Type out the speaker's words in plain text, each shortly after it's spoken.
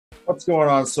What's going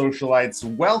on, socialites?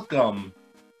 Welcome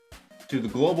to the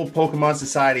Global Pokémon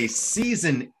Society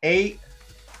Season 8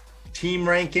 Team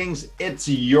Rankings. It's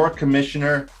your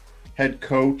commissioner, head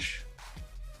coach,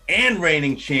 and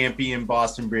reigning champion,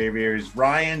 Boston Braviers,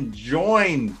 Ryan,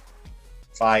 joined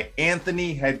by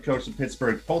Anthony, head coach of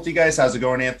Pittsburgh Polteageist. How's it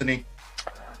going, Anthony?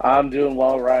 I'm doing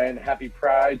well, Ryan. Happy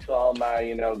Pride to all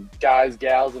my, guys,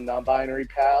 gals, and non-binary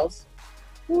pals.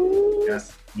 Woo.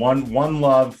 Yes, one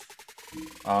love.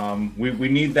 We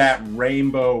need that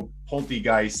rainbow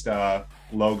Polteageist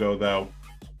logo, though.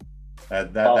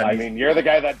 You're the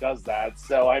guy that does that,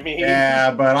 so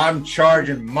yeah, but I'm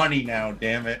charging money now.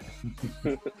 Damn it!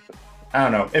 I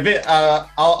don't know if it.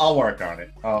 I'll work on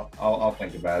it. I'll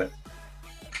think about it.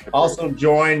 Also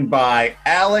joined by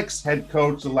Alex, head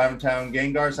coach of Lavender Town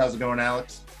Gengars. How's it going,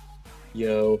 Alex?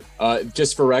 Yo,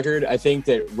 just for record, I think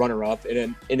that runner-up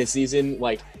in a season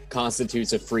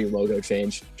constitutes a free logo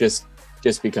change.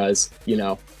 Just because,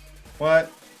 What?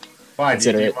 Why?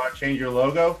 Do you it. want to change your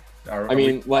logo?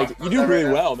 You do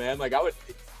really well, man.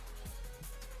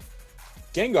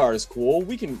 Gengar is cool.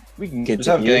 We can get just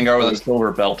have Gengar with a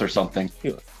silver belt or something.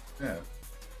 Yeah.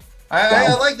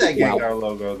 I like that Gengar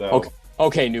logo though.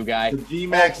 Okay, new guy. The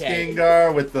G-Max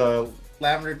Gengar with the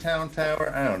Lavender Town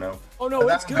Tower. I don't know. Oh no,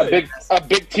 it's good. A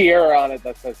big tiara on it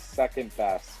that says second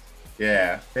best.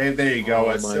 Yeah, there you go. Oh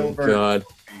my silver. God.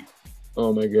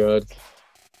 Oh my God.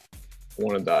 I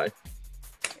want to die.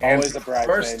 Always a bride.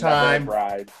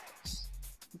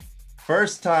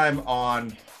 First time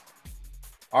on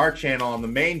our channel, on the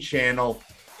main channel,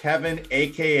 Kevin,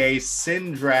 aka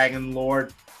Sin Dragon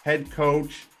Lord, head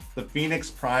coach, the Phoenix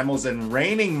Primals, and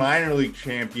reigning minor league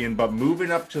champion, but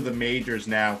moving up to the majors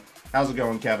now. How's it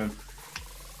going, Kevin?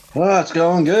 Well, it's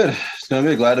going good. It's going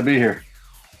good. Glad to be here.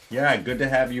 Yeah, good to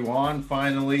have you on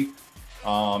finally.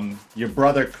 Your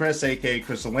brother Chris, aka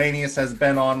Chris Elanius, has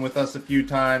been on with us a few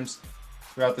times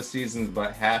throughout the seasons,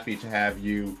 but happy to have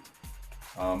you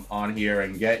on here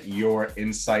and get your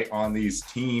insight on these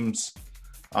teams.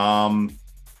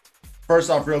 First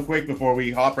off, real quick before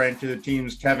we hop right into the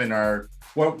teams, Kevin,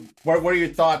 what are your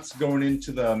thoughts going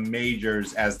into the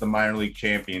majors as the minor league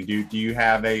champion? Do you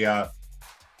have a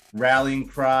rallying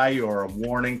cry or a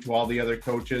warning to all the other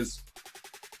coaches?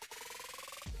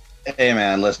 Hey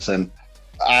man, listen,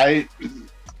 I'm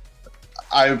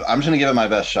just gonna give it my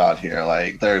best shot here.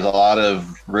 There's a lot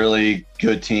of really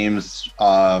good teams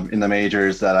in the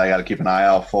majors that I got to keep an eye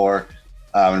out for.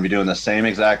 I'm gonna be doing the same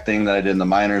exact thing that I did in the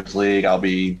minors league. I'll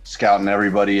be scouting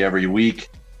everybody every week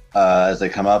as they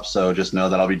come up. So just know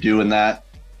that I'll be doing that.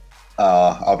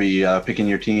 I'll be picking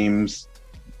your teams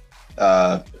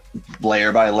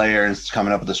layer by layer and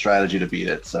coming up with a strategy to beat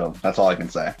it. So that's all I can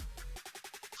say.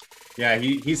 Yeah,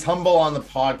 he's humble on the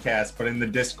podcast, but in the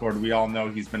Discord, we all know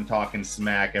he's been talking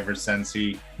smack ever since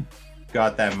he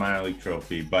got that minor league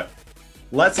trophy. But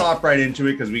let's hop right into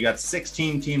it because we got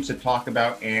 16 teams to talk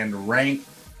about and rank.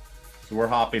 So we're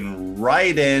hopping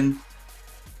right in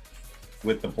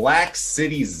with the Black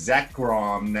City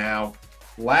Zekrom. Now,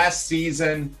 last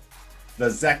season, the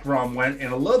Zekrom went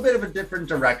in a little bit of a different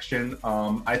direction.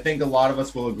 I think a lot of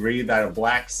us will agree that a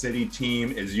Black City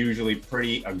team is usually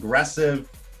pretty aggressive,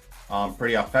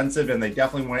 pretty offensive, and they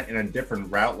definitely went in a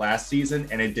different route last season,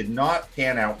 and it did not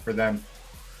pan out for them.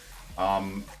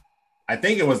 I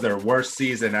think it was their worst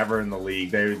season ever in the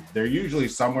league. They're usually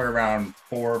somewhere around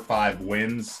 4 or 5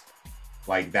 wins,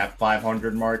 like that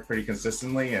 500 mark pretty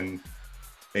consistently, and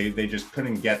they just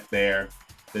couldn't get there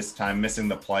this time, missing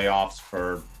the playoffs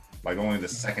for only the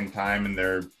second time in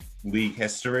their league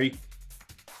history.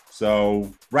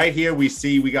 So right here we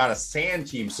got a sand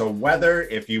team. So whether,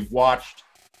 if you've watched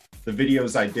the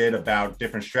videos I did about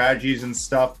different strategies and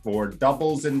stuff for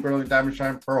doubles in Brilliant Diamond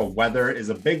Shine Pearl, weather is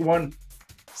a big one.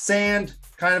 Sand,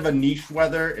 kind of a niche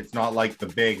weather. It's not like the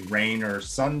big rain or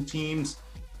sun teams,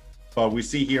 but we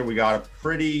see here we got a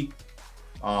pretty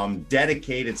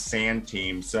dedicated sand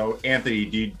team. So Anthony,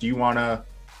 do you want to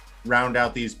round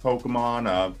out these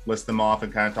Pokemon, list them off,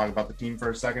 and kind of talk about the team for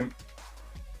a second?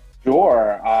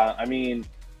 Sure.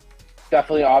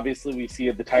 Definitely, obviously, we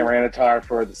see the Tyranitar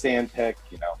for the sand pick.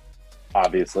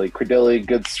 Obviously, Credilli,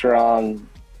 good, strong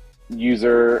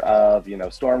user of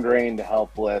Storm Drain to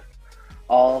help with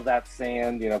all of that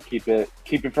sand. Keep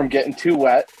it from getting too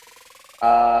wet.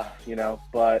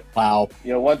 But wow.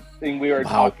 One thing we were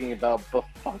talking about.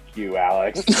 Fuck you,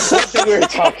 Alex. One thing we were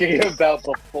talking about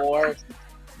before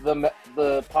the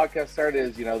podcast started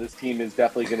is this team is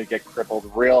definitely going to get crippled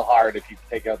real hard if you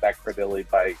take out that Credilli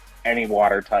by any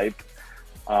water type.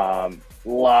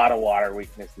 Lot of water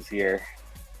weaknesses here.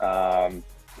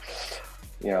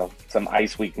 some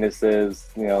ice weaknesses,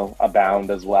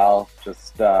 abound as well.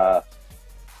 Just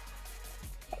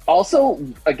also,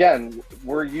 again,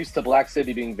 we're used to Black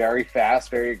City being very fast,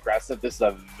 very aggressive. This is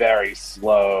a very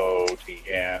slow team.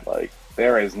 Yeah. Like,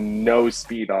 there is no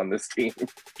speed on this team.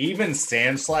 Even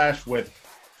Sandslash with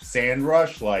Sand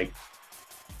Rush, like,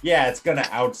 yeah, it's going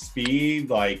to outspeed,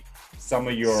 like, some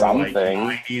of your like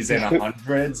 90s and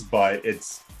 100s, but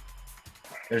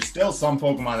there's still some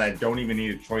Pokemon that don't even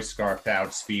need a Choice Scarf to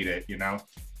outspeed it,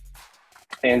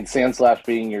 And Sandslash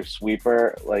being your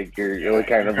sweeper, like you're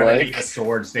kind of like need a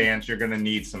Swords Dance. You're gonna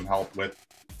need some help with.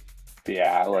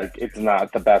 Yeah, like it's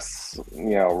not the best,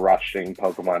 rushing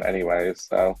Pokemon anyway.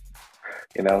 So,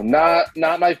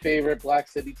 not my favorite Black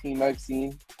City team I've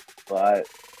seen, but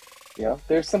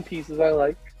there's some pieces I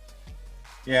like.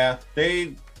 Yeah,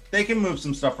 they can move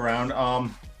some stuff around.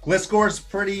 Gliscor's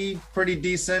pretty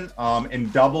decent. In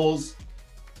doubles,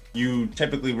 you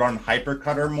typically run Hyper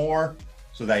Cutter more,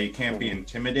 so that you can't be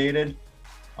intimidated.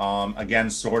 Again,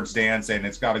 Swords Dance, and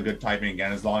it's got a good typing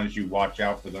again, as long as you watch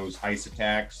out for those ice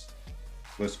attacks.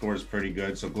 Gliscor is pretty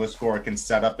good, so Gliscor can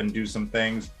set up and do some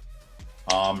things.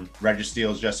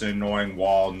 Registeel is just an annoying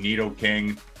wall.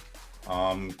 Nidoking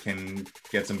can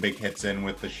get some big hits in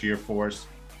with the Sheer Force.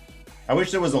 I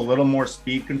wish there was a little more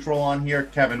speed control on here.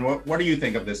 Kevin, what do you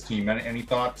think of this team? Any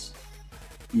thoughts?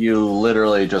 You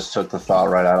literally just took the thought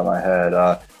right out of my head.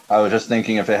 I was just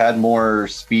thinking if it had more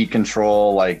speed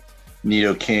control, like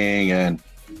Nidoking and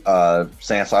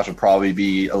Sandslash would probably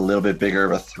be a little bit bigger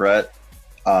of a threat.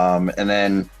 And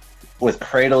then with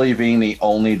Cradily being the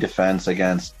only defense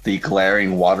against the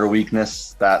glaring water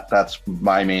weakness, that's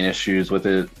my main issues with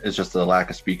it. It's just the lack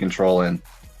of speed control and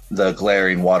the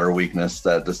glaring water weakness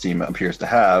that this team appears to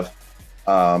have.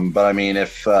 But I mean,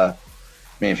 if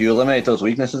you eliminate those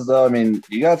weaknesses, though, I mean,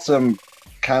 you got some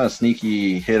kind of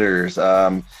sneaky hitters.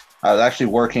 I was actually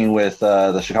working with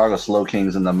the Chicago Slow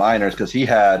Kings in the minors because he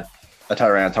had a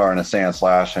Tyranitar and a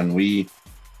Sandslash, and we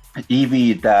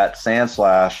EV'd that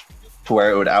Sandslash to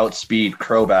where it would outspeed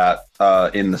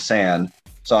Crobat in the sand.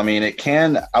 So, I mean, it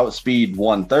can outspeed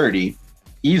 130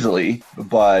 easily,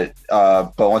 but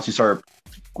once you start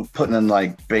putting in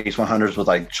like base 100s with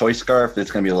like Choice Scarf,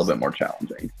 it's going to be a little bit more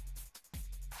challenging.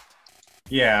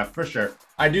 Yeah, for sure.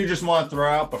 I do just want to throw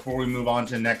out before we move on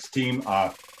to the next team,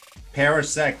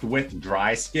 Parasect with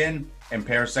Dry Skin, and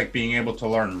Parasect being able to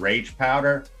learn Rage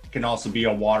Powder can also be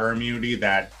a water immunity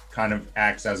that kind of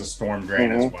acts as a Storm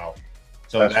Drain as well.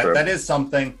 So that is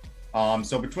something.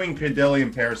 So between Cradily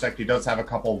and Parasect, he does have a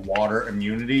couple water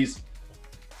immunities.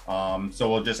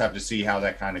 So we'll just have to see how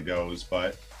that kind of goes.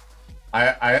 But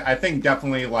I think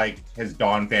definitely like his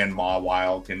Donphan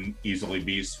Mawile can easily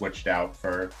be switched out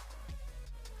for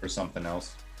something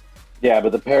else. Yeah,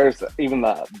 but the Parasect, even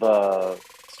the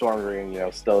Storm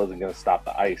Drain, still isn't going to stop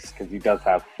the ice because he does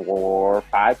have 4 or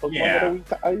 5 Pokemon that are weak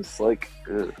to ice. Like,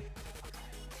 ugh.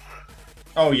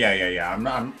 Oh yeah.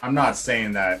 I'm not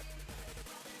saying that,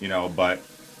 but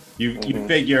you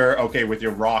figure, okay, with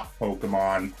your rock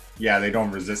Pokemon, yeah, they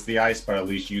don't resist the ice, but at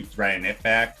least you threaten it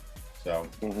back. So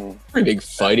pretty big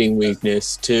fighting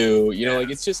weakness too. Like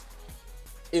it's just,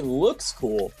 it looks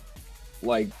cool.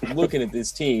 Like looking at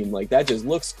this team, like that just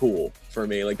looks cool for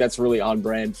me. Like that's really on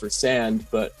brand for Sand,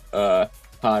 but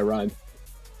hi Ryan.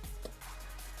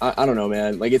 I don't know,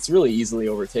 man. Like it's really easily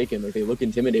overtaken. Like they look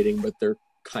intimidating, but they're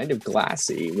kind of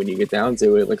glassy when you get down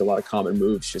to it. Like a lot of common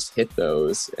moves just hit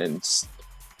those, and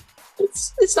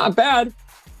it's not bad.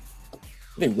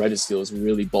 I think Registeel is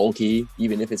really bulky,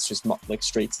 even if it's just like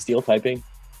straight steel typing.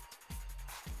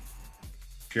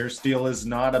 Pure Steel is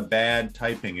not a bad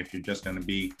typing if you're just going to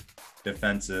be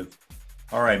defensive.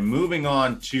 All right, moving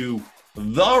on to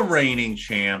the reigning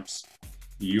champs,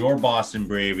 your Boston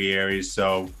Braviaries.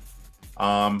 So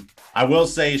I will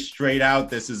say straight out,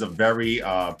 this is a very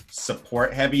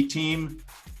support-heavy team.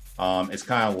 It's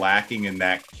kind of lacking in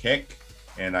that kick,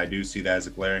 and I do see that as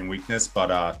a glaring weakness.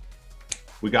 But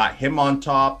we got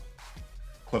Hitmontop,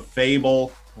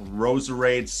 Clefable,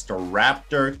 Roserade,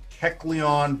 Staraptor,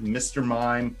 Kecleon, Mr.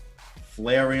 Mime,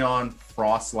 Flareon,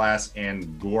 Frostlass, and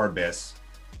Gorbis.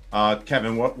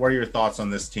 Kevin, what are your thoughts on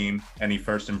this team? Any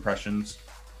first impressions?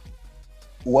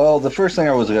 Well, the first thing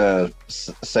I was gonna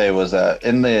say was that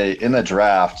in the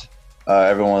draft,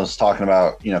 everyone was talking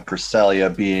about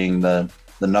Cresselia being the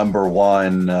number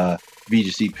one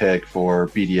VGC pick for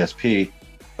BDSP.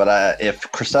 But if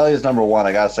Cresselia is number one,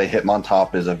 I gotta say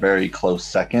Hitmontop is a very close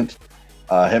second.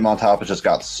 Hitmontop has just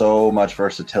got so much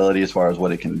versatility as far as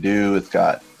what it can do. It's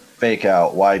got Fake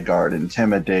Out, Wide Guard,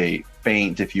 Intimidate,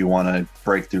 Feint if you want to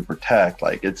break through Protect.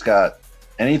 Like it's got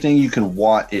anything you can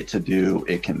want it to do,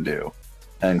 it can do.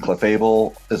 and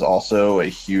Clefable is also a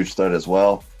huge threat as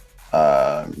well.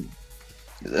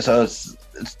 So it's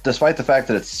despite the fact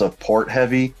that it's support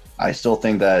heavy, I still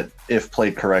think that if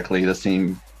played correctly, this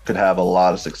team could have a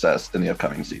lot of success in the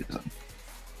upcoming season.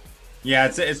 Yeah,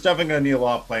 it's definitely going to need a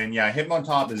lot of play. And yeah,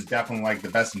 Hitmontop is definitely like the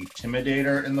best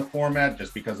intimidator in the format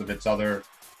just because of its other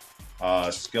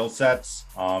skill sets.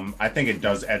 I think it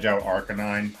does edge out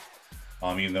Arcanine,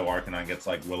 even though Arcanine gets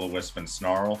like Will-O-Wisp and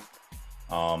Snarl.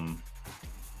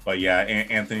 But yeah,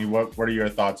 Anthony, what are your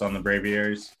thoughts on the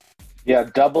Braviaries? Yeah,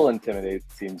 double intimidate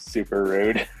seems super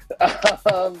rude.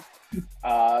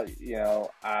 I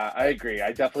agree.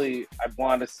 I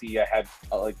want to see a head,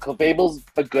 like Clefable's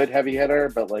a good heavy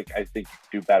hitter, but like I think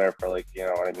you do better for like, you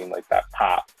know what I mean, like that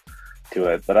pop to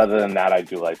it. But other than that, I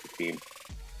do like the team.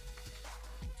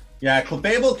 Yeah,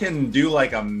 Clefable can do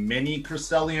like a mini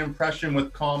Cresselia impression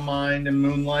with Calm Mind and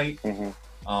Moonlight.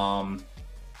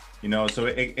 So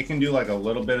it can do like a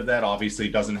little bit of that. Obviously,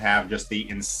 it doesn't have just the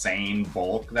insane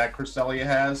bulk that Cresselia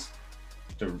has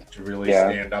to really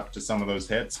stand up to some of those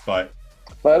hits. But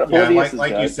yeah,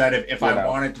 like you said, if I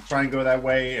wanted to try and go that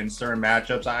way in certain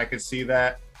matchups, I could see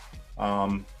that.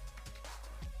 Alex,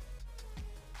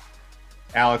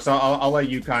 I'll let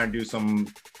you kind of do some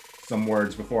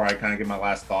words before I kind of give my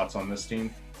last thoughts on this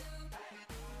team.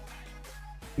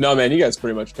 No, man, you guys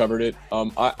pretty much covered it.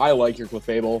 I like your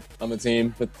Clefable on the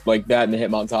team, but like that and the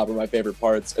Hitmontop are my favorite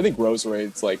parts. I think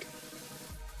Roserade's like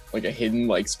a hidden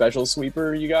like special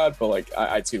sweeper you got, but like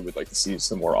I too would like to see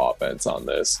some more offense on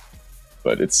this,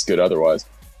 but it's good otherwise.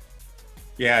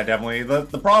 Yeah, definitely.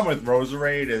 The problem with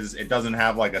Roserade is it doesn't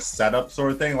have like a setup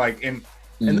sort of thing. Like in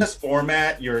this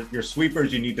format, your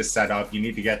sweepers you need to set up. You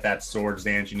need to get that Swords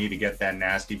Dance. You need to get that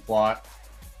Nasty Plot.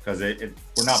 Because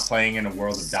we're not playing in a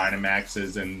world of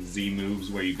Dynamaxes and Z moves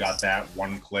where you got that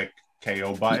one-click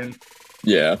KO button.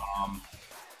 Yeah.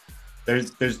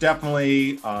 There's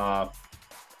definitely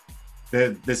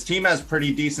this team has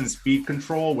pretty decent speed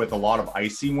control with a lot of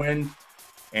Icy Wind,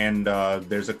 and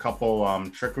there's a couple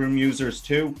Trick Room users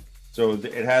too. So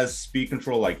it has speed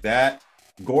control like that.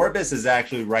 Gorbis is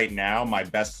actually right now my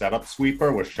best setup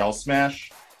sweeper with Shell Smash.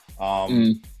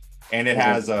 And it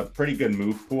has a pretty good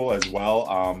move pool as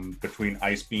well between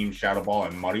Ice Beam, Shadow Ball,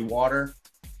 and Muddy Water.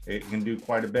 It can do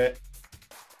quite a bit.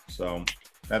 So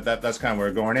that's kind of where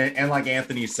we're going. And like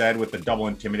Anthony said, with the double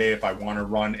Intimidate, if I want to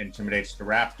run Intimidates to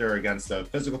Raptor against a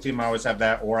physical team, I always have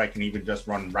that. Or I can even just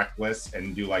run Reckless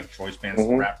and do like Choice Bands to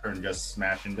Raptor and just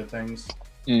smash into things.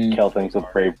 Kill things with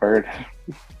Brave Bird.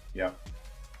 Yep.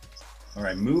 All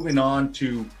right, moving on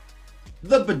to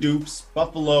the Bidoofs,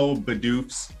 Buffalo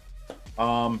Bidoofs.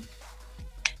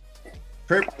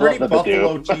 Pretty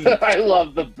Buffalo team. I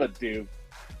love the Bidoof.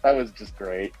 That was just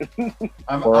great.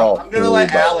 I'm gonna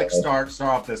let Alex start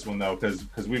off this one though,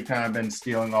 because we've kind of been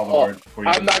stealing all the words before you.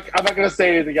 I'm not gonna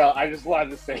say anything else. I just wanted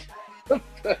to say I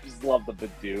just love the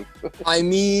Bidoof. I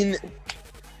mean,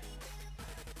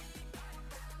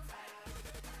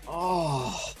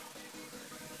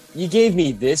 you gave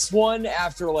me this one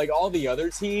after like all the other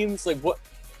teams. Like what?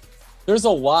 There's a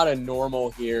lot of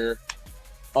normal here.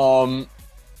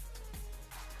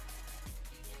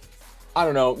 I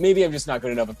don't know. Maybe I'm just not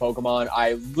good enough at Pokemon.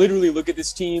 I literally look at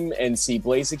this team and see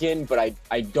Blaziken, but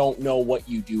I don't know what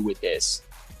you do with this.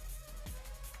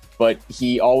 But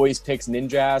he always picks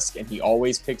Ninjask, and he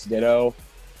always picks Ditto.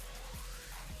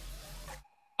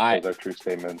 Those are true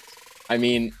statements. I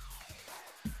mean,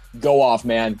 go off,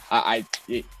 man. I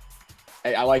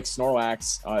like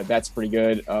Snorlax. That's pretty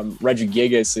good.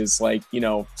 Regigigas is like,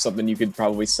 something you could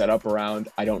probably set up around.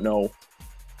 I don't know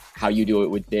how you do it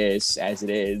with this as it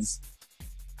is.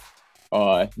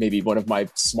 Maybe one of my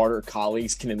smarter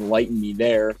colleagues can enlighten me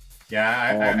there.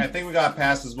 Yeah, I think we got to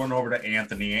pass this one over to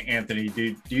Anthony. Anthony,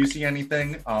 do you see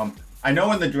anything? I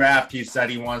know in the draft he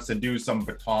said he wants to do some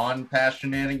baton pass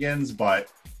shenanigans, but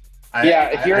I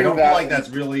don't feel like that's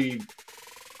really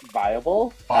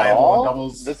viable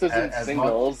doubles. This isn't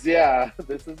singles. Much. Yeah,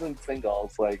 this isn't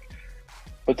singles. Like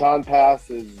baton pass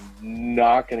is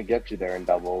not going to get you there in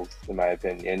doubles, in my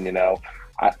opinion.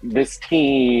 This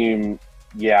team,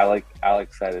 like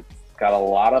Alex said, it's got a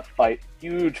lot of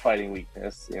huge fighting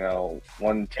weakness.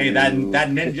 1, 2. Hey, that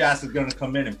Ninjask is going to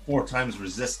come in and 4 times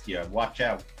resist you. Watch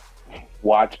out.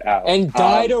 And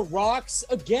die to rocks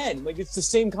again. Like it's the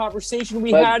same conversation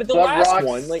we had at the last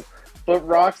one. Like. But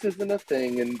rocks isn't a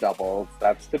thing in doubles.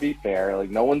 That's to be fair. Like,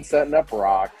 no one's setting up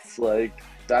rocks. Like,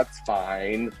 that's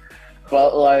fine.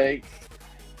 But, like,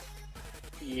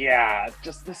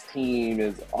 just this team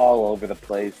is all over the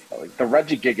place. Like, the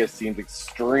Regigigas seems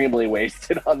extremely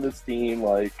wasted on this team.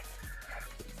 Like,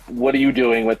 what are you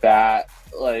doing with that?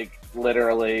 Like,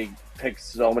 literally pick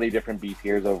so many different B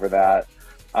tiers over that.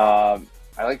 I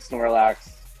like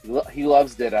Snorlax. He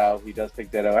loves Ditto. He does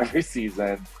pick Ditto every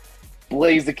season.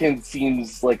 Blaziken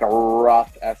seems like a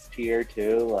rough S tier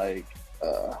too. Like,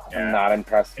 I'm not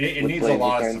impressed. It with needs Blaziken. a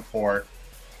lot of support.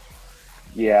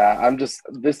 Yeah,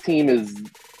 this team is.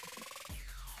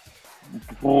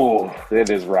 Ooh, it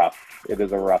is rough. It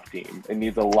is a rough team. It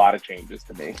needs a lot of changes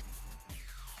to me.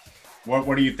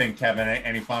 What do you think, Kevin?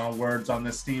 Any final words on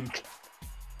this team?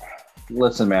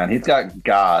 Listen, man, he's got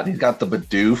God. He's got the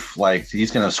Bidoof. Like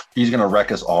he's gonna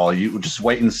wreck us all. You just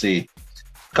wait and see.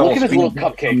 Look at his little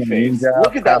cupcake face.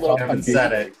 Look at that little Kevin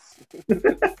said it.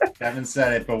 Kevin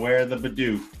said it. Beware the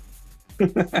Bidoof.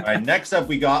 All right, next up,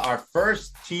 we got our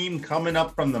first team coming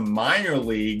up from the minor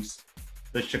leagues,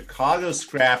 the Chicago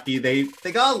Scrafty.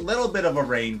 They got a little bit of a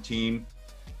rain team.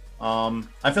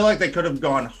 I feel like they could have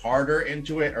gone harder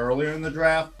into it earlier in the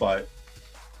draft, but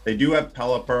they do have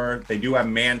Pelipper, they do have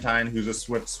Mantine, who's a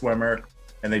swift swimmer,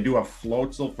 and they do have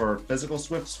Floatzel for physical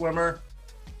swift swimmer.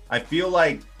 I feel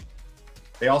like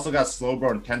they also got Slowbro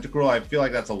and Tentacruel. I feel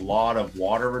like that's a lot of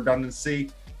water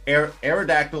redundancy.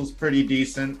 Aerodactyl's pretty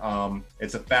decent.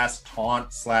 It's a fast taunt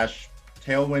 /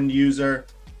 tailwind user.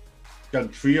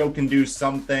 Dugtrio can do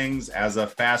some things as a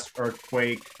fast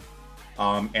earthquake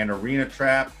and arena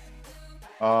trap.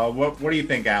 What do you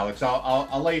think, Alex?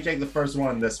 I'll let you take the first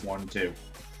one and this one too.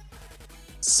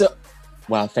 So,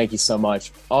 wow, thank you so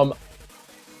much.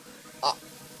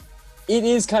 It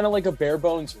is kind of like a bare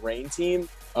bones rain team.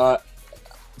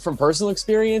 From personal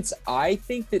experience, I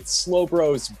think that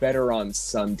Slowbro's better on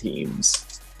sun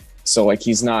teams. So, like,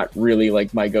 he's not really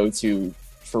like my go-to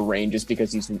for rain just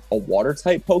because he's a water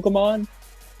type Pokemon.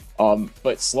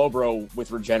 But Slowbro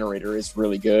with Regenerator is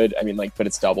really good. I mean, like, but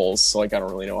it's doubles, so like I don't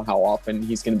really know how often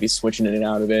he's going to be switching in and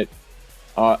out of it.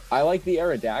 I like the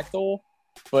Aerodactyl,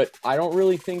 but I don't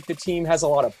really think the team has a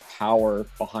lot of power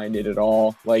behind it at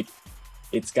all. Like,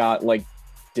 it's got like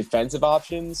defensive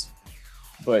options,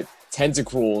 but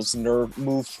Tentacruel's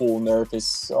move pool nerf is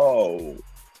so,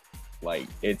 like,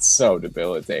 it's so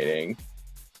debilitating.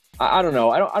 I don't know.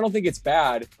 I don't think it's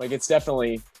bad. Like, it's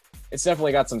definitely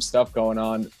got some stuff going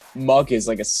on. Muk is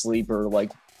like a sleeper,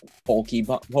 like, bulky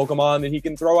Pokemon that he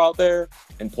can throw out there,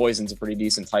 and Poison's a pretty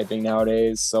decent typing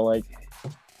nowadays. So, like,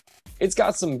 it's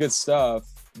got some good stuff,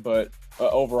 but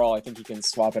overall, I think he can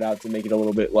swap it out to make it a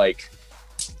little bit, like,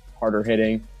 harder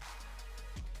hitting.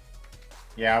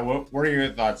 Yeah, what are your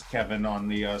thoughts, Kevin, on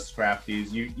the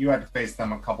Scrafties? You had to face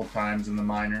them a couple times in the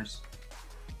minors.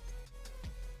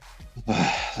 The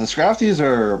Scrafties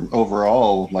are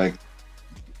overall, like,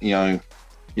 you know,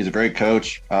 he's a great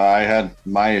coach. I had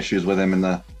my issues with him in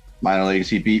the minor leagues.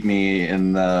 He beat me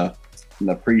in the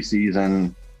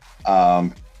preseason.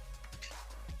 But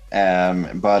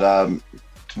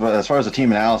as far as the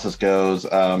team analysis goes,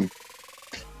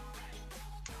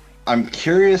 I'm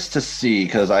curious to see,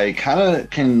 because I kind of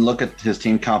can look at his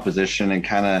team composition and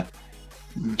kind of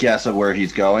guess at where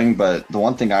he's going. But the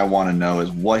one thing I want to know is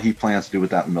what he plans to do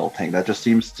with that Miltank. That just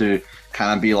seems to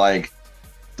kind of be like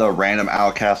the random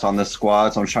outcast on this squad.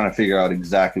 So I'm trying to figure out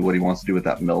exactly what he wants to do with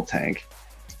that Miltank.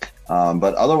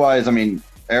 But otherwise, I mean,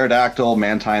 Aerodactyl,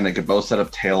 Mantine, they could both set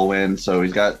up Tailwind. So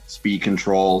he's got speed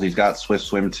control. He's got Swift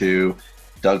Swim too.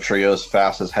 Dugtrio's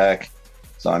fast as heck.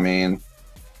 So, I mean,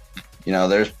 you know,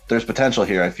 there's potential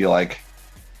here, I feel like.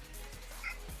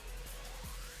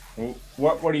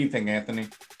 What do you think, Anthony?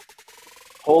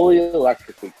 Wholly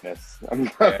electric weakness.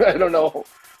 I don't know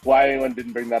why anyone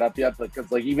didn't bring that up yet, but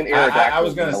because, like, even Aerodactyl. I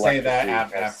was going to say that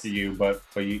after you, but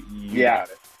you yeah. got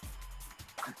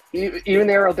it. Even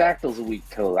Aerodactyl's weak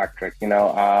to electric, you know.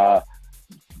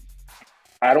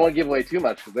 I don't want to give away too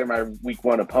much because they're my week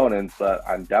one opponents, but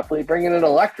I'm definitely bringing an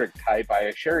electric type, I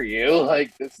assure you.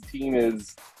 Like, this team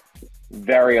is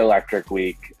very electric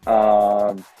weak.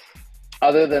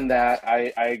 Other than that,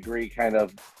 I agree kind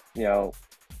of, you know,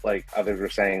 like others were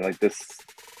saying, like, this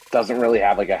doesn't really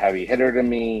have like a heavy hitter to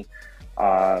me.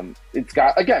 It's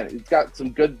got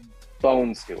some good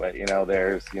bones to it. You know,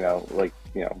 there's, like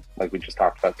we just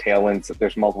talked about tailwinds.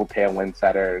 There's multiple tailwind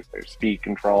setters. There's speed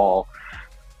control.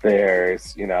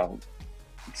 There's,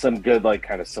 some good, like,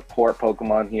 kind of support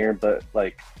Pokemon here, but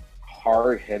like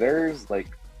hard hitters, like,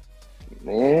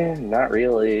 not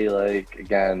really. Like,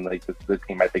 again, like the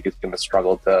team I think is going to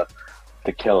struggle to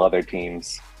kill other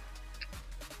teams.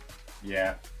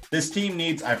 Yeah. This team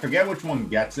needs, I forget which one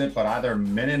gets it, but either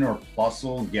Minun or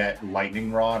Plusle get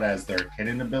Lightning Rod as their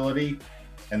hidden ability.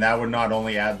 And that would not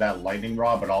only add that Lightning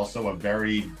Rod, but also a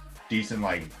very decent,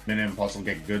 like, Minun and Plusle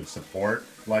get good support,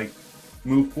 like,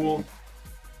 move pool.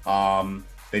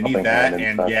 They need that,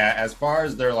 and yeah, as far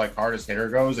as their like hardest hitter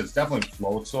goes, it's definitely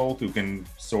Floatzel who can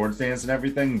sword stance and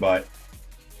everything, but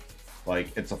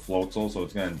like it's a Floatzel, so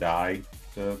it's gonna die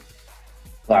to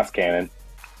Blast Cannon.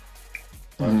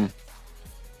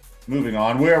 Moving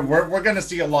on, we're gonna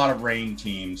see a lot of rain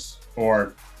teams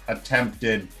or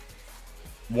attempted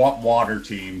water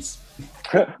teams.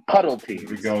 Puddle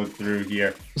teams. We go through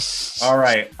here. All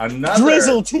right, another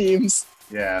drizzle teams.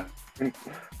 Yeah.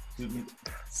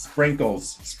 Sprinkle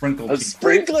teams.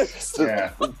 Sprinklers.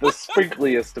 Yeah. The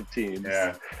sprinkliest of teams.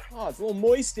 Yeah. Oh, it's a little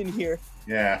moist in here.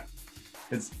 Yeah.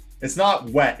 It's not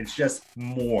wet, it's just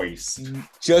moist.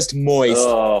 Just moist.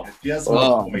 Oh. It's just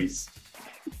moist.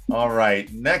 All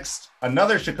right. Next,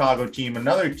 another Chicago team,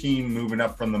 another team moving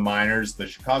up from the minors, the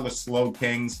Chicago Slow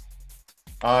Kings.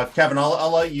 Kevin,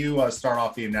 I'll let you start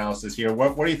off the analysis here.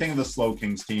 What do you think of the Slow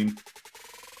Kings team?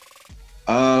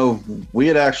 We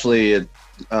had actually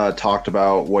talked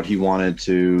about what he wanted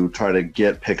to try to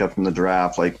get pickup from the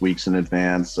draft like weeks in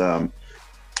advance.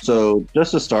 So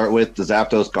just to start with, the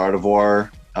Zapdos Gardevoir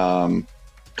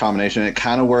combination, it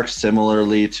kind of works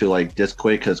similarly to like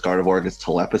Discquake because Gardevoir gets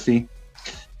telepathy.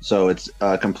 So it's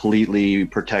completely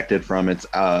protected from its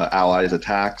allies'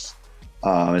 attacks.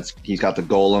 He's got the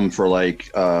Golem for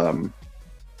like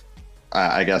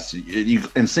I guess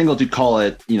in singles you'd call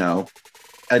it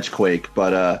Edgequake,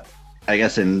 but I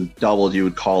guess in doubles you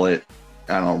would call it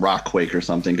Rockquake or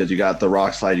something because you got the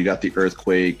Rock Slide, you got the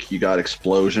Earthquake, you got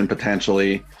Explosion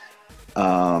potentially.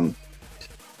 But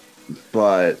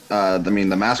I mean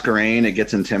the Masquerain, it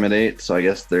gets Intimidate, so I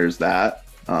guess there's that.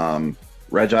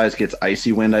 Regis gets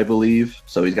Icy Wind, I believe,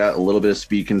 so he's got a little bit of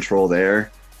speed control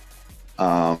there.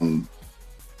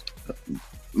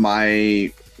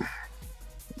 My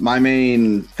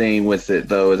main thing with it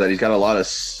though is that he's got a lot of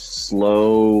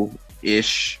slow-ish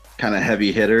kind of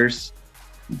heavy hitters,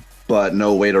 but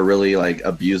no way to really like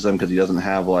abuse them because he doesn't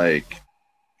have like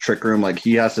Trick Room. Like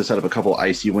he has to set up a couple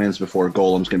Icy Winds before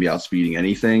Golem's gonna be outspeeding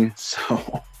anything.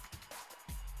 So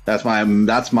that's my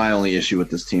only issue with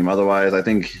this team. Otherwise, I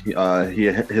think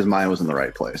his mind was in the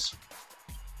right place.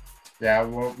 Yeah.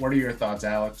 What are your thoughts,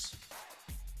 Alex?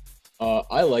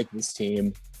 I like this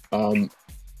team.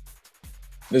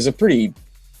 There's a pretty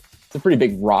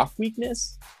big rock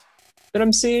weakness that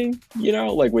I'm seeing,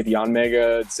 like with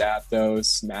Yanmega,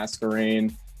 Zapdos,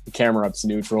 Masquerain, the camera up's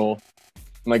neutral.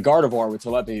 And like Gardevoir with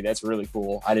telepathy, that's really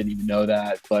cool. I didn't even know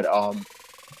that, but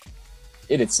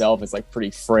it itself is like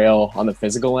pretty frail on the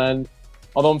physical end.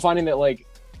 Although I'm finding that like,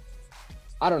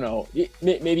 I don't know,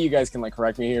 maybe you guys can like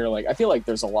correct me here. Like I feel like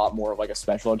there's a lot more of like a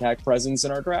special attack presence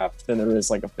in our draft than there is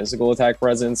like a physical attack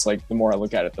presence. Like the more I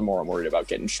look at it, the more I'm worried about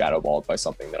getting shadow balled by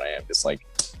something that I am just like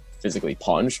physically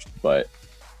punched. But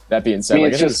that being said,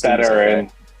 it's just better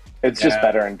just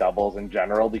better in doubles in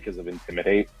general because of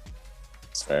Intimidate.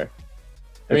 It's fair.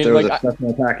 If there was a special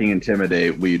attacking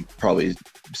Intimidate, we'd probably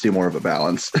see more of a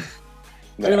balance. I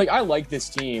mean, like I like this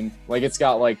team. Like it's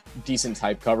got like decent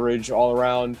type coverage all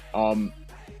around.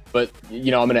 But I'm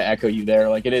gonna echo you there.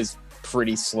 Like it is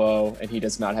pretty slow, and he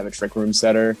does not have a Trick Room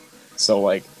setter. So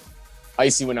like,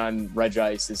 Icy Wind on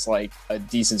Regis is like a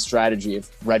decent strategy if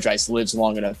Regis lives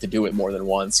long enough to do it more than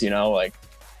once. Like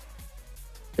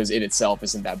because it itself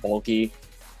isn't that bulky,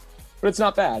 but it's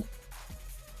not bad.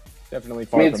 Definitely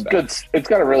far from bad. Good. It's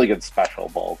got a really good special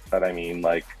bulk. But I mean,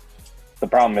 like the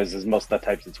problem is most of the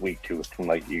types it's weak to. And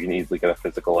like you can easily get a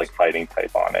physical like fighting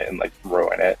type on it and like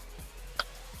ruin it.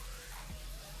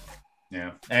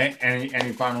 Yeah.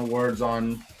 Any final words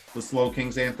on the Slow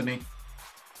Kings, Anthony?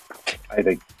 I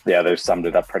think they've summed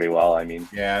it up pretty well. I mean,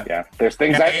 yeah. There's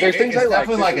things it's I like.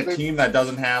 Definitely like a team that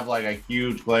doesn't have like a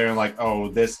huge player like, oh,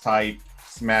 this type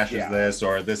smashes this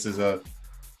or this is a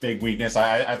big weakness.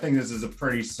 I think this is a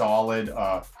pretty solid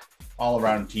all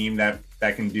around team that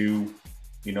can do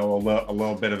a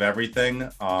little bit of everything.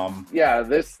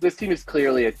 This team is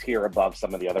clearly a tier above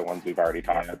some of the other ones we've already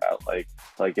talked about. Like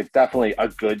it's definitely a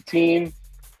good team.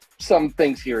 Some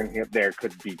things here and there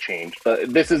could be changed,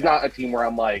 but this is not a team where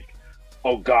I'm like,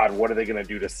 oh God, what are they going to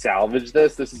do to salvage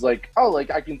this? This is like, oh,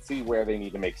 like I can see where they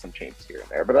need to make some changes here and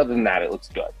there, but other than that, it looks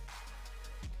good.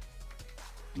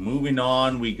 Moving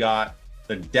on, we got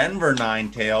the Denver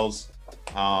Ninetales,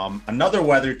 another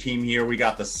weather team here. We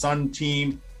got the Sun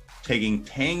team taking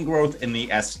Tangrowth in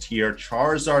the S tier,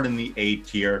 Charizard in the A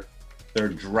tier, their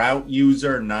Drought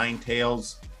user,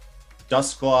 Ninetales,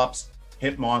 Dusclops,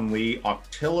 Hitmonlee,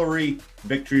 Octillery,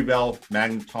 Victreebel,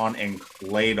 Magneton, and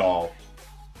Claydol.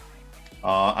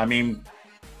 I mean,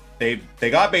 they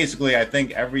got basically, I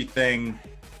think, everything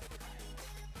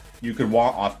you could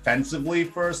want offensively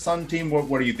for a Sun team.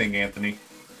 What do you think, Anthony?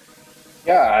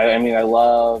 Yeah, I mean, I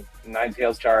love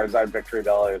Ninetales Charizard Victory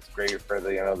Bell is great for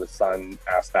the the sun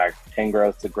aspect.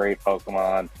 Tangrowth's a great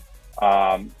Pokemon.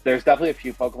 There's definitely a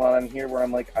few Pokemon on here where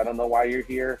I'm like, I don't know why you're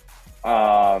here.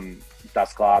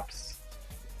 Dusclops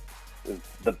is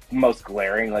the most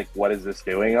glaring, like, what is this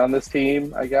doing on this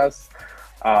team, I guess.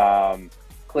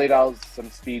 Claydol's some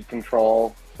speed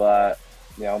control, but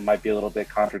might be a little bit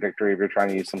contradictory if you're trying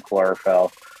to use some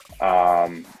chlorophyll.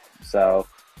 So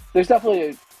there's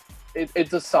definitely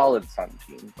it's a solid Sun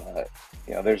team, but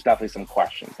there's definitely some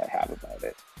questions I have about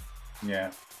it.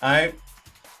 Yeah, I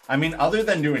mean, other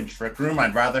than doing Trick Room,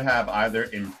 I'd rather have either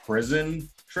Imprison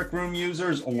Trick Room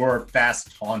users or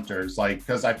Fast Taunters,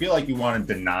 because I feel like you want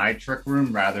to deny Trick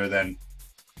Room rather than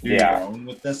do your own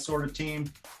with this sort of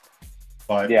team.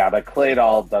 But but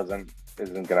Claydol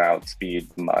isn't going to outspeed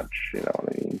much, you know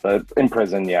what I mean? But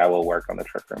Imprison, will work on the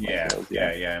Trick Room.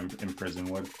 Imprison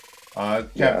would.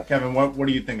 Kevin, what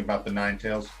do you think about the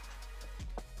Ninetales?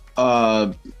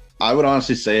 I would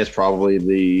honestly say it's probably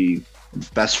the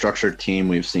best structured team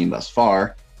we've seen thus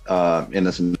far in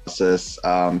this analysis.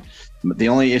 The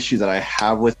only issue that I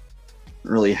have with it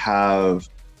really have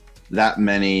that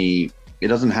many. It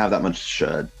doesn't have that much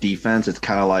defense. It's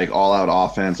kind of like all out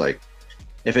offense. Like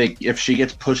if she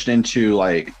gets pushed into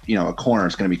a corner,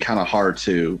 it's going to be kind of hard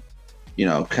to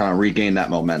kind of regain that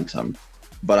momentum.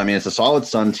 But I mean, it's a solid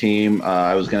Sun team.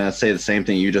 I was going to say the same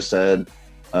thing you just said,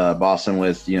 Boston,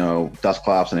 with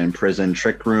Dusclops and Imprison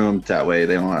Trick Room. That way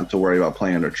they don't have to worry about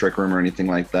playing under Trick Room or anything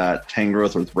like that.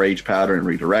 Tangrowth with Rage Powder and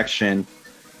Redirection.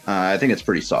 I think it's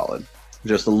pretty solid.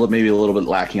 Just maybe a little bit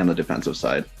lacking on the defensive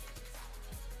side.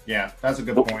 Yeah, that's a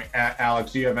good point.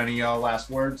 Alex, do you have any last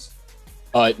words?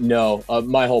 No.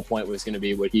 My whole point was going to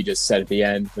be what he just said at the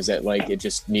end, was that it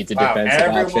just needs a defensive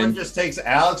option. Everyone just takes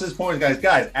Alex's points, guys.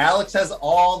 Guys, Alex has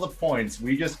all the points.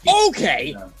 We just keep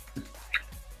okay.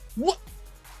 What?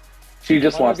 She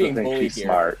just wants to think she's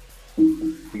smart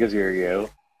because you're you.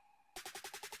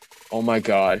 Oh my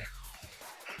God.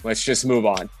 Let's just move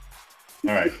on.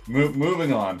 All right,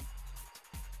 moving on.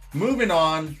 Moving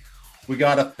on, we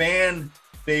got a fan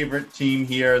favorite team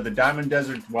here, the Diamond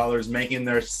Desert Dwellers, making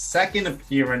their second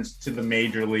appearance to the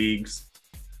major leagues.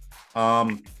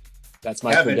 That's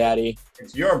my Kevin, Credaddy.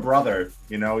 It's your brother,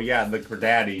 the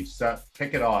Credaddy. So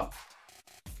kick it off.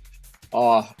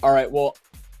 All right. Well,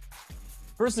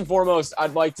 first and foremost,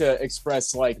 I'd like to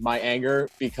express my anger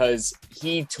because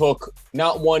he took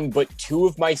not one but two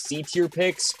of my C tier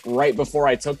picks right before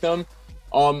I took them.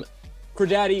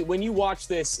 Credaddy, when you watch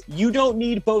this, you don't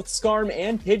need both Skarm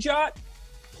and Pidgeot.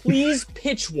 Please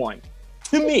pitch one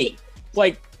to me.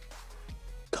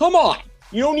 Come on.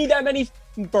 You don't need that many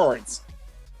birds.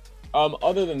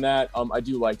 Other than that, I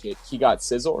do like it. He got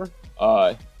Scizor,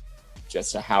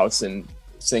 just a house in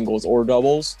singles or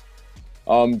doubles.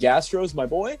 Gastro's my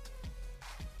boy.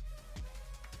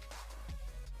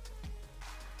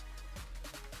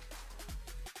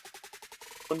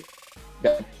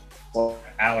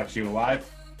 Alex, you alive?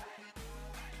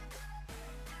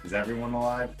 Is everyone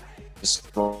alive?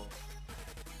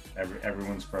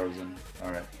 Everyone's frozen.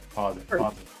 All right, pause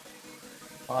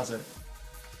it.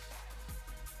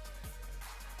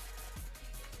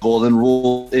 Golden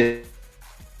rule is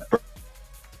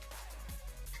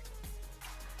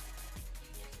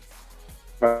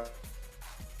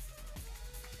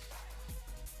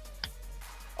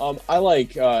I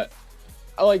like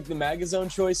the Magazone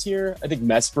choice here. I think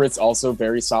Mesprit's also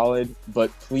very solid,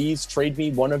 but please trade me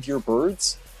one of your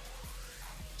birds.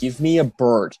 Give me a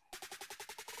bird.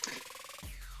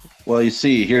 Well, you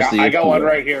see, here's the. I got one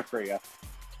right here for you.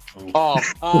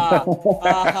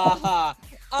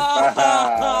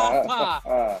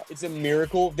 It's a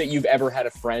miracle that you've ever had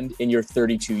a friend in your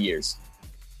 32 years.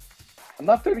 I'm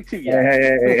not 32 yet.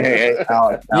 Hey,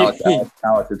 Alex,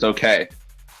 it's okay.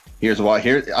 Here's why.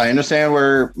 I understand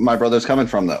where my brother's coming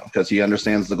from, though, because he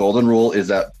understands the golden rule is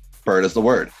that bird is the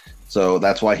word. So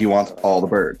that's why he wants all the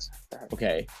birds.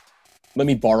 Okay. Let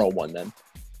me borrow one, then.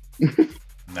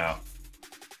 No.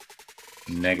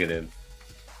 Negative.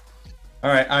 All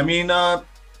right. I mean,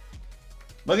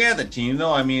 looking at the team,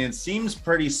 though, I mean, it seems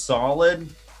pretty solid.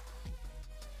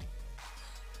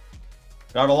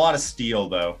 Got a lot of steel,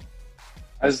 though.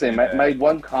 I was saying, my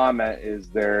one comment is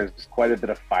there's quite a bit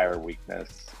of fire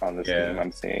weakness on this team.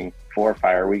 I'm seeing 4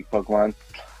 fire weak Pokemon.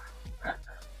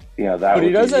 That. But he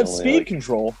does have speed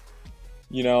control.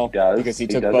 Because he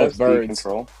took both birds.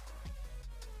 Control.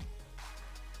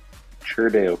 Sure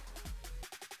do.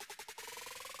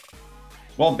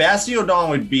 Well, Bastiodon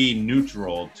would be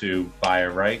neutral to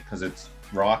fire, right? Because it's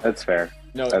rock. That's fair.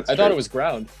 No, I thought it was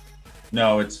ground.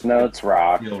 No, it's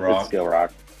rock. Steel rock. It's steel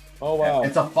rock. Oh wow,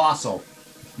 it's a fossil.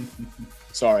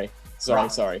 Sorry.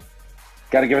 Sorry.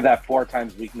 Got to give it that 4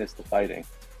 times weakness to fighting.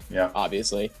 Yeah.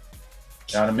 Obviously.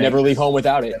 Gotta make Never leave home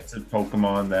without it. It's a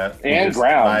Pokemon that And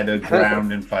ground.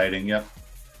 Ground and fighting. Yep.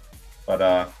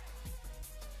 But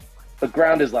the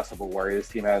ground is less of a worry. This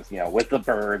team has, with the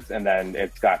birds, and then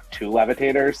it's got 2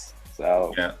 levitators.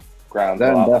 So yeah, ground's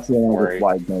Then a lot less of a definitely worry. with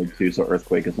slide mode too, so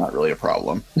Earthquake is not really a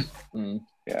problem.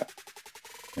 Yeah.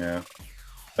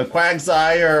 The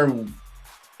Quagsire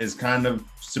is kind of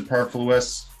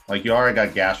superfluous. Like, you already got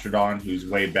Gastrodon, who's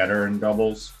way better in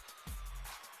doubles.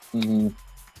 Mm-hmm.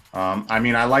 I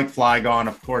mean, I like Flygon.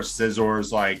 Of course,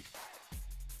 Scissor's like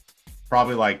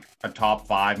probably like a top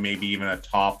 5, maybe even a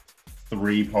top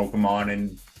 3 Pokemon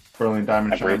in Brilliant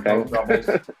Diamond Shine doubles.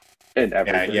 In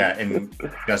everything. Yeah, and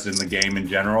just in the game in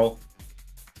general.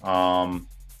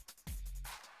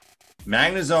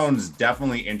 Magnezone's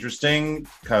definitely interesting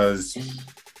because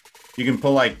you can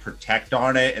put like Protect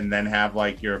on it and then have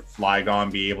like your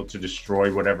Flygon be able to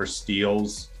destroy whatever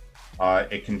steals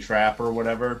it can trap or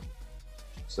whatever.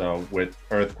 So with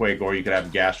Earthquake, or you could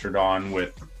have Gastrodon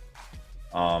with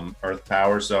Earth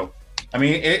Power. So, I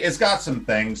mean, it's got some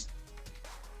things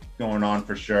going on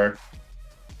for sure.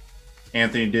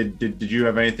 Anthony, did you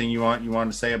have anything you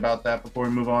wanted to say about that before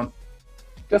we move on?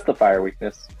 Just the fire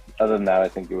weakness. Other than that, I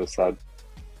think it was Sud.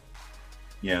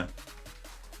 Yeah.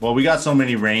 Well, we got so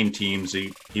many rain teams,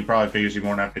 he probably figures he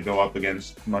won't have to go up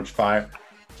against much fire.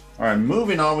 All right,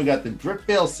 moving on, we got the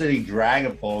Driftveil City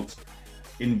Dragapults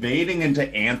invading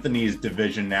into Anthony's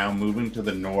division now, moving to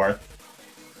the north.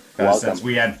 Since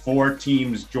we had 4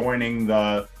 teams joining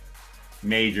the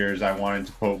majors, I wanted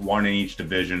to put 1 in each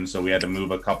division, so we had to move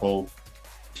a couple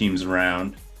teams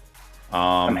around.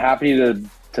 I'm happy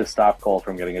to stop Cole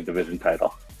from getting a division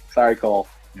title. Sorry, Cole.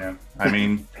 Yeah, I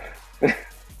mean,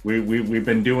 we've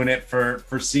been doing it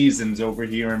for seasons over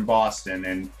here in Boston,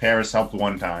 and Paris helped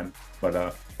one time.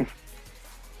 But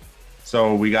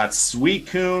so we got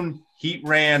Suicune,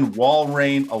 Heatran,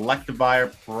 Walrein,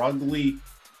 Electivire, Purugly,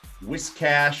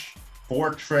 Whiscash,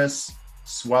 Fortress,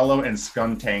 Swellow, and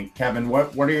Skuntank. Kevin,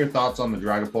 what are your thoughts on the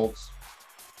Dragapults?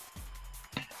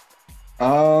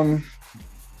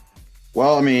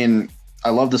 Well, I mean, I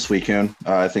love the Suicune.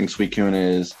 I think Suicune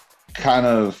is kind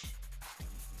of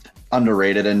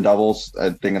underrated in doubles. I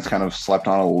think it's kind of slept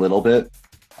on a little bit,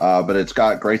 but it's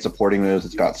got great supporting moves.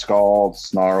 It's got Scald,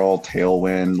 Snarl,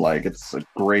 Tailwind. Like, it's a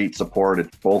great support.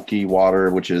 It's bulky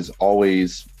water, which is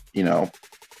always,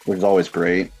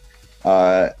 great.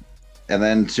 And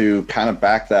then to kind of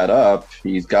back that up,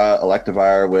 he's got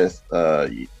Electivire with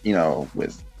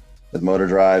Motor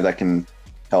Drive that can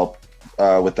help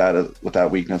with that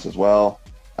weakness as well.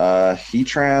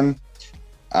 Heatran,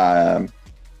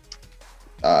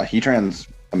 Heatran's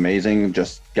amazing.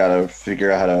 Just gotta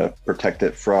figure out how to protect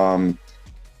it from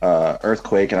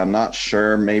Earthquake. And I'm not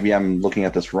sure. Maybe I'm looking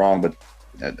at this wrong, but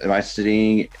am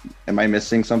I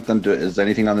missing something? Does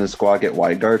anything on this squad get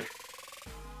Wide Guard?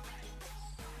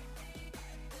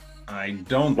 I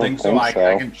don't think so. I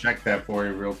can check that for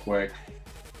you real quick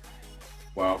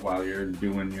while you're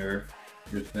doing your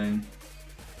thing.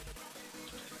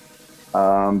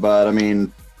 But I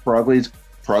mean, Purugly's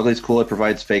cool. It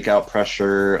provides fake out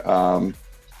pressure.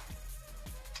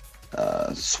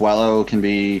 Swellow can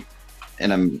be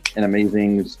an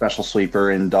amazing special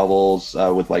sweeper in doubles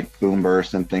with like Boom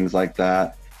Burst and things like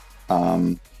that.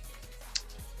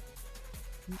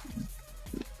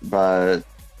 But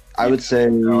I would say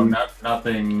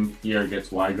nothing here gets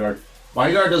Wide Guard.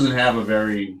 Wide Guard doesn't have a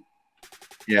very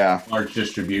large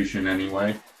distribution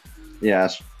anyway.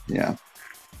 Yes, yeah.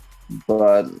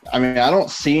 But I mean, I don't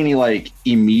see any like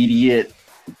immediate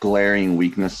glaring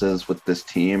weaknesses with this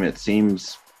team. It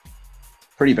seems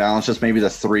pretty balanced. Just maybe the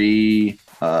three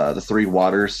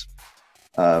waters,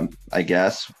 I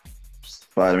guess.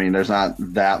 But I mean, there's not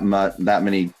that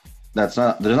many. There's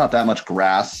not that much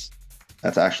grass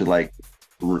that's actually like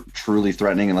truly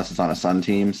threatening unless it's on a sun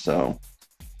team. So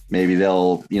maybe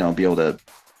they'll be able to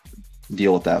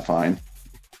deal with that fine.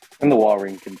 And the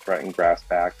Walrein can threaten grass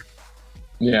back.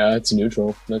 Yeah, it's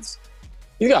neutral. You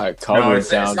got it covered.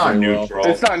 It's not neutral.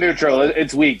 It's not neutral.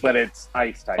 It's weak, but it's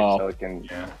ice type, so it can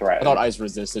threaten. I thought ice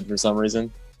resisted for some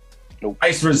reason. Nope.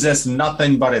 Ice resists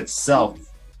nothing but itself.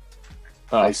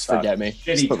 Oh, Ice forget me. Shitty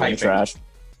Just put me in the trash.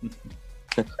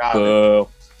 All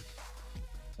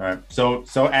right. So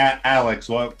Alex,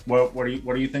 what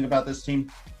do you think about this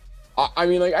team? I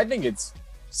mean, like, I think it's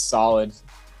solid.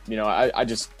 I'm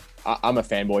a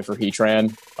fanboy for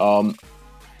Heatran.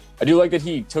 I do like that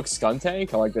he took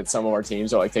Skuntank. I like that some of our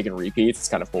teams are like taking repeats. It's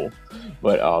kind of cool.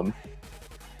 But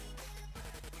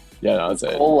that's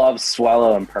it. Cole loves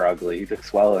Swellow and Purugly. He took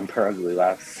Swellow and Purugly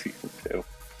last season too.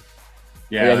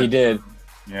 Yeah, he did.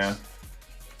 Yeah.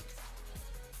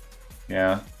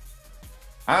 Yeah.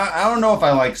 I don't know if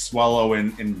I like Swallow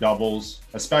in doubles,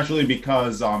 especially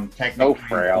because technically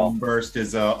Burst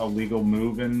is a legal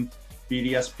move in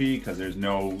BDSP because there's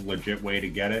no legit way to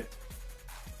get it.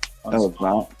 No, it's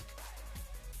not.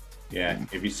 Yeah,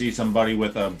 if you see somebody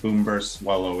with a Boom Burst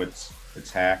Swallow, it's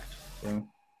hacked. So.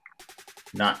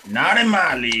 Not in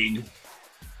my league.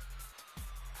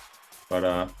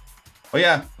 But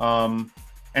yeah.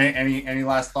 Any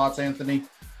last thoughts, Anthony,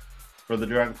 for the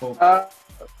Dragon Poke?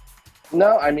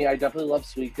 No, I mean I definitely love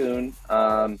Suicune.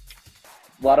 A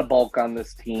lot of bulk on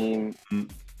this team.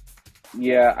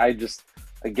 Yeah, I just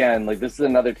again like this is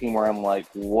another team where I'm like,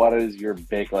 what is your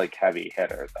big like heavy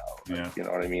hitter though? Yeah. You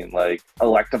know what I mean? Like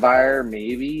Electivire,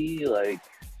 maybe like.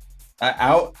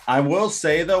 I will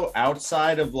say though,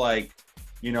 outside of like,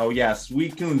 yeah,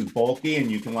 Suicune's bulky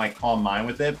and you can like calm mine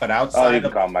with it, but outside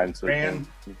of calm mine Suicune.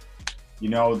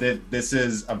 That this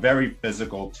is a very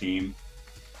physical team.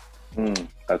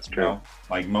 That's true.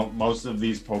 Like most of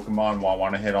these Pokemon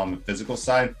want to hit on the physical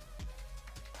side.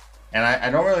 And I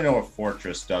don't really know what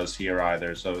Fortress does here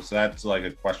either. So that's like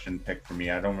a question pick for me.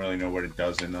 I don't really know what it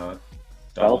does in a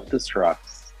double.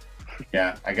 Self-destructs.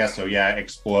 Yeah, I guess so. Yeah,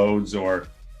 explodes or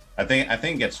I think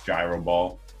it gets Gyro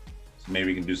Ball. So maybe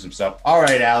we can do some stuff. All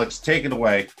right, Alex, take it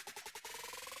away.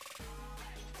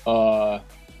 Well,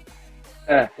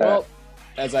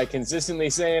 as I consistently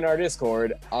say in our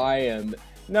Discord, I am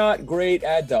not great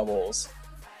at doubles.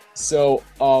 So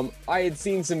I had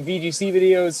seen some VGC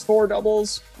videos for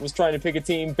doubles, was trying to pick a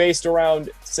team based around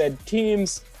said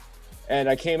teams, and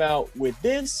I came out with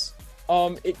this.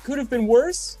 It could have been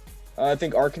worse. I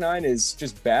think Arcanine is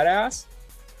just badass.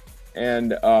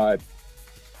 And I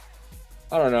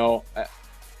don't know. I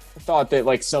thought that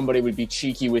like somebody would be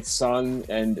cheeky with Sun,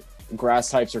 and grass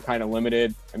types are kind of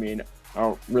limited. I mean, I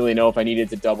don't really know if I needed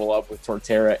to double up with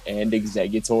Torterra and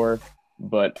Exeggutor,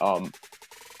 but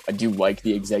I do like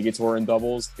the Exeggutor in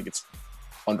doubles. I think it's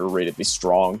underratedly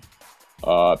strong.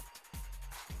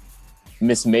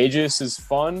 Miss Magus is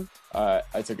fun. I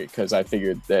took it because I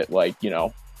figured that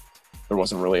there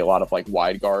wasn't really a lot of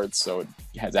wide guards, so it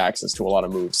has access to a lot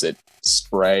of moves that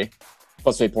spray.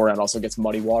 Plus Vaporeon also gets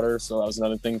Muddy Water, so that was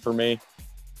another thing for me.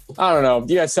 I don't know.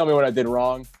 You guys tell me what I did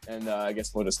wrong, and I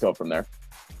guess we'll just go from there.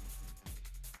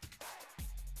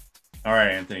 All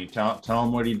right, Anthony, tell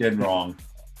him what he did wrong.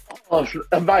 Oh,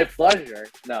 my pleasure.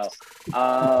 No.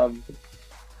 I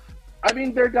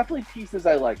mean, there are definitely pieces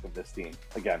I like of this team.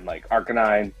 Again, like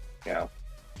Arcanine,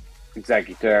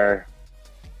 Exeggutor,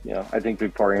 I think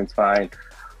Vaporeon's fine.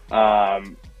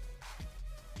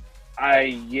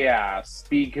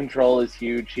 Speed control is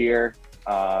huge here.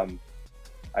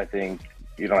 I think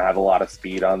you don't have a lot of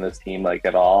speed on this team,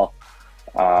 at all.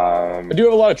 I do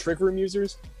have a lot of Trick Room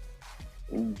users.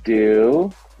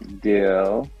 Do.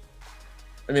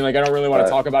 I mean, I don't really want to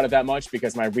talk about it that much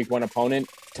because my week 1 opponent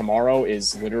tomorrow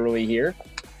is literally here.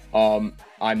 I'm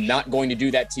not going to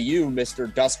do that to you,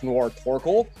 Mr. Dusk Noir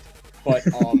Torkoal. But,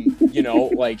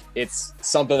 it's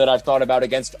something that I've thought about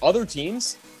against other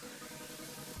teams.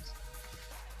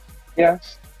 Yeah.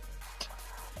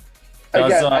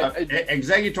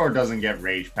 Exeggutor doesn't get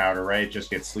Rage Powder, right? It just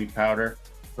gets Sleep Powder.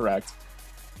 Correct.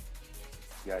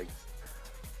 Yikes.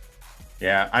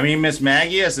 Yeah, I mean, Miss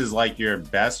Magius is your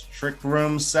best Trick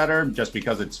Room setter just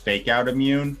because it's Fake Out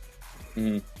immune.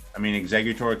 Mm-hmm. I mean,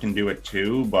 Exeggutor can do it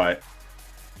too, but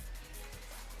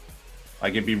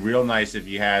it'd be real nice if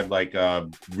you had a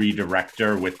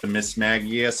Redirector with the Miss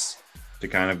Magius to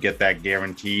kind of get that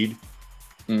guaranteed.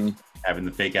 Mm. Having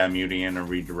the Fake Out immunity and a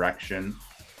redirection.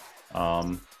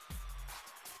 Or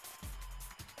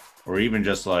even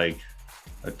just a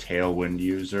Tailwind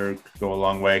user could go a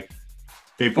long way.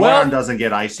 Vaporeon doesn't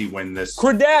get Icy Wind this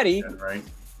Cradaddy, right?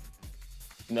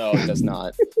 No, it does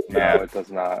not. No, it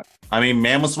does not. I mean,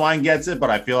 Mamoswine gets it,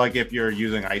 but I feel like if you're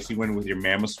using Icy Wind with your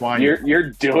Mamoswine, you're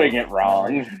doing it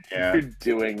wrong. Yeah, you're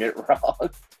doing it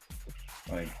wrong.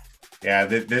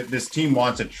 This team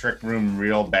wants a Trick Room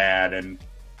real bad, and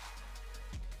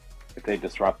if they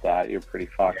disrupt that, you're pretty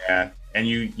fucked. Yeah, and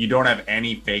you don't have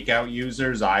any Fake Out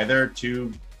users either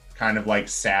to kind of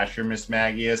sash your Miss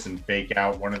Magius and fake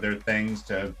out one of their things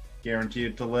to guarantee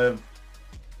it to live.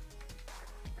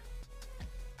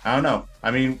 I don't know. I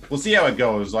mean, we'll see how it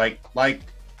goes. Like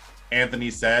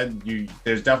Anthony said,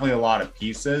 there's definitely a lot of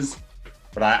pieces,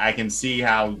 but I can see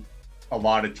how a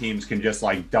lot of teams can just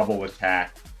double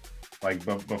attack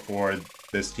before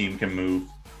this team can move.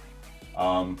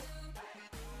 I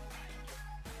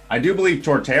do believe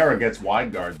Torterra gets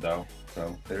Wide Guard though.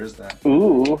 So there's that.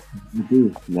 Ooh.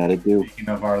 That I do. Speaking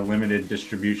of our limited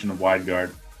distribution of Wide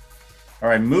Guard. All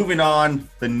right, moving on.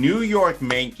 The New York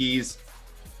Yankees.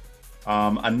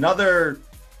 Another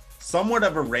somewhat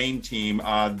of a rain team.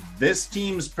 This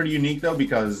team's pretty unique, though,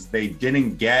 because they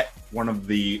didn't get one of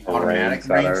the automatic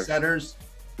rain setters.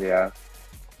 Yeah.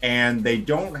 And they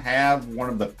don't have one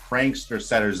of the prankster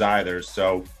setters either.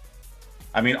 So,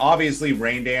 I mean, obviously,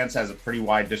 Rain Dance has a pretty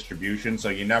wide distribution, so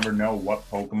you never know what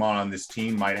Pokemon on this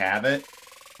team might have it.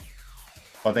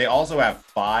 But they also have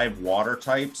 5 water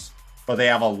types, but they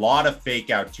have a lot of fake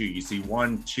out too. You see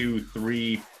 1, 2,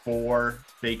 3, 4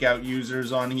 fake out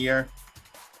users on here.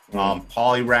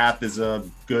 Poliwrath is a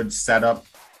good setup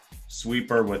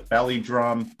sweeper with Belly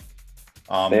Drum.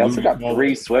 They also got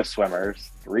 3 Swift Swimmers.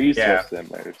 3 Swift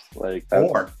Swimmers. Like that's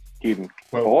 4. Even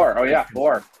 4. Oh yeah,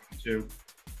 4. 2.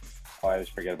 Oh, I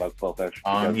just forget about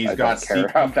Quillfish. He's got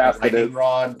how fast it is.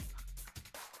 Rod.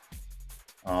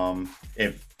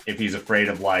 If he's afraid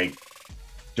of like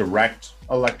direct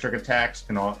electric attacks,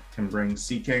 can bring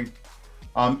Sea King.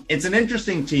 It's an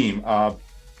interesting team.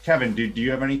 Kevin, do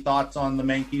you have any thoughts on the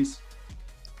Yankees?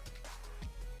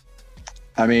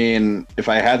 I mean, if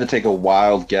I had to take a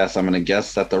wild guess, I'm going to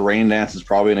guess that the Rain Dance is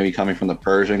probably going to be coming from the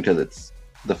Persian because it's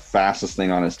the fastest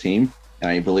thing on his team,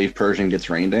 and I believe Persian gets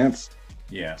Rain Dance.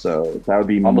 Yeah. So that would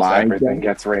be almost my everything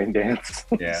gets Rain Dance.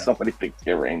 Yeah. So many things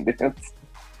get Rain Dance.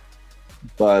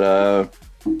 But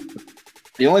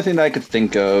the only thing that I could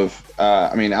think of,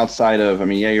 I mean, outside of, I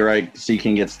mean, yeah, you're right. Sea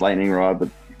King gets Lightning Rod, but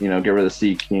you know, get rid of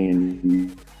Sea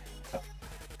King.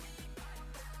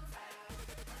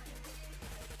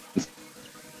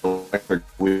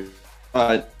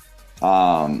 But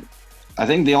I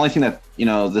think the only thing that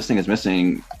this thing is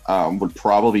missing would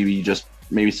probably be just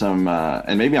maybe some,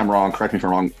 and maybe I'm wrong. Correct me if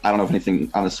I'm wrong. I don't know if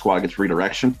anything on the squad gets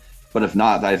redirection, but if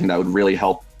not, I think that would really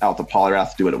help out the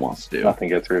Poliwrath to do what it wants to do. Nothing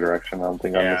gets redirection. I don't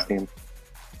think on this team.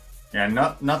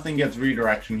 Yeah, nothing gets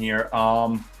redirection here.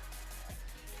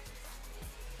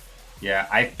 Yeah,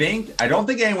 I don't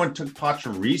think anyone took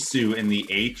Pachirisu in the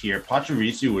A tier.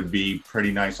 Pachirisu would be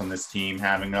pretty nice on this team,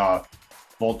 having a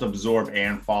Volt Absorb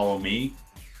and Follow Me.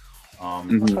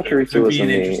 Pachirisu was in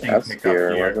the S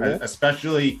tier,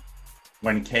 especially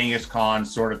when Kangaskhan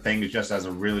sort of thing is just as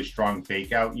a really strong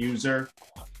fake out user.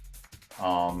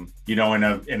 In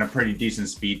a pretty decent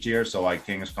speed tier. So like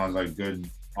Kangaskhan's like good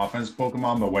offensive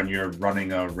Pokemon, but when you're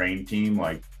running a rain team,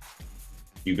 like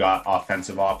you got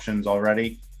offensive options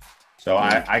already. So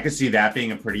I could see that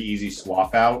being a pretty easy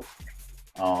swap out.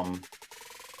 But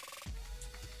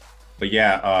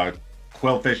yeah,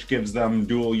 Quillfish gives them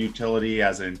dual utility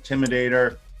as an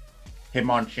Intimidator.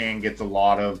 Hitmonchan gets a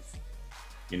lot of,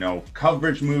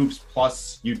 coverage moves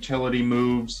plus utility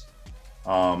moves.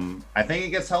 I think it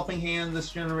gets Helping Hand this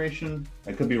generation.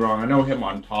 I could be wrong. I know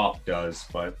Hitmontop does,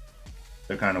 but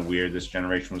they're kind of weird this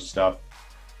generation with stuff.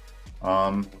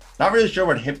 Not really sure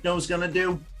what Hypno's gonna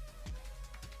do.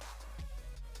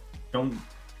 Don't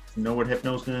know what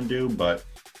Hypno's gonna do, but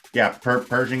yeah,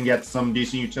 Persian gets some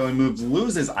decent utility moves.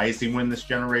 Loses Icy Wind this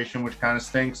generation, which kind of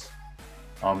stinks.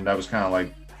 That was kind of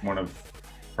like one of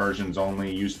Persian's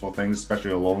only useful things,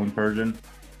 especially a Alolan Persian.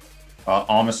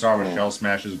 Omastar with Shell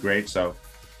Smash is great, so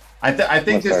I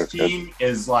think this team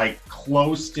is like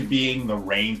close to being the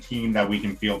rain team that we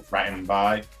can feel threatened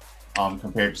by,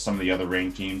 compared to some of the other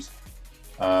rain teams.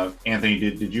 Anthony,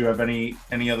 did you have any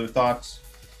other thoughts?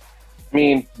 I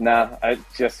mean, nah.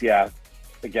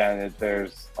 Again,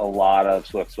 there's a lot of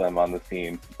Swift Swim on the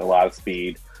team, a lot of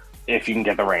speed. If you can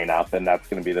get the rain up, and that's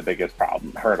going to be the biggest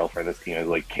hurdle for this team is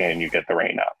like, can you get the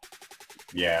rain up?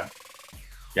 Yeah,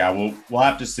 we'll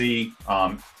have to see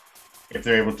if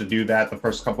they're able to do that the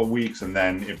first couple of weeks, and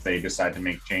then if they decide to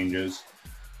make changes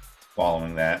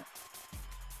following that.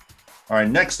 All right,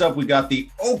 next up we got the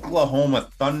Oklahoma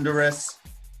Thunderous.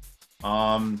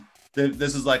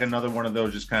 This is like another one of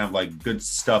those just kind of like good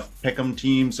stuff pick'em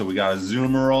teams. So we got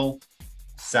Azumarill,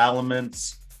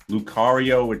 Salamence,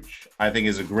 Lucario, which I think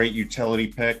is a great utility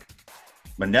pick,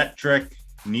 Manectric,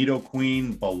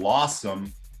 Nidoqueen,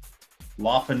 Blossom,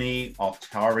 Lopunny,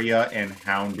 Altaria, and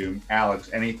Houndoom. Alex,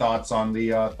 any thoughts on the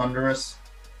Thunderous?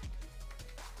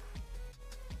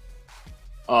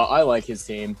 I like his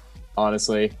team,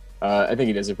 honestly. I think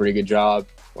he does a pretty good job,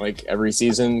 like every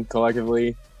season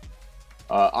collectively.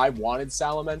 I wanted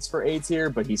Salamence for A tier,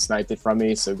 but he sniped it from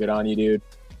me, so good on you, dude.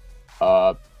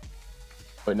 But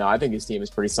no, I think his team is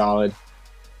pretty solid.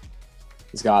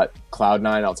 He's got Cloud9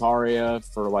 Altaria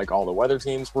for like all the weather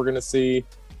teams we're gonna see.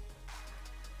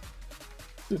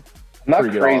 I'm not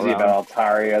crazy about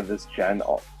Altaria this gen.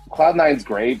 Cloud9's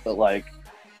great, but like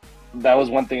that was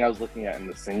one thing I was looking at in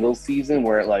the singles season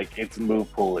where like its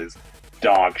move pool is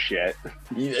dog shit.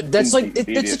 That's like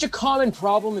that's such a common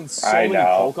problem in so many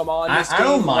know. Pokemon. I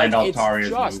don't mind like,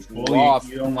 Altaria's move pool.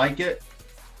 You don't like it?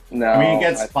 No. I mean, he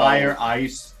gets fire,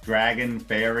 ice, dragon,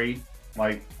 fairy.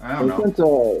 Like, I don't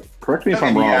know. Correct me if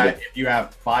I'm wrong. If you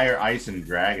have fire, ice, and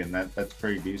dragon, that's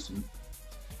pretty decent.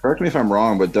 Correct me if I'm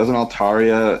wrong, but doesn't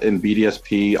Altaria in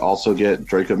BDSP also get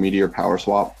Draco Meteor Power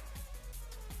Swap?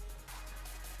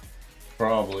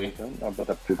 Probably.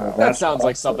 That sounds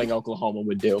like something Oklahoma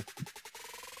would do.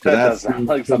 That does sound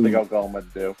like something Oklahoma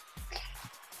would do.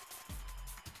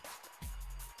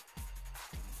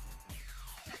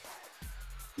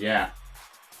 Yeah.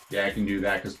 Yeah, I can do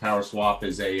that because Power Swap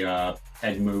is a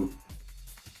egg move.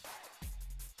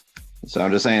 So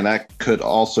I'm just saying that could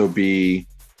also be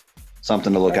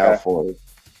something to look out for.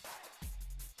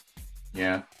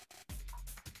 Yeah.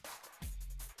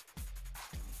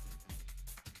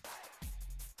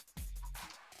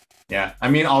 Yeah, I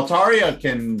mean,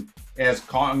 Altaria has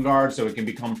Cotton Guard, so it can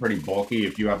become pretty bulky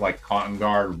if you have like Cotton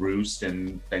Guard, Roost,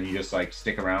 and then you just like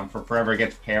stick around for forever. It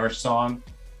gets Perish Song.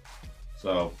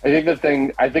 So I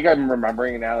think I'm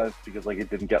remembering now is because like it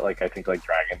didn't get like I think like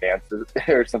Dragon Dances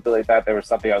or something like that. There was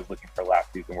something I was looking for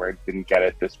last season where it didn't get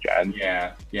it this gen.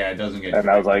 Yeah, it doesn't get. And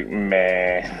I was like,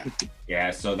 man.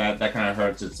 Yeah, so that kind of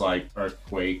hurts. It's like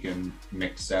Earthquake and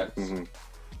mix sets. Mm-hmm.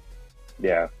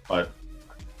 Yeah, but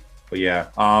yeah,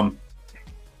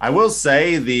 I will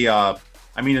say I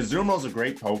mean, Azumo's a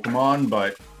great Pokemon,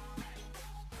 but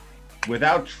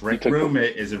without Trick Room,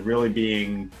 is it really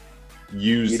being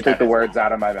used? You took the words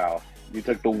out of my mouth. You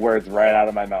took the words right out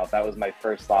of my mouth. That was my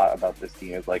first thought about this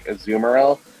team. Is like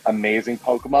Azumarill, amazing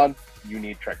Pokemon. You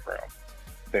need Trick Room.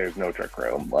 There's no Trick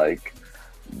Room. Like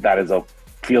that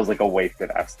feels like a wasted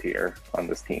S tier on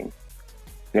this team.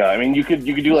 Yeah, I mean you could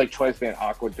do like Choice Band,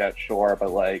 Aqua Jet, sure,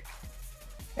 but like,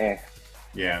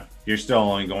 Yeah, you're still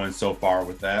only going so far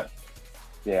with that.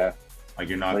 Yeah, like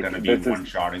you're not going to be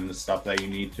one-shotting the stuff that you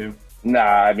need to. Nah,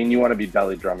 I mean you want to be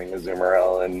belly drumming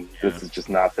Azumarill, and this is just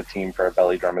not the team for a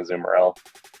belly drum Azumarill.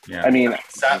 Yeah, I mean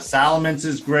Salamence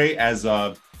is great as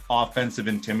a offensive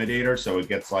intimidator, so it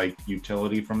gets like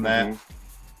utility from that.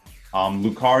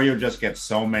 Lucario just gets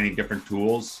so many different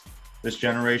tools this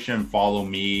generation. Follow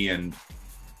Me and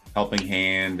Helping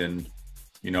Hand, and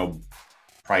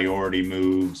priority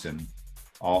moves and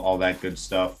all that good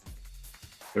stuff.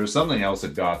 There was something else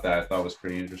that got that I thought was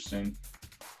pretty interesting.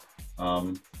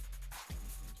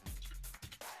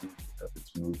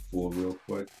 Its move pool real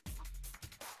quick.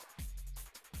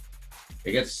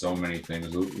 It gets so many things.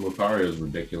 Lucario is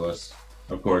ridiculous.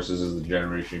 Of course, this is the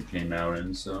generation it came out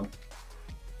in, so.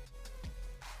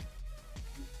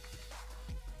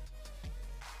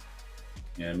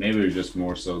 Yeah, maybe it was just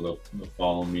more so the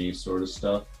follow me sort of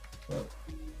stuff, but.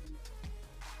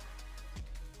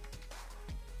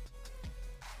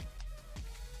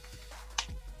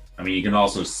 I mean, you can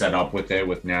also set up with it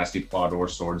with Nasty Plot or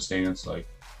Sword Stance. Like,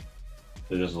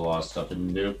 there's just a lot of stuff you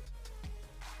can do.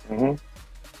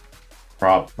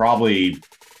 Probably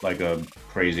like a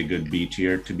crazy good B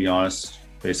tier, to be honest,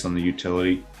 based on the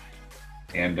utility.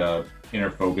 And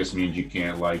Inner Focus means you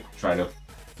can't like try to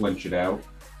flinch it out.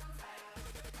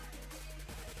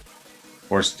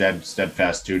 Or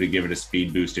Steadfast too, to give it a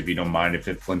speed boost if you don't mind if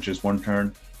it flinches one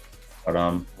turn.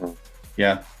 But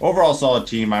yeah, overall solid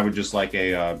team. I would just like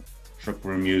a Trick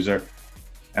Room user.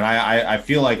 And I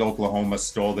feel like Oklahoma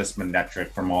stole this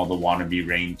Manectric from all the wannabe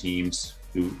Rain teams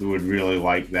who would really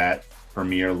like that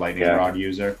premier Lightning Rod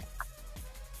user.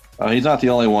 He's not the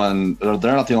only one. They're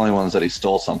not the only ones that he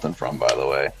stole something from, by the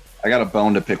way. I got a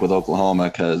bone to pick with Oklahoma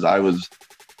because I was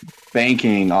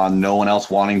banking on no one else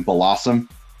wanting Blossom,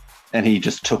 and he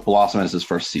just took Blossom as his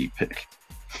first C pick.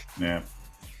 Yeah,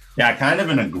 kind of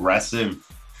an aggressive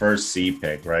first C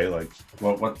pick, right? Like,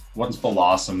 what's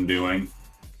Blossom doing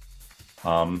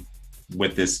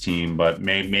with this team? But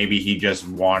maybe he just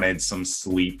wanted some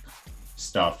sleep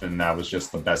stuff, and that was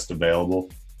just the best available.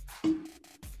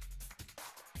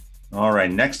 All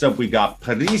right, next up we got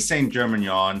Paris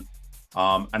Saint-Germain,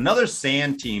 another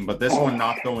sand team, but this one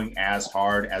not going as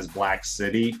hard as Black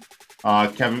City.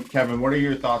 Kevin, what are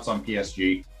your thoughts on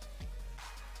PSG?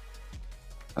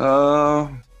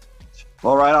 Well,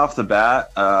 right off the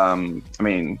bat, I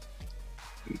mean,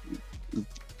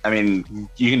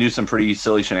 you can do some pretty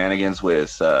silly shenanigans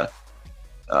with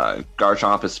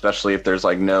Garchomp, especially if there's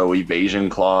like no evasion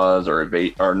clause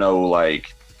or no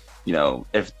like,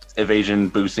 if evasion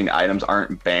boosting items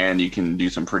aren't banned, you can do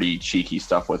some pretty cheeky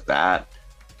stuff with that.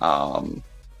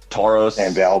 Tauros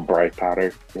and Val Bright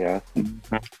Powder,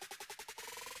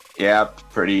 yeah,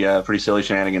 pretty silly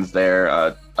shenanigans there.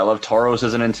 I love Tauros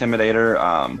as an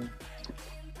intimidator.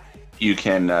 You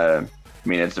can I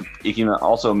mean, you can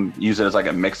also use it as like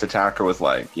a mixed attacker with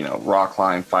like, you know, Rock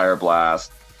Climb, Fire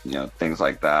Blast, you know, things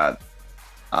like that.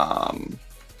 I'm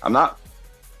not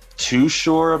too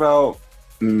sure about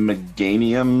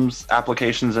Meganium's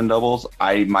applications in doubles.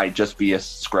 I might just be a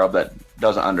scrub that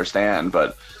doesn't understand,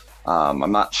 but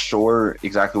I'm not sure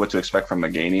exactly what to expect from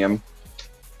Meganium.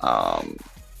 I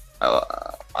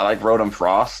like Rotom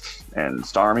Frost and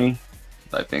Starmie.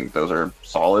 I think those are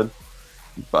solid.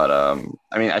 But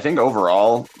I mean, I think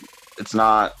overall, it's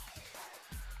not.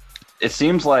 It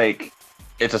seems like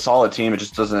it's a solid team. It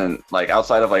just doesn't, like,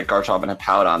 outside of like Garchomp and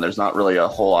Hippowdon, there's not really a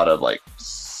whole lot of like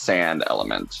sand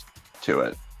element to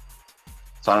it.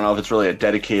 So I don't know if it's really a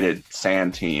dedicated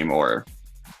sand team or.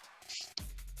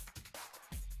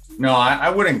 No, I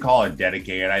wouldn't call it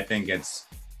dedicated. I think it's,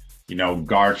 you know,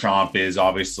 Garchomp is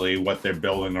obviously what they're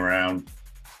building around.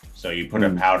 So you put a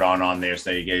Hippowdon on there,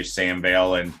 so you get your Sand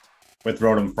Veil, and with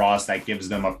Rotom Frost, that gives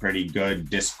them a pretty good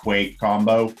Disc-Quake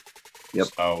combo. Yep.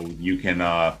 So you can,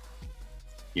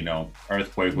 you know,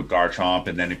 Earthquake with Garchomp,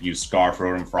 and then if you Scarf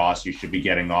Rotom Frost, you should be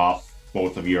getting off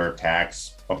both of your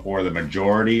attacks before the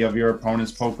majority of your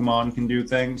opponent's Pokemon can do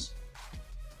things.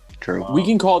 True. We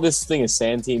can call this thing a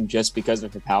sand team just because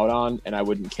of Hippowdon, and I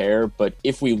wouldn't care. But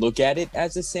if we look at it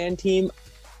as a sand team,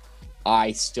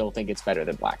 I still think it's better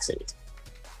than Black City.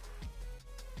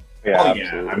 Yeah,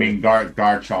 yeah. I mean,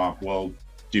 Garchomp will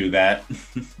do that.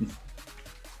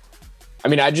 I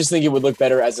mean, I just think it would look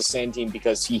better as a sand team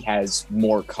because he has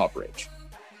more coverage.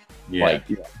 Yeah. Like,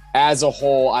 as a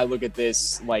whole, I look at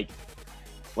this like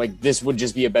this would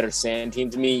just be a better sand team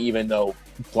to me, even though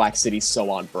Black City's so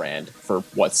on brand for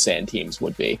what sand teams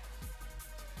would be.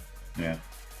 Yeah.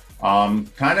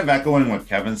 Kind of echoing what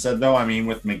Kevin said, though. I mean,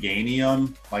 with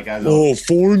Meganium, like, as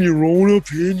form your own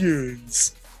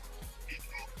opinions.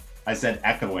 I said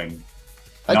echoing.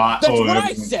 That's what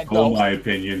I said, though. My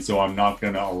opinion, so I'm not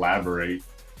going to elaborate.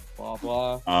 Blah,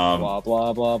 blah, blah,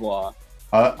 blah, blah, blah.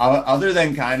 Other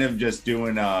than kind of just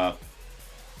doing,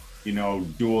 you know,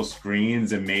 dual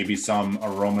screens and maybe some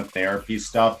aromatherapy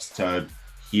stuff to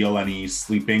heal any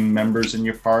sleeping members in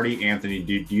your party, Anthony,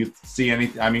 do you see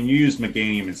any? I mean, you use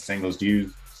Meganium in singles. Do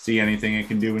you see anything it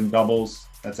can do in doubles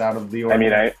that's out of the order? I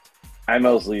mean, I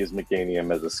mostly use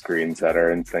Meganium as a screen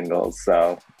setter in singles,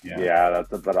 so yeah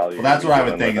that's about all. Well, that's what I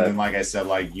would think, and then, like I said,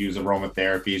 like, use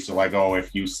aromatherapy. So, like, oh,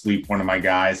 if you sleep one of my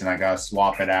guys and I gotta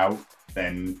swap it out,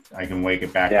 then I can wake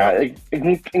it back up. Yeah,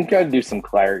 it can kind of do some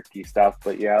clarity stuff,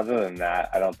 but yeah, other than that,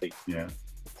 I don't think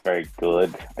it's very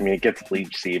good. I mean, it gets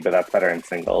Leech Seed, but that's better in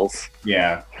singles.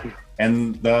 Yeah,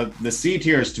 and the C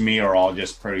tiers to me are all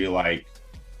just pretty, like,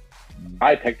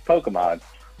 I picked Pokemon.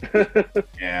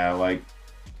 Yeah, like,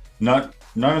 none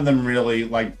of them really,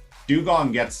 like,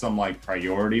 Dugong gets some, like,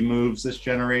 priority moves this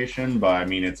generation, but I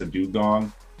mean, it's a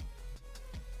Dugong.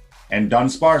 And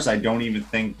Dunsparce, I don't even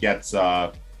think gets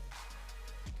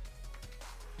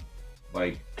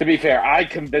like, to be fair, I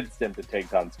convinced him to take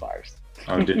Dunsparce.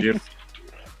 Oh, did you?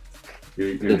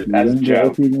 That's a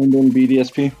joke.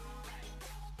 BDSP.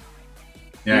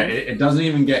 Yeah, it doesn't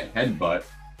even get Headbutt.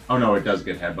 Oh no, it does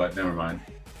get Headbutt. Never mind.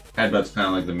 Headbutt's kind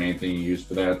of like the main thing you use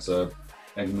for that. It's a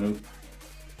egg move.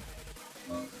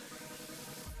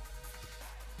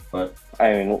 But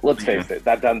I mean, let's face it,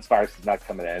 that Dunsparce is not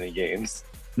coming to any games.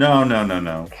 No.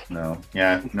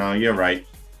 Yeah, no, you're right.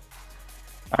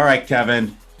 All right,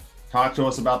 Kevin, talk to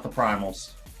us about the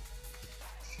Primals.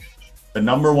 The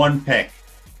number one pick.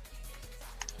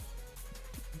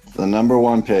 The number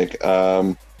one pick.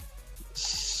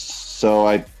 So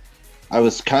I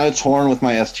was kind of torn with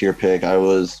my S tier pick. I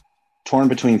was torn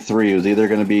between three. It was either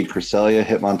going to be Cresselia,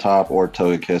 Hitmontop, or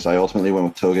Togekiss. I ultimately went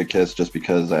with Togekiss just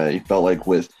because I felt like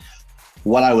with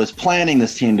what I was planning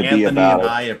this team to be about. And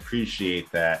I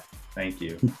appreciate that. Thank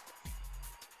you.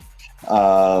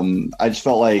 I just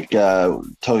felt like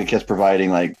Togekiss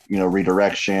providing, like, you know,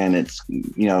 redirection. It's,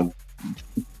 you know,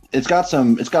 it's got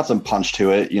some punch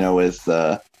to it, you know, with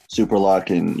Super Luck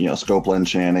and, you know, Scopeland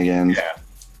shenanigans. Yeah.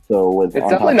 So it's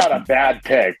definitely not a bad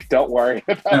pick. Don't worry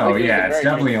about it. No, yeah, it's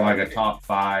definitely like a top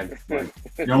 5. Like,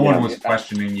 no one was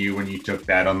questioning you when you took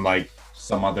that, unlike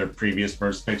some other previous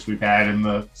first picks we've had in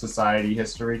the society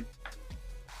history.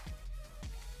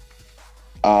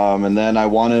 And then I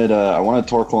wanted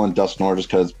Torkoal and Dusknoir just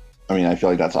because, I mean, I feel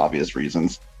like that's obvious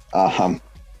reasons.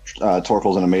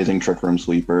 Torkoal's an amazing Trick Room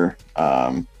sweeper.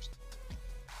 I'll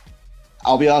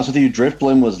be honest with you,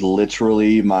 Driftblim was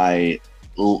literally my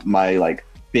like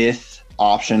 5th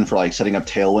option for like setting up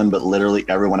Tailwind, but literally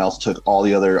everyone else took all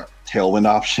the other Tailwind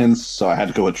options, so I had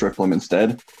to go with Driftblim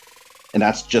instead. And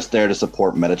that's just there to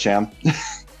support Metacham.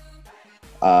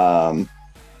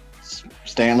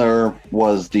 Stantler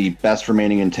was the best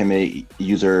remaining Intimidate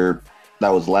user that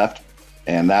was left,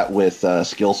 and that with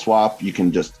skill swap, you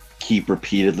can just keep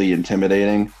repeatedly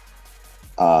intimidating.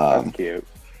 That's cute.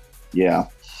 Yeah.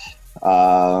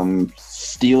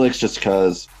 Steelix, just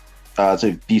because it's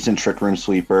a decent Trick Room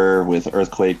sweeper with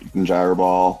Earthquake and Gyro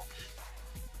Ball.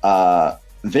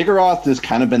 Vigoroth has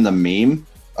kind of been the meme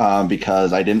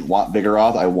because I didn't want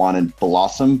Vigoroth. I wanted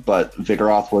Blossom, but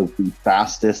Vigoroth was the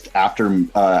fastest after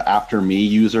me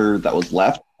user that was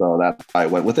left, so that's why I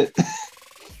went with it.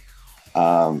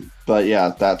 But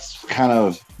yeah, that's kind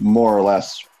of more or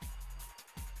less,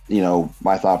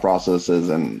 my thought processes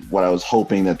and what I was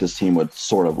hoping that this team would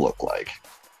sort of look like.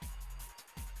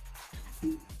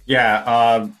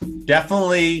 Yeah,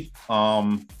 definitely.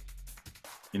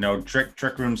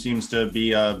 Trick Room seems to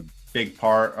be a big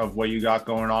part of what you got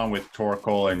going on with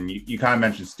Torkoal, and you kind of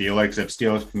mentioned Steelix. If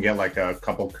Steelix can get like a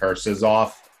couple curses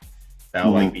off,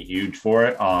 that'll like be huge for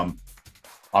it.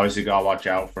 Obviously, gotta watch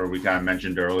out for, we kind of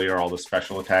mentioned earlier, all the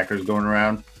special attackers going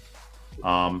around.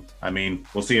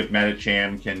 We'll see if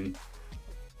Metacham can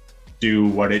do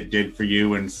what it did for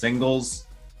you in singles,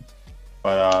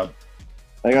 but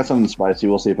I got something spicy.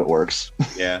 We'll see if it works.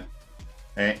 Yeah.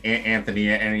 Anthony,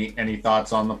 any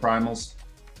thoughts on the Primals?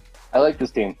 I like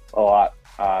this team a lot.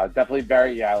 Definitely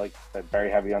very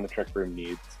heavy on the Trick Room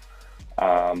needs.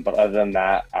 But other than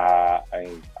that,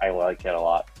 I like it a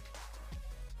lot.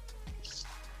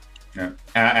 Yeah.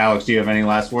 Alex, do you have any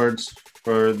last words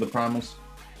for the Primals?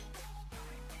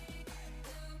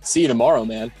 See you tomorrow,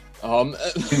 man.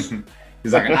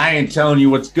 He's like, I ain't telling you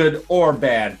what's good or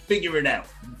bad. Figure it out.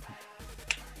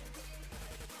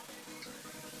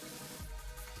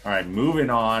 All right, moving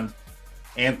on.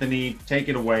 Anthony, take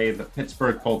it away. The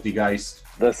Pittsburgh Polteageist.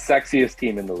 The sexiest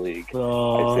team in the league. Can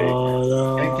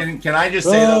I just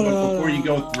say though, before you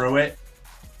go through it,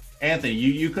 Anthony,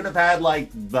 you could have had like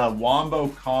the Wombo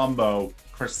combo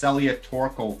Cresselia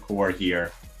Torkoal core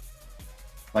here.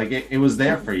 Like it was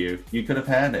there for you. You could have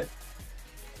had it.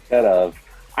 Could have.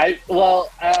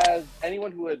 As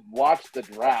anyone who had watched the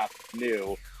draft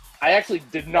knew, I actually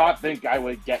did not think I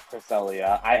would get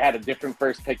Cresselia. I had a different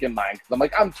first pick in mind because I'm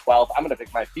like, I'm 12. I'm going to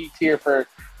pick my B tier first.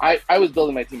 I was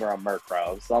building my team around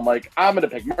Murkrow. So I'm like, I'm going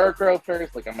to pick Murkrow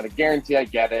first. Like, I'm going to guarantee I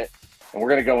get it. And we're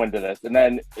going to go into this. And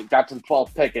then it got to the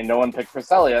 12th pick and no one picked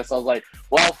Cresselia. So I was like,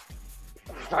 well,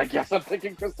 I guess I'm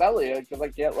picking Cresselia because I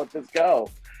can't let this go.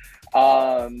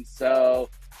 I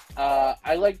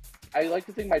like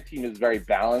to think my team is very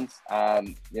balanced.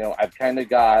 I've kind of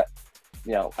got,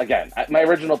 again, my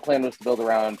original plan was to build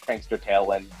around Prankster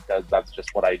Tailwind because that's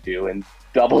just what I do in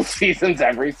double seasons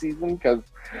every season because,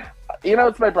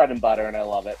 it's my bread and butter and I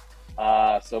love it.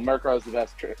 So Murkrow is the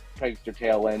best Prankster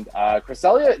Tailwind.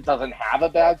 Cresselia doesn't have a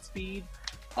bad speed,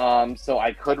 so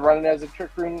I could run it as a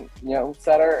Trick Room,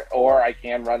 setter, or I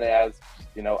can run it as,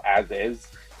 as is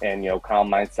and, Calm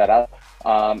Mind setup.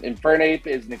 Infernape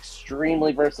is an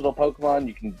extremely versatile Pokemon.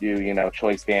 You can do,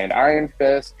 Choice Band Iron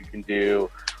Fist. You can do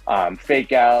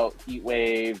Fake Out, Heat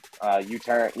Wave,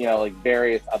 U-Turn,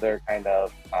 various other kind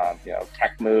of,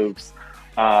 tech moves.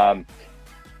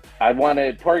 I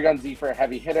wanted Porygon Z for a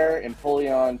heavy hitter, and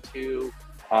Empoleon too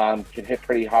can hit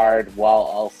pretty hard while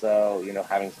also,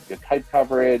 having some good type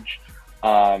coverage.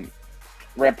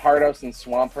 Rampardos and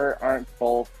Swampert aren't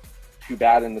both too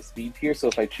bad in the speed tier, so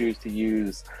if I choose to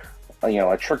use,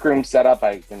 a Trick Room setup,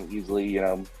 I can easily,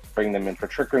 bring them in for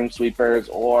Trick Room sweepers,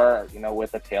 or,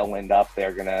 with a Tailwind up,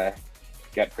 they're going to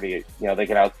get pretty, they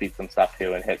can outspeed some stuff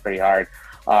too and hit pretty hard.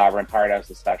 Rampardos,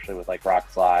 especially with like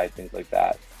Rock Slide, things like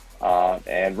that.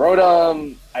 And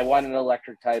Rotom, I wanted an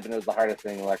electric type, and it was the hardest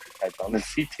thing electric type on the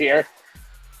C tier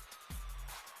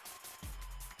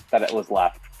that it was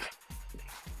left.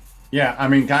 Yeah,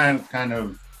 kind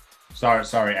of.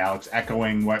 Sorry, Alex.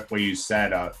 Echoing what you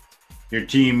said. Your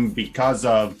team, because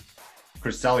of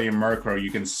Cresselia and Murkrow,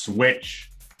 you can switch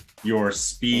your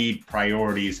speed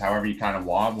priorities however you kind of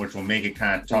want, which will make it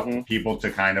kind of tough for people to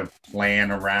kind of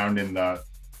plan around in the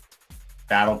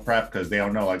battle prep because they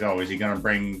don't know, like, oh, is he going to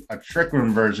bring a Trick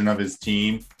Room version of his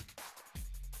team,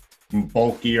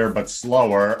 bulkier but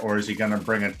slower, or is he going to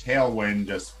bring a Tailwind,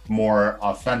 just more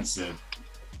offensive?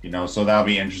 So that'll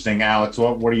be interesting. Alex,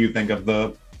 what do you think of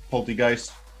the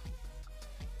Polteageist?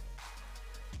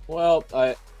 Well,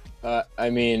 I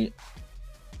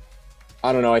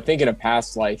don't know. I think in a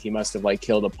past life he must have like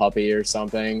killed a puppy or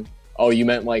something. Oh, you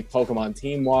meant like Pokemon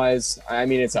team wise?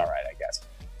 It's all right, I guess.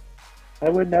 I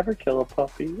would never kill a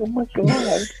puppy. Oh my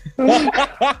god.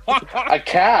 A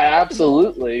cat,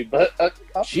 absolutely, but a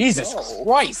puppy, Jesus no.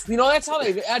 Christ! That's how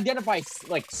they identify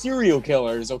like serial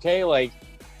killers. Okay, like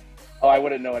Oh, I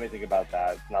wouldn't know anything about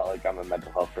that. It's not like I'm a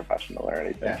mental health professional or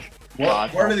anything.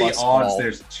 Yeah. What are the odds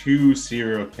there's 2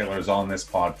 serial killers on this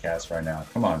podcast right now?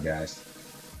 Come on, guys.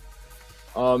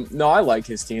 No, I like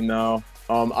his team though.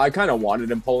 I kind of wanted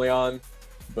Empoleon,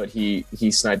 but he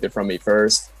sniped it from me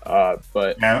first.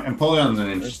 But yeah, Empoleon's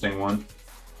an interesting one.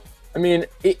 I mean,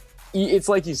 it's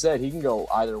like you said, he can go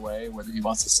either way, whether he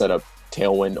wants to set up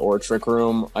Tailwind or Trick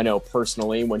Room. I know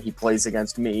personally, when he plays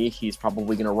against me, he's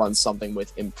probably going to run something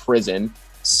with Imprison.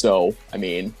 So, I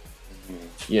mean,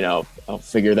 I'll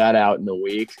figure that out in a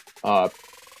week.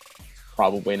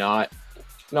 Probably not.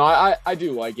 No, I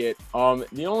do like it.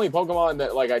 The only Pokemon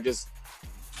that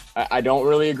I don't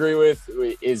really agree with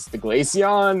is the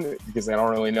Glaceon, because I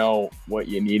don't really know what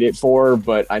you need it for,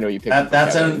 but I know you picked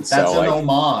that's an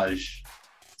homage.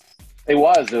 It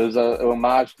was a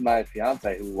homage to my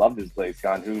fiance who loved his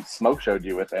Glaceon, who smoke showed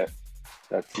you with it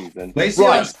that season. Right.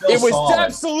 It was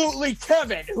absolutely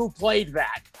Kevin who played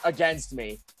that against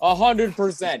me.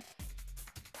 100%.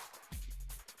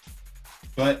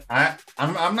 But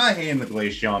I'm not hating the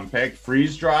Glaceon pick.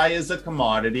 Freeze Dry is a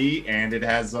commodity, and it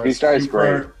has a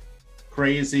super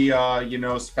crazy,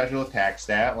 special attack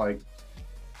stat. Like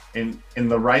in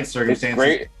the right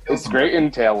circumstances, it's great in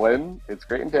Tailwind. It's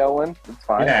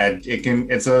fine. Yeah,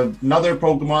 it's another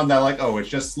Pokemon that it's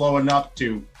just slow enough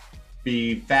to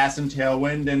be fast in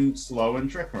Tailwind and slow in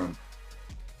Trick Room.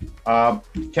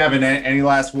 Kevin, any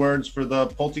last words for the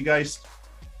Polteageist?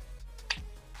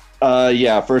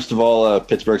 Yeah, first of all,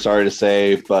 Pittsburgh, sorry to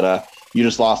say, but you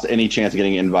just lost any chance of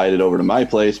getting invited over to my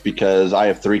place because I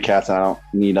have 3 cats and I don't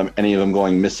need any of them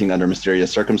going missing under mysterious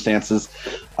circumstances.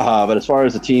 But as far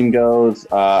as the team goes,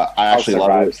 I actually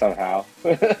love it somehow.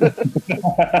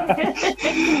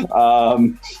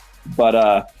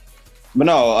 But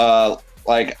no,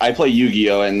 I play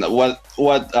Yu-Gi-Oh, and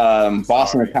what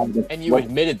Boston and you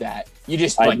admitted that. You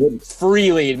just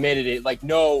freely admitted it,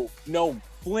 no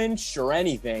flinch or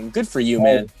anything. Good for you,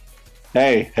 man.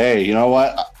 Hey, you know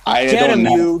what? I Get don't him,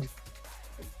 know.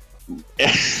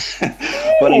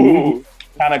 But you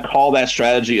kind of call that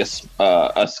strategy a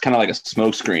kind of like a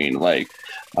smoke screen,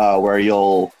 where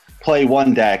you'll play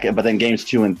one deck, but then games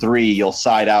 2 and 3, you'll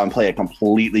side out and play a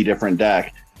completely different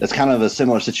deck. It's kind of a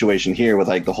similar situation here with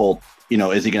the whole,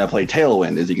 is he going to play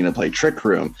Tailwind? Is he going to play Trick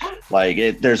Room?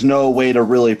 There's no way to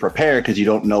really prepare because you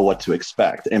don't know what to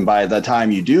expect. And by the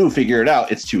time you do figure it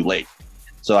out, it's too late.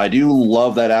 So I do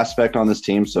love that aspect on this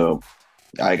team. So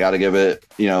I got to give it,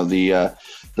 the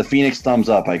Phoenix thumbs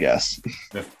up, I guess.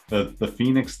 The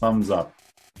Phoenix thumbs up.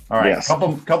 All right, yes.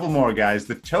 Couple more guys.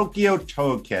 The Tokyo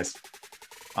Togekiss.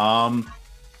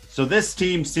 So this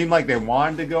team seemed like they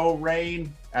wanted to go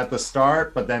Rain at the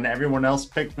start, but then everyone else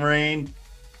picked Rain,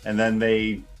 and then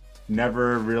they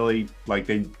never really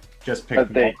they just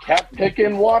picked. But they kept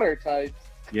picking water types.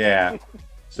 Yeah.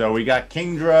 So we got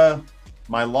Kingdra,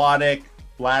 Milotic,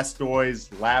 Blastoise,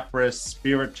 Lapras,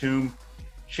 Spiritomb,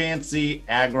 Chansey,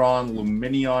 Aggron,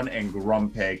 Lumineon, and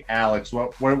Grumpig. Alex,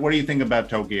 what do you think about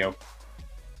Tokyo?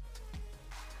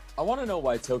 I want to know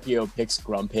why Tokyo picks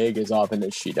Grumpig as often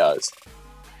as she does.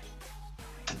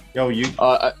 Yo,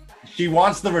 she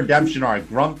wants the redemption arc.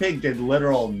 Grumpig did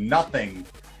literal nothing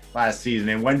last season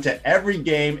and went to every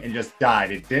game and just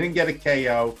died. It didn't get a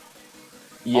KO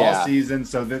all season,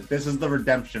 so this is the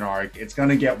redemption arc. It's going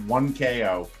to get 1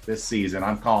 KO this season.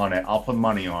 I'm calling it. I'll put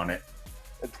money on it.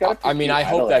 It's got I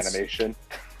hope that's animation.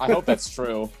 I hope that's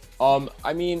true.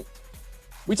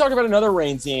 We talked about another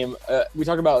Rain team. We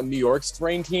talked about New York's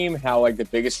Rain team, how the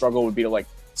biggest struggle would be to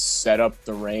set up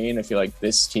the Rain. I feel like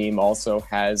this team also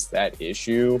has that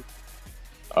issue.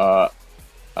 I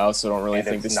also don't really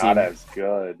think this not team as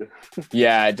good.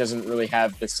 Yeah, it doesn't really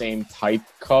have the same type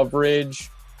coverage.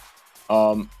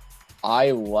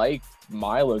 I like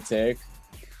Milotic,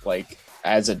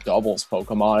 as a doubles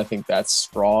Pokemon. I think that's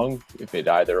strong. If it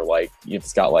either if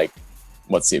it's got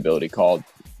what's the ability called?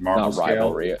 Marble Not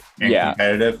rivalry. And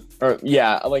competitive. Or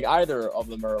either of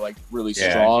them are really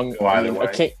strong.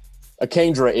 A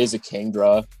Kingdra is a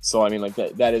Kingdra, so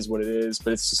that is what it is.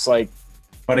 But it's just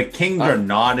But a Kingdra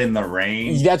not in the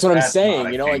Rain. That's what I'm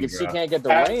saying. If she can't get the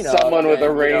Rain up, someone with a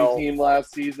Rain team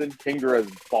last season, Kingdra's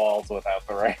balls without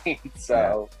the Rain.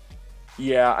 So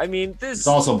yeah, this. It's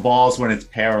also balls when it's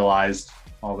paralyzed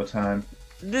all the time.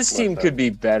 This team could be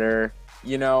better.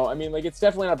 It's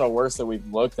definitely not the worst that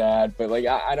we've looked at, but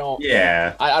I don't.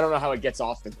 Yeah. I don't know how it gets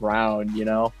off the ground.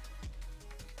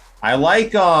 I like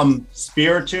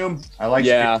Spiritomb.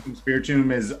 Yeah.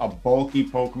 Spiritomb is a bulky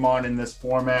Pokemon in this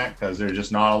format because there's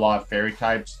just not a lot of fairy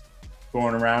types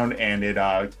going around, and it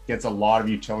gets a lot of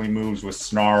utility moves with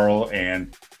Snarl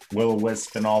and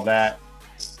Will-O-Wisp and all that.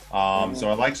 So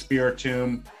I like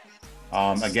Spiritomb.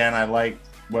 Again, I like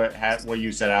what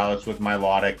you said, Alex, with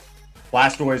Milotic.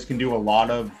 Blastoise can do a lot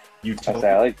of utility.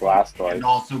 I like Blastoise. And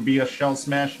also be a Shell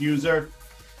Smash user.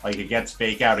 Like, it gets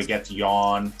Fake Out, it gets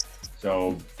Yawn.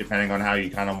 So depending on how you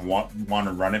kind of want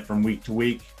to run it from week to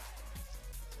week.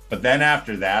 But then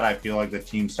after that, I feel like the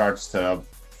team starts to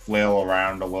flail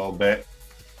around a little bit.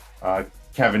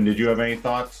 Kevin, did you have any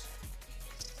thoughts?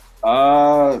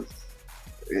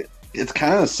 It's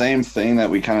kind of the same thing that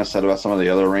we kind of said about some of the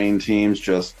other rain teams,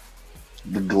 just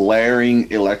the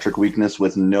glaring electric weakness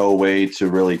with no way to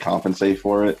really compensate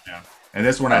for it. Yeah. And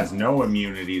this one has no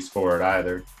immunities for it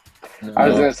either. I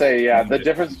was gonna say, yeah, the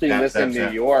difference between this and New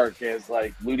York is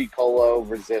like Ludicolo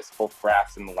resists both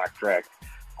grass and electric.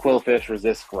 Quillfish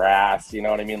resists grass, you know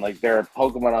what I mean? Like, there are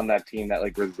Pokemon on that team that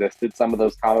like resisted some of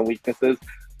those common weaknesses.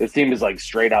 This team is like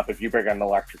straight up, if you bring an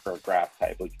electric or a grass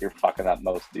type, like, you're fucking up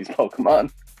most of these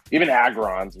Pokemon. Even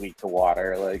Aggron's weak to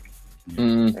water, like,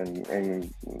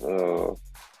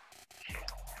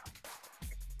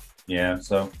 yeah,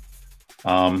 so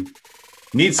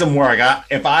need some work.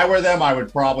 If I were them, I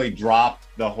would probably drop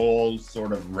the whole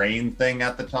sort of rain thing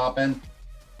at the top end.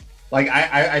 Like,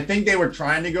 I think they were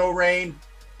trying to go rain,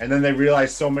 and then they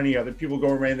realized so many other people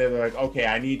go rain. They're like, okay,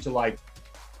 I need to like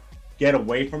get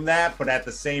away from that. But at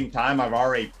the same time, I've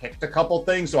already picked a couple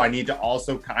things, so I need to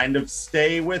also kind of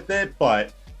stay with it.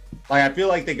 But like, I feel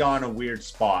like they got in a weird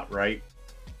spot, right?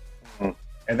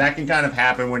 And that can kind of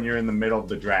happen when you're in the middle of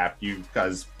the draft,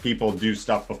 because people do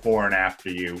stuff before and after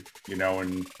you know.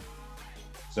 And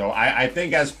so I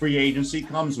think as free agency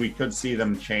comes, we could see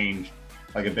them change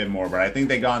like a bit more. But I think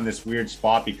they got in this weird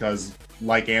spot because,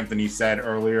 like Anthony said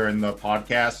earlier in the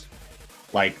podcast,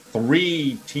 like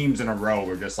 3 teams in a row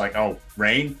were just like, oh,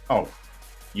 rain? Oh,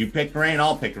 you picked rain,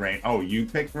 I'll pick rain. Oh, you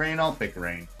picked rain, I'll pick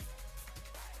rain.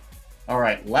 All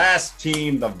right, last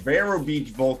team, the Vero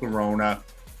Beach Volcarona.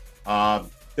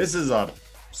 This is a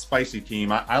spicy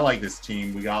team. I like this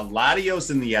team. We got Latios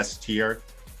in the S tier,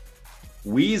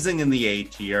 Weezing in the A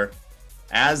tier,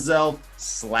 Azelf,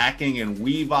 Slacking, and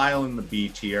Weavile in the B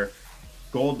tier,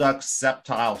 Golduck,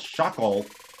 Sceptile, Shuckle,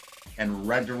 and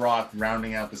Regirock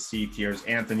rounding out the C tiers.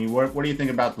 Anthony, what do you think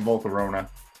about the Volcarona?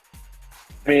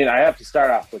 I mean, I have to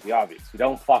start off with the obvious. We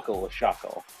don't fuckle with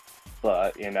Shuckle,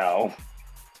 but, you know.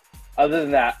 Other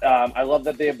than that, I love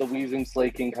that they have the Weezing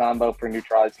Slaking combo for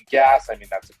neutralizing gas. I mean,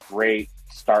 that's a great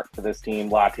start for this team.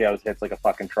 Latios hits like a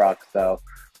fucking truck, so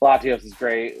Latios is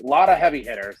great. A lot of heavy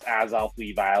hitters, Azelf,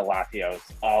 Weavile, Latios,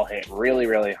 all hit really,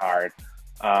 really hard.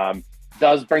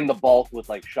 Does bring the bulk with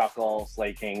like Shuckle,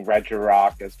 Slaking,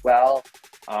 Regirock as well.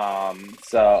 And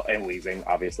Weezing,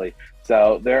 obviously.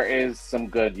 So there is some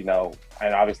good, you know,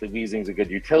 and obviously Weezing's a good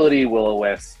utility.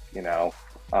 Will-O-Wisp, you know.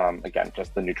 Again,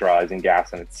 just the neutralizing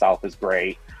gas in itself is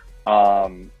great.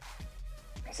 So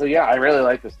yeah, I really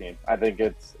like this team. I think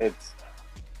it's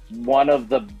one of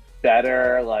the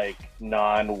better like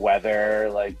non-weather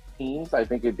like teams. I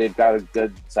think they've got a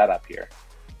good setup here.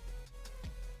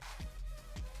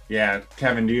 Yeah,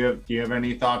 Kevin, do you have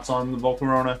any thoughts on the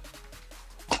Volcarona?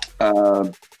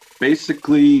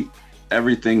 Basically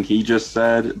everything he just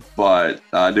said, but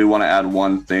I do want to add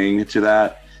one thing to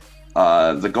that.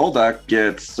 The Golduck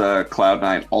gets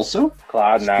Cloud9 also.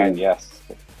 Cloud9, yes.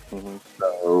 Mm-hmm.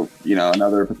 So, you know,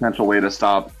 another potential way to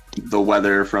stop the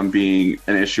weather from being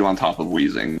an issue on top of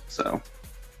Weezing. So,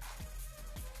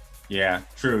 yeah,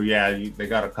 true. Yeah, they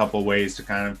got a couple ways to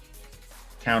kind of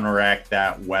counteract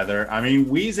that weather. I mean,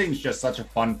 Weezing's just such a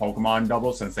fun Pokemon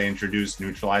double since they introduced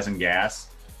neutralizing gas.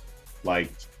 Like,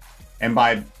 and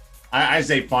by I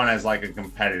say fun as like a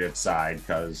competitive side,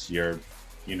 because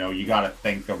you know, you got to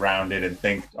think around it and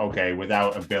think, okay,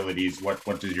 without abilities, what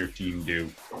does your team do,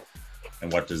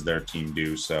 and what does their team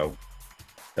do? So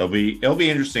it'll be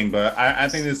interesting, but I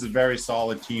think this is a very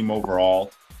solid team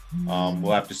overall.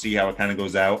 We'll have to see how it kind of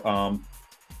goes out.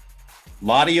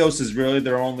 Latios is really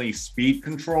their only speed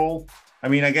control. I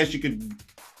mean, I guess you could,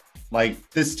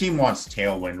 like, this team wants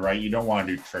Tailwind, right? You don't want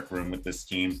to do Trick Room with this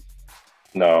team.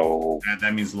 No.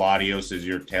 That means Latios is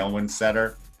your Tailwind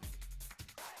setter.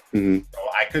 Mm-hmm. So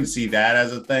I could see that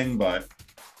as a thing, but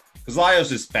because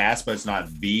Latios is fast, but it's not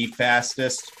the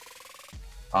fastest.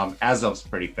 Azelf's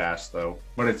pretty fast though,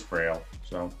 but it's frail.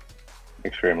 So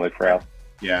extremely frail.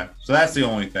 Yeah, so that's the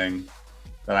only thing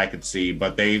that I could see.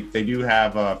 But they do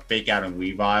have a Fake Out and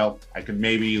Weavile. I could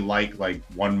maybe like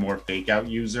one more Fake Out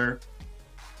user.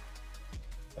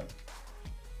 But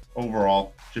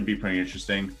overall, should be pretty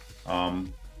interesting.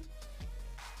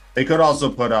 They could also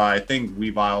put, I think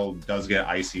Weavile does get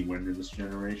Icy Wind in this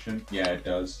generation. Yeah, it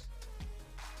does.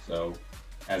 So,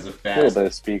 as a fast... A little bit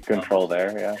of speed control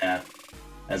there, yeah. Yeah.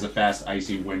 As a fast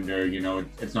Icy Winder, you know,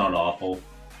 it's not awful.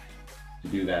 to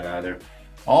do that either.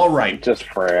 All right. Just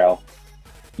frail.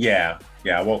 Yeah.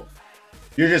 Well,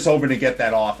 you're just hoping to get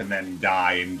that off and then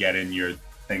die and get in your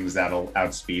things that'll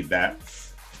outspeed that.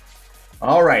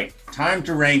 All right. Time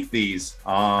to rank these.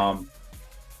 I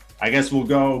guess we'll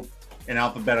go in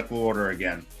alphabetical order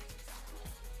again.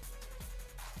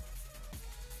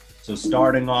 So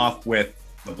starting off with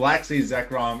the Black Sea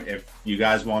Zekrom, if you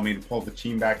guys want me to pull the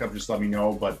team back up, just let me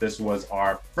know. But this was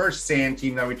our first sand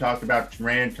team that we talked about.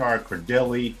 Tyranitar,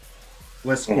 Cradilly,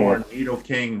 Gliscor,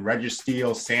 Nidoking,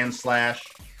 Registeel, Sandslash.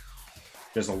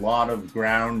 There's a lot of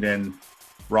ground and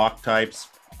rock types.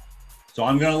 So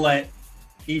I'm going to let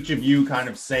each of you kind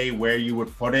of say where you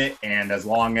would put it. And as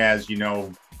long as, you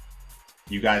know,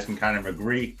 you guys can kind of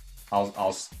agree,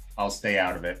 I'll stay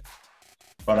out of it.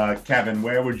 But Kevin,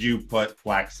 where would you put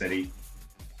Black City?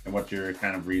 And what's your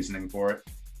kind of reasoning for it?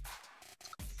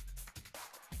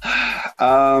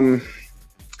 I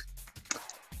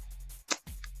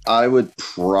would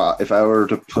if I were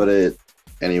to put it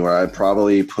anywhere, I'd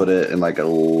probably put it in like a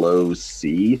low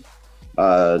C,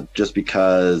 just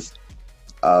because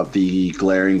of the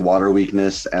glaring water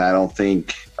weakness, and I don't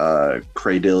think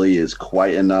Cradilly is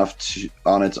quite enough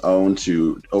on its own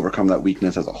to overcome that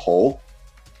weakness as a whole.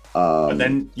 But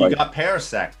then you got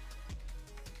Parasect.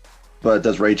 But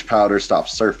does Rage Powder stop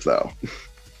Surf though?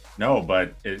 No,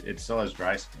 but it still has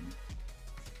Dry Skin.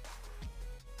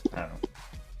 I don't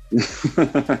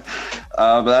know.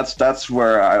 But that's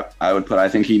where I would put. I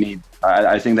think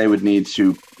I think they would need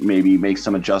to maybe make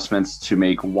some adjustments to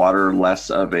make water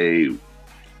less of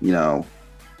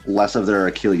less of their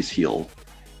Achilles heel.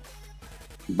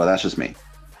 But that's just me.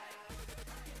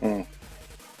 Did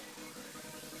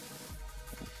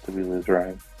we lose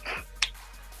Ryan?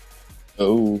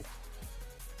 Oh.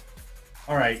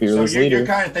 All right, Fearless so leader. you're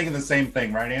kind of thinking the same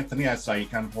thing, right, Anthony? I saw you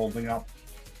kind of holding up.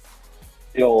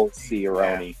 The old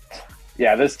C-Aroni.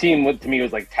 Yeah, this team to me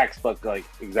was like textbook, like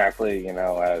exactly,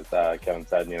 as Kevin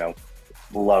said,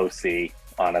 low C,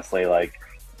 honestly. Like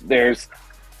I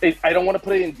don't want to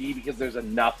put it in D because there's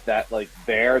enough that's like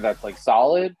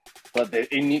solid, but they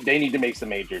need to make some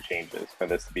major changes for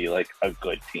this to be like a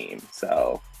good team.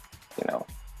 So,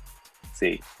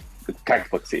 C. It's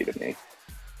textbook C to me.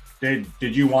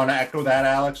 Did you want to echo that,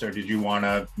 Alex, or did you want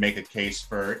to make a case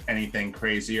for anything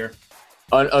crazier?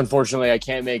 Unfortunately, I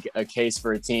can't make a case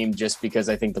for a team just because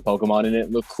I think the Pokemon in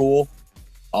it look cool.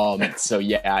 So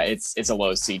yeah, it's a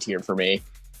low C tier for me.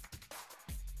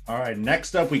 All right,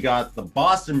 next up we got the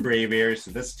Boston Braviers.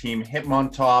 So this team: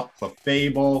 Hitmontop,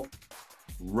 Clefable,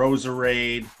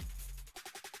 Roserade.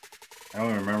 I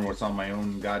don't even remember what's on my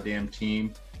own goddamn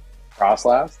team.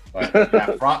 Frostlass? But yeah,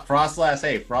 Frostlass.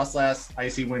 Hey, Frostlass,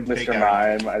 Icy Wind, Mr. Fake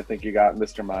Out. Mime. I think you got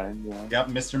Mr. Mime. Yeah. Yep,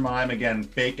 Mr. Mime again.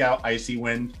 Fake Out, Icy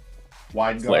Wind,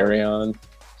 Wide Guard.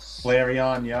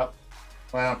 Flareon. Yep.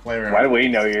 Well, Flareon. Why do we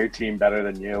know your team better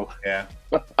than you? Yeah.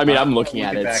 I mean, I'm looking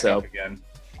at Look it, back so. up again.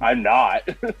 I'm not.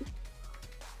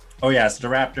 Oh, yeah, it's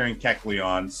Staraptor and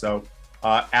Kecleon. So,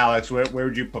 Alex, where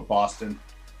would you put Boston?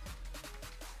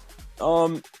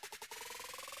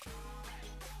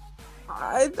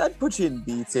 I'd put you in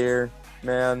B tier,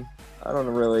 man. I don't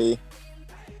really.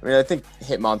 I mean, I think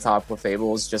Hitmontop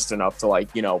Clefable is just enough to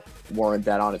warrant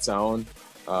that on its own.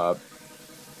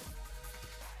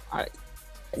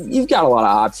 You've got a lot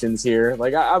of options here.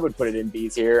 I would put it in B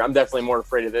tier. I'm definitely more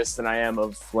afraid of this than I am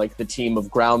of the team of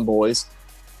Ground Boys.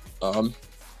 Are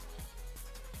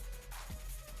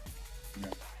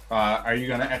you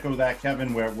going to echo that,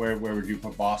 Kevin? Where would you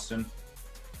put Boston?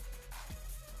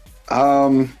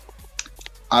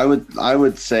 I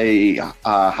would say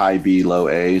high B, low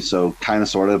A, so kind of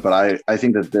sort of, but I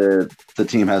think that the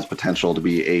team has potential to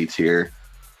be A tier.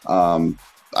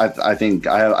 I think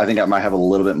I might have a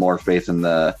little bit more faith in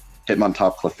the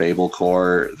Hitmontop Clefable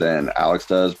core than Alex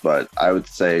does, but I would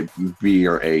say B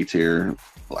or A tier,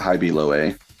 high B, low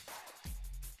A.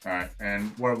 All right,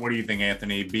 and what do you think,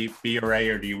 Anthony? B or A,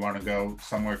 or do you want to go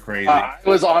somewhere crazy? I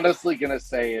was honestly gonna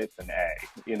say it's an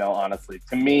A. Honestly,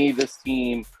 to me, this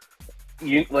team,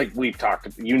 we've talked,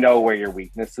 where your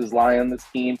weaknesses lie on this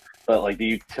team, but the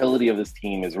utility of this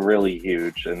team is really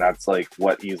huge, and that's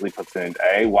what easily puts it into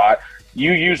A. Why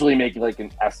you usually make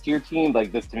an S tier team?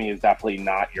 This to me is definitely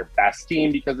not your best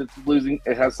team because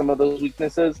it has some of those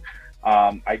weaknesses.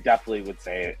 I definitely would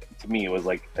say to me it was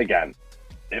again.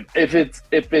 If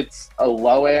it's a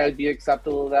low A, I'd be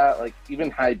acceptable of that. Even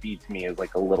high B to me is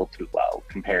a little too low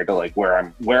compared to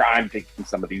where I'm thinking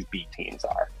some of these B teams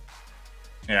are.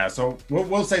 Yeah, so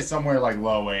we'll say somewhere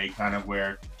low A, kind of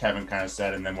where Kevin kind of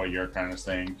said, and then what you're kind of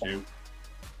saying too.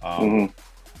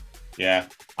 Yeah,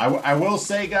 I will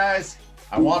say, guys,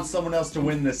 I want someone else to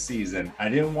win this season. I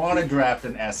didn't want to draft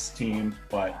an S team,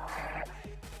 but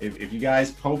if you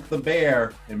guys poke the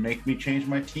bear and make me change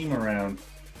my team around,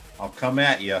 I'll come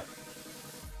at you.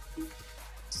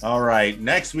 All right,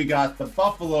 next we got the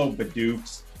Buffalo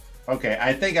Badooks. Okay,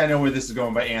 I think I know where this is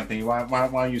going, but Anthony, why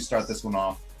don't you start this one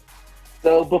off?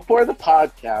 So before the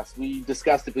podcast, we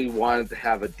discussed if we wanted to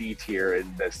have a D tier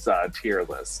in this tier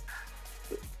list.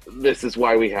 This is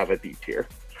why we have a D tier.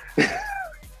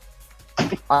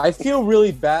 I feel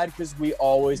really bad because we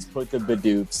always put the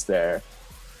Badooks there.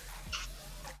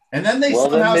 And then they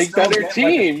somehow make still better get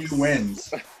teams. like a few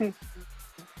wins.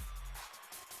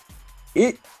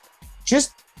 It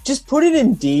just put it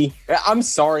in D. I'm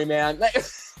sorry, man.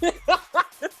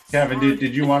 Kevin,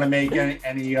 did you want to make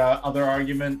any other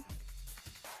argument?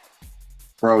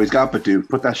 Bro, he's got Badoo.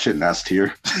 Put that shit in S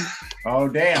tier. Oh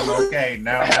damn! Okay,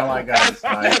 now I got it.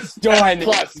 Nice. Done.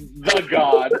 Plus the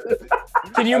god.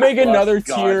 Can you make another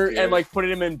God tier tier. and like put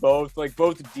him in both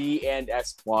D and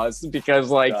S plus? Because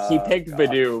like he picked God.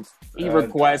 Badoo, he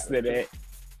requested it.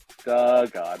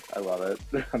 God, I love it.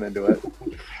 I'm into it.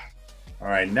 All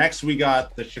right, next we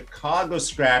got the Chicago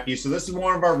Scrappy. So this is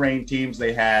one of our rain teams.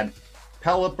 They had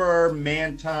Pelipper,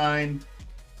 Mantine.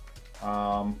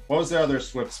 What was the other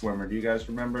Swift swimmer? Do you guys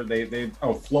remember? Floatzel.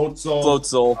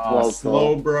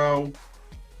 Slowbro.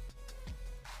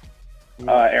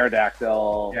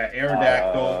 Aerodactyl. Yeah,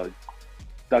 Aerodactyl.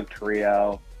 Doug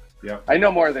Trio. Yep. I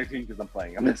know more of their teams because I'm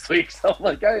playing them this week, so I'm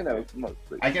like, I know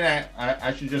mostly.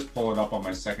 I should just pull it up on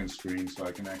my second screen so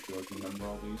I can actually remember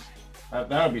all these.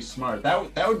 That would be smart.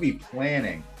 That would be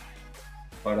planning.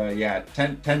 But yeah,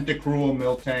 Tentacruel,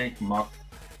 Miltank, Muck.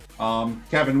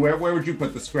 Kevin, where would you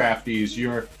put the Scrafties?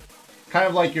 You're kind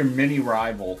of like your mini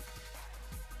rival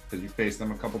because you faced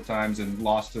them a couple times and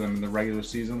lost to them in the regular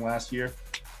season last year.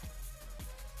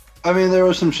 I mean, there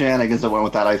was some shenanigans that went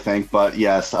with that, I think, but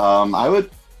yes, I'd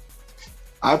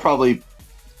probably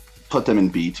put them in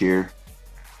B tier.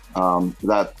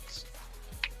 But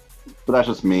that's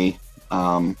just me.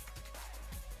 I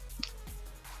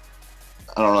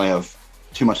don't really have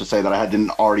too much to say that I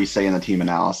didn't already say in the team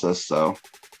analysis, so.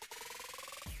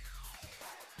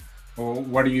 Well,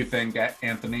 what do you think,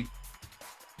 Anthony?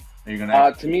 Are you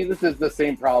gonna? To me, this is the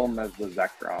same problem as the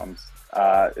Zekroms.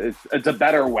 It's a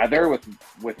better weather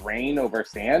with rain over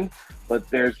sand, but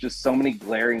there's just so many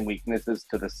glaring weaknesses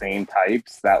to the same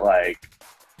types that like,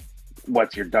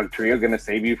 what's your Doug Trio going to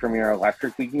save you from your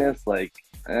electric weakness? Like,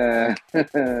 not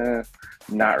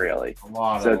really.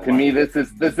 So to me, this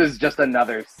is just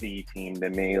another C team to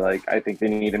me. Like, I think they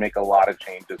need to make a lot of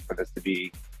changes for this to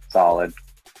be solid.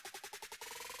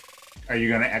 Are you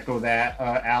going to echo that,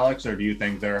 Alex, or do you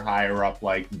think they're higher up,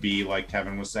 like B, like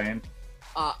Kevin was saying?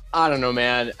 I don't know,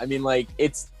 man. I mean, like,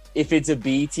 if it's a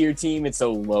B tier team, it's a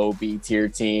low B tier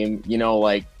team. You know,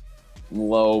 like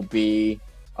low B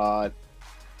or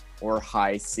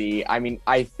high C. I mean,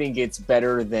 I think it's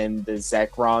better than the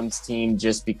Zekroms team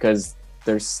just because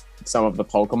there's some of the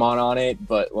Pokemon on it,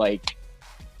 but like,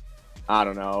 I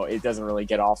don't know. It doesn't really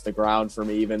get off the ground for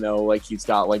me, even though like he's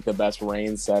got like the best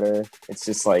rain setter. It's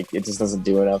just like, it just doesn't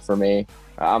do enough for me.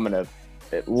 I'm gonna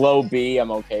low B,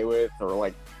 I'm okay with, or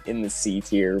like in the C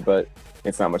tier, but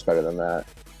it's not much better than that.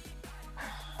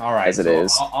 All right, as it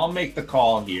is. I'll make the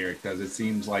call here because it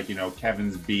seems like, you know,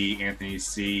 Kevin's B, Anthony's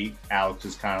C, Alex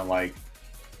is kind of like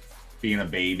being a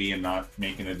baby and not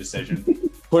making a decision.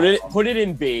 Put it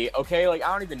in B, okay? Like,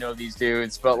 I don't even know these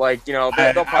dudes, but like, you know,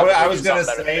 I was gonna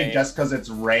say just because it's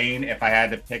rain, if I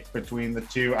had to pick between the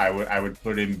two, I would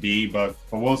put in B, but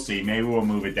we'll see. Maybe we'll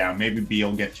move it down. Maybe B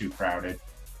will get too crowded.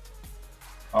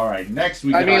 All right, next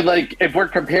we. I mean, like, if we're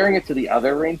comparing it to the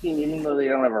other rain team, even though they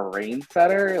don't have a rain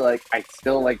setter, like, I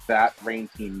still like that rain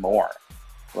team more.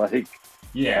 Like,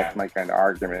 yeah, that's my kind of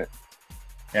argument.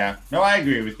 Yeah, no, I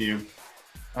agree with you.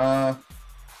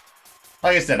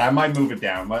 Like I said, I might move it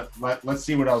down. Let's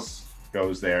see what else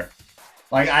goes there.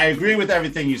 Like, I agree with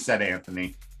everything you said,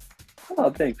 Anthony. Oh,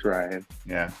 thanks, Ryan.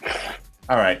 Yeah.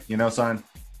 All right, you know, son.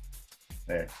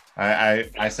 There.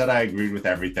 I said I agreed with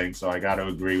everything, so I got to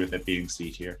agree with it being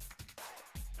C tier.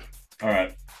 All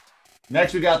right.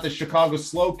 Next, we got the Chicago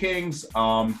Slow Kings.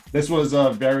 This was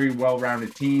a very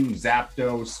well-rounded team.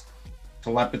 Zapdos,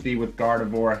 Telepathy with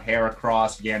Gardevoir,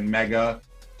 Heracross, Yanmega,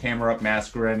 Camerupt,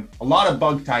 Masquerain. A lot of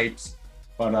bug types,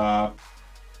 but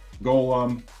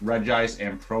Golem, Regice,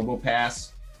 and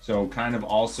Probopass. So kind of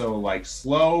also like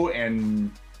slow,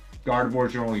 and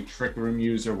Gardevoir's your only Trick Room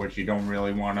user, which you don't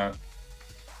really want to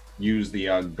use the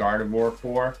Gardevoir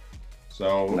for.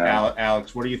 So, no.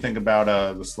 Alex, what do you think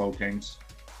about the Slow Kings?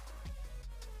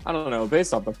 I don't know.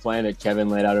 Based off the plan that Kevin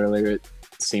laid out earlier, it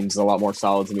seems a lot more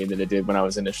solid to me than it did when I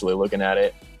was initially looking at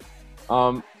it.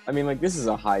 I mean, like, this is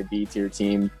a high B tier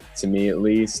team to me, at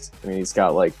least. I mean, he's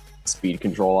got like speed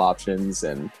control options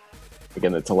and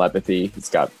again the telepathy. He's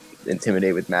got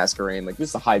intimidate with masquerade. Like, this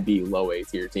is a high B, low A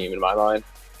tier team in my mind.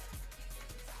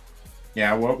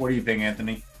 Yeah, what do you think,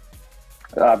 Anthony?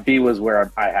 B was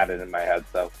where I had it in my head,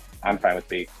 so I'm fine with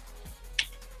B.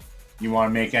 You want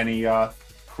to make any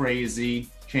crazy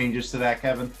changes to that,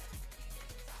 Kevin?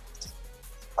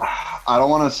 I don't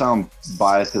want to sound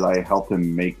biased because I helped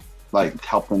him with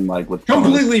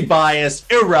Completely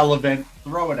biased, irrelevant.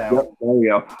 Throw it out. Yep, there you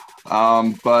go.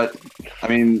 But I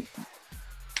mean,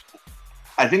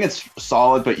 I think it's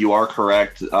solid, but you are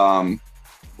correct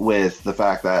with the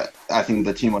fact that I think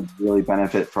the team would really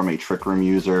benefit from a trick room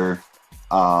user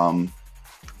and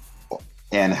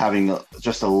having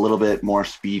just a little bit more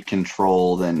speed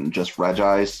control than just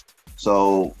Regice.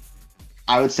 So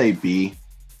I would say B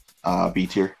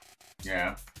tier.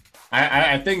 Yeah.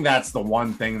 I think that's the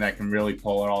one thing that can really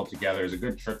pull it all together is a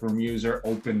good trick room user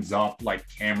opens up like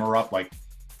camera up. Like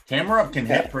camera up can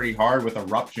hit pretty hard with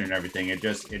eruption and everything. It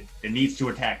needs to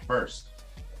attack first.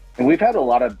 And we've had a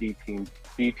lot of B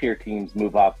tier teams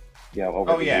move up,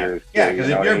 over the years. Yeah, because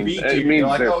if you're B tier, you're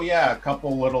like, a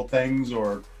couple little things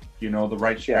or the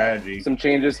right strategy. Some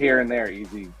changes here and there,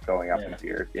 easy going up in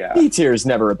tier. Yeah. B tier is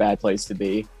never a bad place to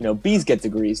be. B's get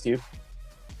degrees too.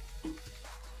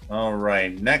 All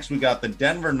right. Next, we got the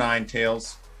Denver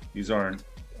Ninetales. These are in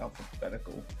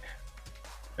alphabetical.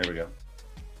 There we go.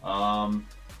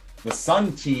 The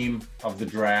Sun team of the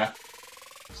draft.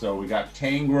 So we got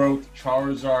Tangrowth,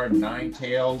 Charizard,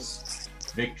 Ninetales,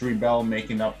 Victory Bell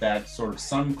making up that sort of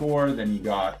Sun core. Then you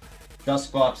got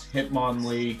Dusclops,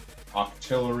 Hitmonlee,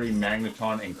 Octillery,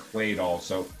 Magneton, and Claydol.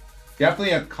 So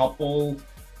definitely a couple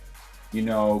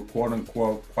quote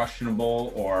unquote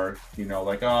questionable or,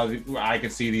 I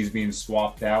could see these being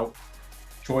swapped out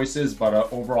choices. But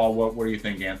overall, what do you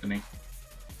think, Anthony?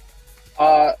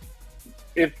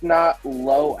 If not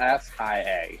low S, high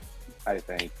A, I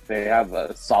think. They have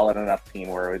a solid enough team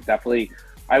where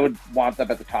I would want them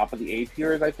at the top of the A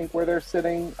tiers, I think, where they're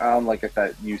sitting. Like I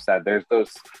said, there's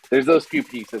those few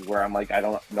pieces where I'm like, I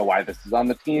don't know why this is on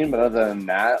the team, but other than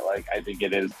that, like, I think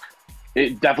it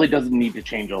definitely doesn't need to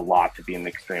change a lot to be an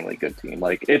extremely good team.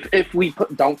 Like if we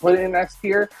don't put it in S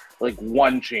tier, like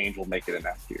one change will make it an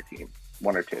S tier team.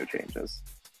 One or two changes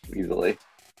easily.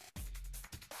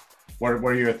 What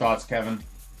are your thoughts, Kevin?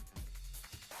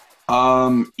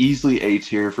 Easily A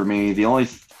tier for me. The only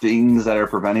things that are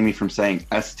preventing me from saying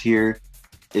S tier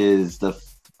is the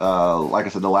like I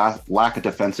said, the lack of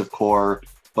defensive core,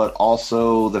 but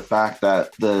also the fact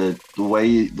that the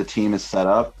way the team is set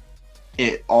up,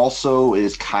 it also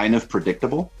is kind of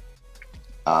predictable.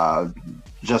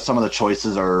 Just some of the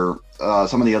choices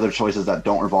some of the other choices that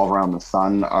don't revolve around the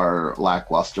Sun are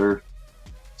lackluster.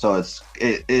 So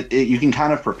you can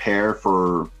kind of prepare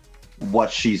for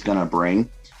what she's gonna bring.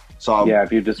 So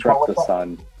if you disrupt the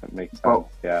Sun, that makes sense.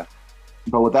 Yeah.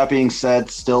 But with that being said,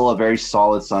 still a very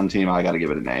solid Sun team. I got to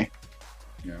give it an A.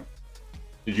 Yeah.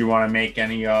 Did you want to make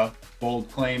any bold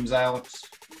claims, Alex?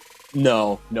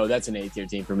 No, that's an A tier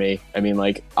team for me. I mean,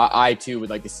 like, I too would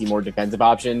like to see more defensive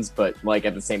options, but like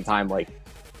at the same time, like,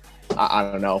 I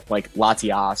don't know, like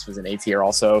Latias was an A tier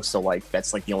also, so like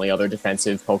that's like the only other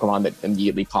defensive Pokemon that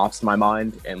immediately pops to my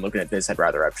mind. And looking at this, I'd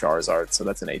rather have Charizard, so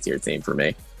that's an A tier team for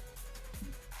me.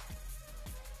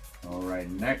 All right,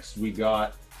 next we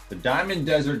got the Diamond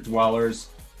Desert Dwellers.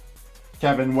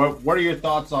 Kevin, what are your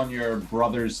thoughts on your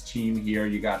brother's team here?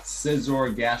 You got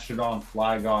Scizor, Gastrodon,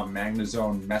 Flygon,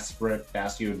 Magnezone, Mesprit,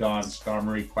 Bastiodon,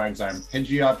 Skarmory, Quagsire, and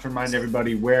Pidgeot. To remind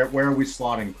everybody, where are we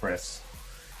slotting Chris?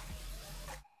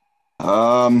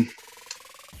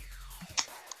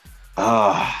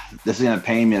 This is gonna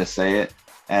pain me to say it,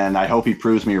 and I hope he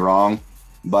proves me wrong.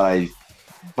 But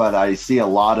I see a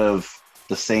lot of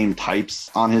the same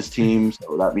types on his team,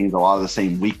 so that means a lot of the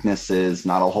same weaknesses,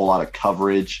 not a whole lot of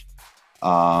coverage.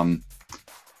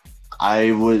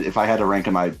 I would, if I had to rank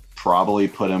him, I'd probably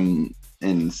put him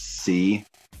in C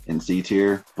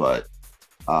tier, but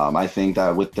I think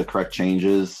that with the correct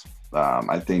changes,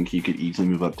 I think he could easily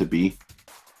move up to B.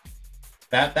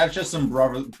 That's just some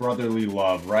brotherly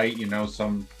love, right?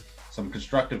 Some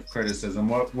constructive criticism.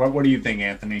 What do you think,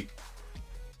 Anthony?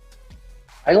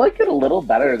 I like it a little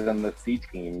better than the C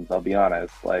teams, I'll be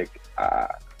honest. Like,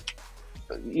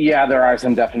 there are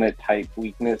some definite type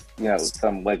weakness.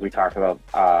 Some, like we talked about,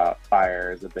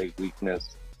 fire is a big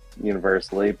weakness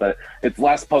universally, but it's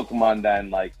less Pokemon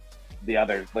than like the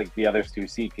other two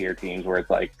C tier teams where it's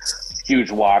like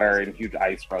huge water and huge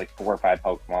ice for like 4 or 5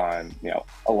 Pokemon,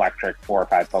 electric 4 or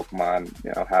 5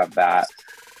 Pokemon, have that.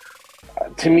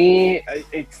 To me,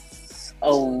 it's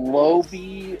a low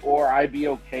B, or I'd be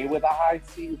okay with a high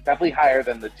C. Definitely higher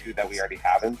than the two that we already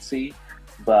have in C,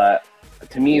 but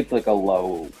to me, it's like a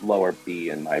lower B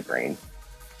in my brain.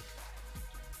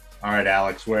 All right,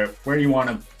 Alex, where do you want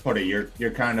to put it?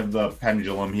 You're kind of the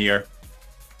pendulum here.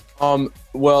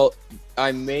 Well,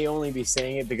 I may only be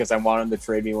saying it because I want him to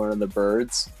trade me one of the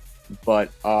birds, but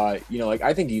like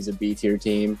I think he's a B tier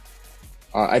team.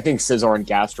 I think Scizor and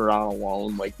Gastrodon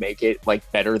alone make it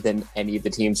better than any of the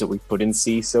teams that we've put in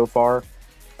C so far.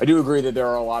 I do agree that there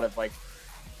are a lot of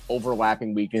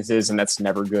overlapping weaknesses, and that's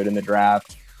never good in the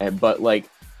draft. But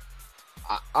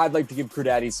I'd like to give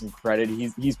Credaddy some credit.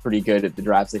 He's pretty good at the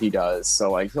drafts that he does,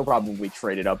 so he'll probably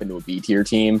trade it up into a B tier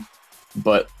team.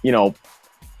 But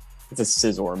it's a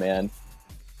Scizor, man.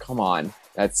 Come on,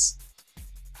 that's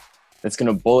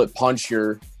gonna bullet punch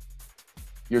your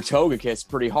Togekiss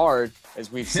pretty hard, as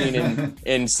we've seen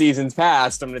in seasons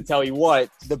past. I'm going to tell you what,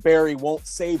 the berry won't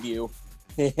save you.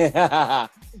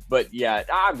 But yeah,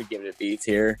 I'm going to give it a B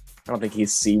tier. I don't think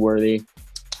he's C-worthy.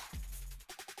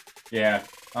 Yeah.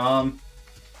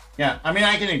 Yeah, I mean,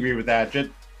 I can agree with that.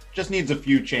 Just needs a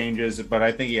few changes, but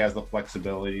I think he has the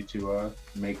flexibility to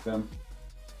make them.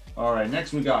 All right,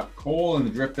 next we got Cole and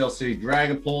the Driftvale City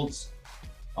Dragapults.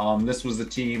 This was the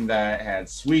team that had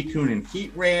Suicune and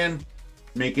Heatran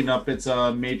making up its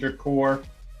major core.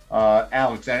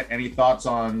 Alex, any thoughts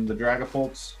on the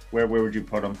Dragapults? Where would you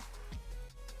put them?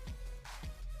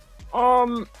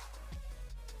 Well,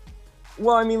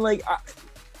 I mean,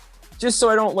 just so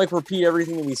I don't repeat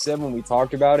everything that we said when we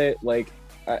talked about it,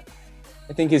 I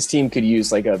think his team could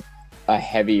use a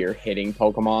heavier hitting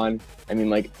Pokemon. I mean,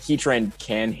 Heatran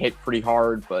can hit pretty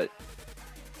hard, but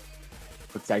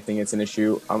protecting it's an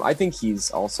issue. I think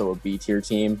he's also a B tier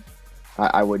team.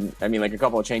 I wouldn't. I mean, a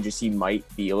couple of changes, he might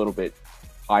be a little bit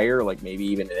higher, maybe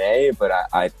even an A. But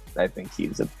I think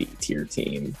he's a B tier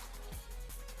team.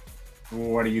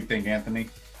 What do you think, Anthony?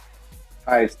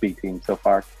 Highest B team so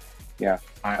far. Yeah,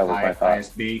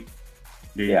 highest B.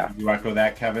 Do you echo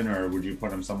that, Kevin, or would you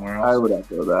put him somewhere else? I would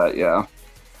echo that. Yeah.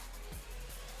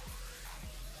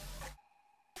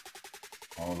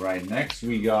 All right. Next,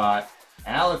 we got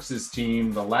Alex's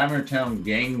team, the Lavender Town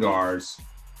Gengars.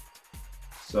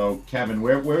 So, Kevin,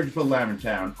 where would you put Lavender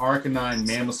Town? Arcanine,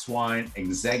 Mamoswine,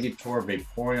 Exeggutor,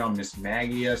 Vaporeon,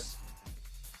 Mismagius.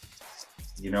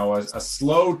 A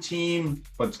slow team,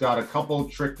 but it's got a couple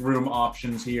Trick Room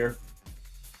options here.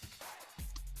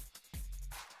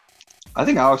 I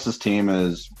think Alex's team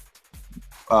is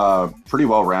pretty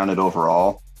well rounded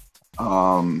overall.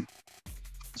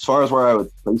 As far as where I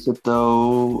would place it,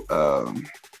 though,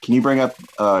 can you bring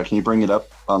it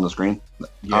up on the screen?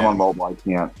 Yeah. I'm on mobile. I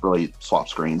can't really swap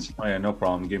screens. Oh yeah, no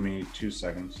problem. Give me 2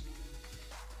 seconds.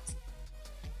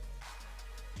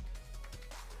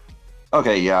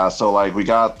 Okay, yeah. So we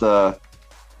got the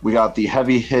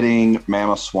heavy hitting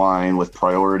Mamoswine with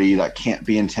priority that can't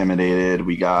be intimidated.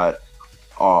 We got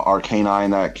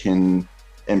Arcanine that can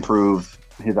improve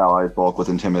his allies bulk with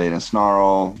Intimidate and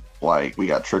Snarl. We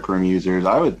got Trick Room users.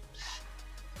 I would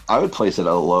place it at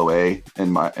a low A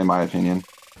in my opinion.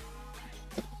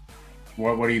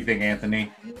 What do you think,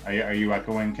 Anthony? Are you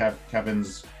echoing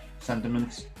Kevin's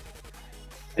sentiments?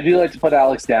 I do like to put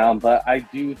Alex down, but I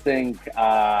do think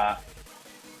I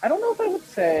don't know if I would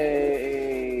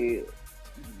say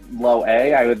low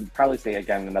A. I would probably say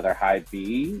again another high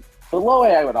B, but low A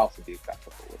I would also be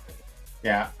acceptable with it.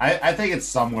 Yeah, I think it's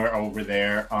somewhere over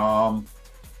there.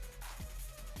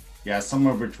 Yeah,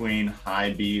 somewhere between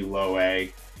high B, low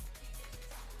A.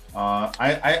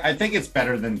 I think it's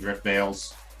better than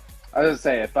Driftvale's. I was gonna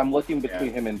say, if I'm looking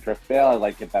between him and Driftvale, I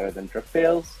like it better than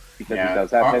Driftvale's because he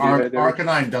does have heavy hitters.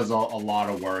 Arcanine does a lot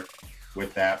of work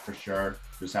with that for sure.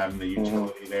 Just having the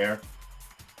utility there.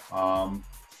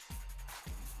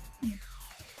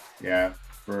 Yeah,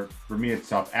 for me it's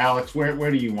tough. Alex,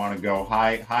 where do you want to go?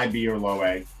 High B or low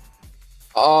A?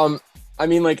 I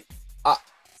mean, I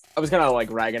was kind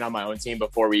of ragging on my own team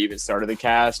before we even started the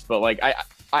cast, but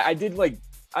I did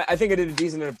I think I did a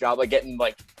decent enough job getting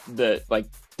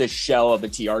the shell of the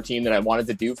TR team that I wanted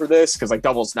to do for this, because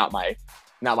Double's not my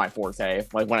forte.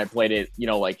 When I played it,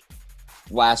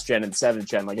 last gen and 7th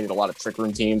gen, I did a lot of Trick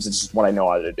Room teams. It's just what I know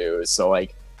how to do. So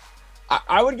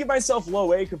I would give myself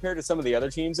low A compared to some of the other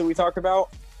teams that we talked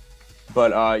about.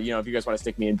 But if you guys want to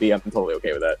stick me in B, I'm totally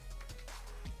okay with that.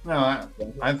 No,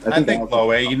 I think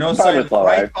low A. So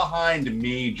right behind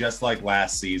me, just like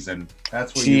last season.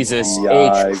 That's what Jesus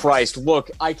H Christ. Look,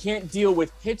 I can't deal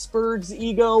with Pittsburgh's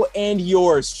ego and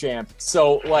yours, champ.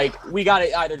 So we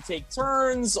gotta either take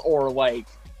turns or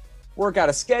work out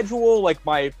a schedule like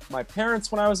my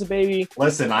parents when I was a baby.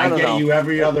 Listen, I don't get know. you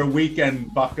every other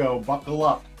weekend, Bucko. Buckle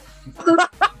up.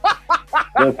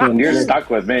 Listen, you're stuck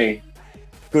with me.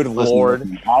 Good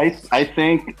Lord. I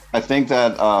think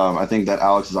that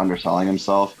Alex is underselling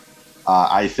himself.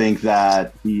 I think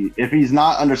that if he's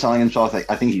not underselling himself,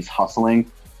 I think he's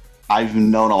hustling. I've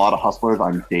known a lot of hustlers.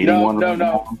 I'm dating one.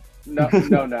 No.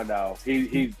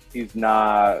 He's not.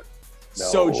 No.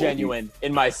 So genuine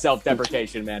in my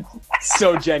self-deprecation, man.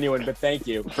 So genuine, but thank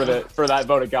you for that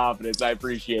vote of confidence. I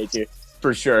appreciate you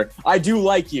for sure. I do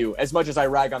like you as much as I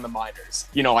rag on the minors.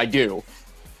 You know, I do.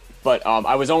 But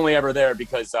I was only ever there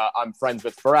because I'm friends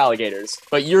with fur alligators.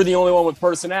 But you're the only one with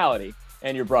personality,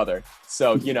 and your brother.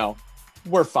 So, you know,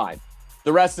 we're fine.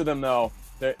 The rest of them, though,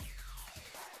 they're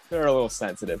a little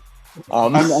sensitive.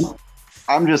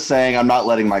 I'm just saying I'm not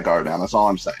letting my guard down. That's all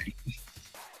I'm saying.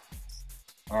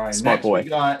 All right, Smart next boy. we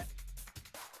got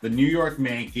the New York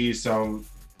Yankees. So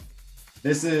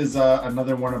this is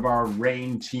another one of our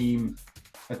rain team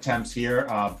attempts here.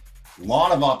 A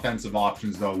lot of offensive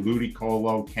options, though.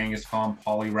 Ludicolo, Kangaskhan,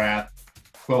 Poliwrath,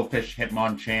 Quillfish,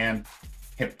 Hitmonchan,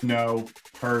 Hypno,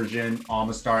 Persian,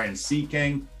 Amistar, and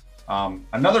Seaking.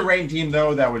 Another rain team,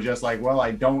 though, that was just like, well,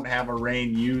 I don't have a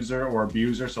rain user or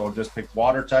abuser, so I'll just pick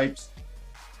water types.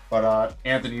 But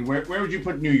Anthony, where would you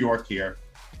put New York here?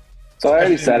 So I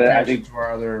already said it. I think to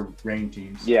our other rain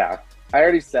teams. Yeah, I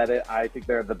already said it. I think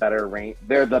they're the better rain.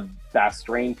 They're the best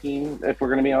rain team, if we're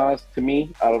going to be honest. To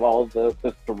me, out of all of the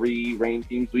three rain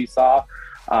teams we saw,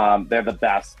 they're the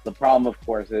best. The problem, of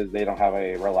course, is they don't have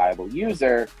a reliable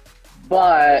user.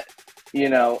 But you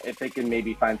know, if they can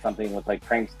maybe find something with like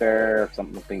Prankster, if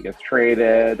something gets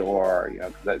traded, or you know,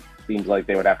 because it seems like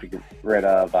they would have to get rid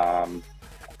of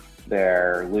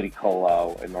their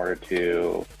Ludicolo in order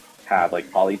to have like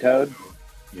Politoed.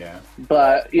 Yeah.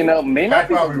 But you know, may not I'd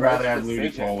be probably the rather worst have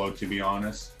decision. Ludicolo, to be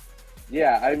honest.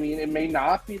 Yeah, I mean, it may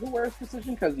not be the worst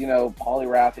decision because you know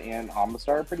Poliwrath and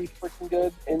Amistar are pretty freaking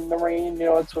good in the rain. You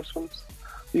know, at Switch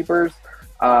Sweepers.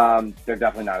 They're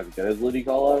definitely not as good as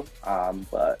Ludicolo.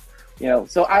 But you know,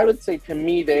 so I would say to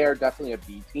me they are definitely a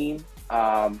B team.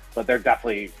 But they're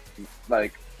definitely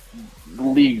like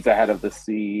leagues ahead of the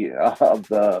C of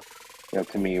the, you know,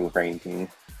 to me, rain team.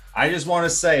 I just want to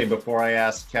say, before I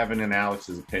ask Kevin and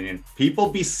Alex's opinion, people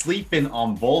be sleeping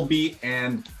on Volbeat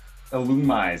and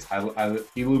Illumise,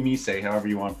 however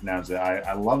you want to pronounce it.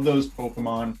 I love those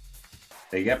Pokemon.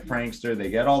 They get Prankster. They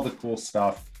get all the cool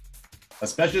stuff.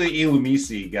 Especially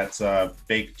Illumise gets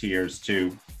fake tears,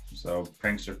 too. So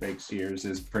Prankster fake tears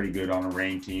is pretty good on a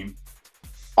rain team.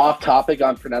 Off topic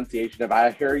on pronunciation, if I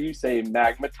hear you say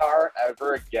Magmatar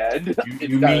ever again,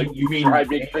 You mean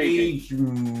Mage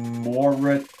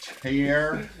Mortar?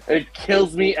 It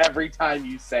kills me every time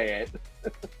you say it.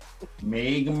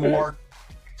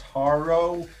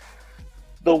 Magmortaro?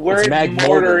 The word Magmortar.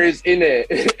 mortar is in it.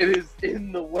 It is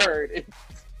in the word. It's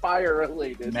fire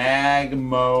related.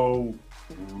 Magmo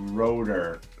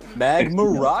Rotor.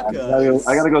 Magmaracas.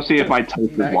 I gotta go see if my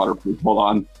toast is waterproof. Hold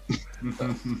on.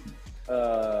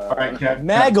 All right, Kev.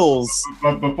 Maggles.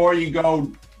 But before you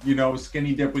go, you know,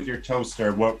 skinny dip with your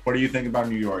toaster, what do you think about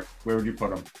New York? Where would you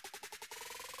put him?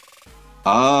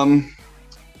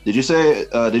 Did you say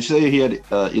he had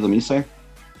Illumise?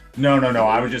 No.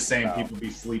 I was just saying people be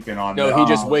sleeping on No, them. he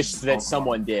just wished that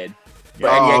someone did.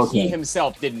 Yeah. And yet okay. he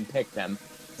himself didn't pick them.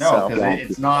 No, So- because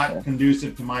it's not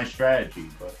conducive to my strategy,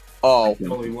 but Oh, I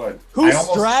totally would. whose I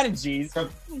almost- strategies? I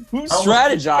Who almost put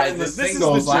strategizes? in the This is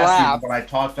singles the last draft. season, but I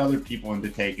talked other people into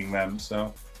taking them,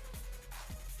 so.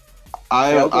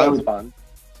 I would fun.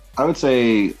 I would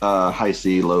say high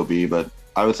C, low B, but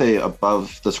I would say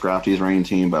above the Scrafty's rain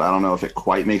team, but I don't know if it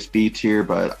quite makes B tier,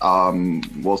 but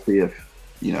we'll see if,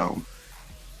 you know.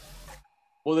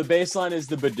 Well, the baseline is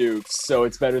the Badooks, so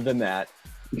it's better than that.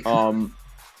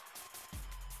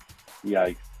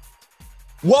 Yikes.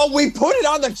 Well, we put it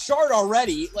on the chart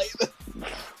already.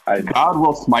 Like, God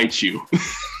will smite you.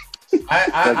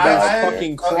 I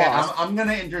fucking okay, cross. I'm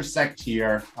gonna intersect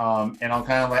here, and I'll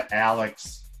kind of let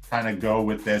Alex kind of go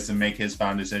with this and make his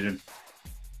final decision.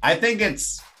 I think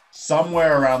it's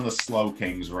somewhere around the Slow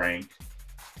Kings rank.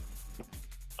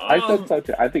 I said so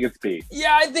too. I think it's B.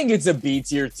 yeah, I think it's a B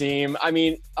tier team. I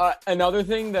mean, another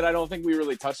thing that I don't think we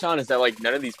really touched on is that like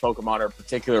none of these Pokemon are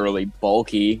particularly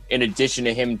bulky. In addition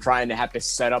to him trying to have to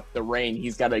set up the rain,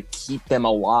 he's got to keep them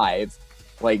alive.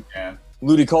 Like Yeah.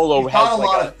 Ludicolo He's has got a like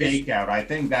lot of fake out. I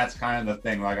think that's kind of the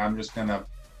thing. Like, I'm just gonna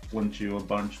flinch you a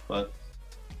bunch, but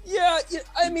Yeah,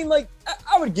 I mean, like,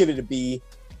 I would give it a B.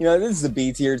 You know, this is a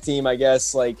B tier team, I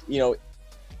guess. Like, you know,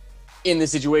 in the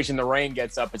situation the rain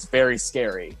gets up, it's very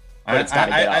scary. But it's gotta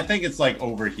get I up. think it's like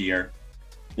over here.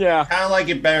 Yeah. Kind of like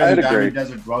it better I'd than agree. Diamond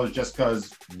Desert Rose just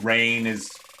because Rain is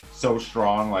so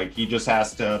strong. Like, he just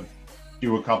has to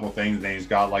do a couple things, and then he's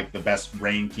got, like, the best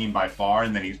Rain team by far,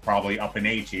 and then he's probably up in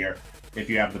A tier if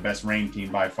you have the best Rain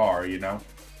team by far, you know?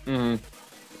 In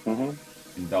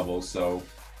doubles, so...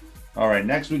 All right,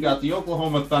 next we got the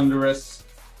Oklahoma Thunderous,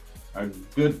 our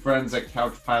good friends at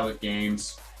Couch Pilot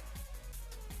Games.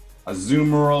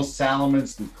 Azumarill,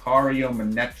 Salamence, Lucario,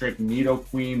 Manectric,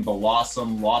 Nidoqueen,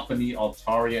 Blossom, Lopunny,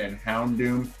 Altaria, and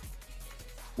Houndoom.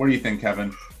 What do you think,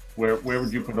 Kevin? Where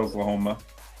would you put Oklahoma?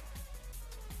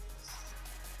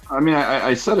 I mean,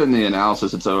 I said in the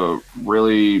analysis, it's a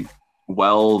really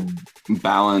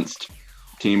well-balanced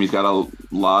team. He's got a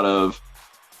lot of,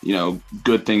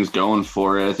 good things going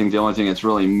for it. I think the only thing that's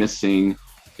really missing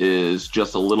is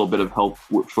just a little bit of help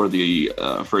for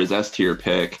his S tier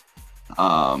pick.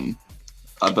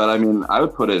 But I mean, I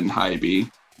would put it in high B,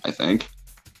 I think.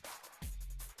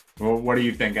 Well, what do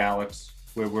you think, Alex?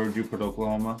 Where would you put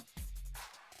Oklahoma?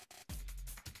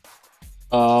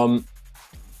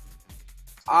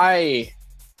 I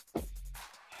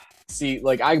see,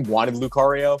 like, I wanted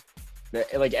Lucario.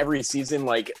 Like, every season,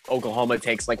 like, Oklahoma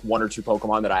takes, like, one or two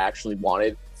Pokemon that I actually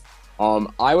wanted.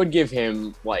 I would give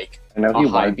him, like, a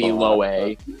high B, low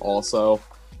A also.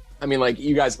 I mean, like,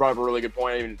 you guys brought up a really good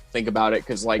point. I didn't even think about it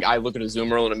because, like, I look at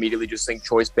Azumarill and immediately just think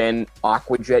Choice Band,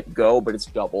 Aqua Jet, Go, but it's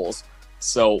doubles.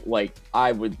 So, like,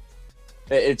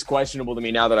 it's questionable to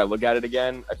me now that I look at it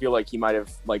again. I feel like he might have,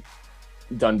 like,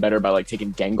 done better by, like,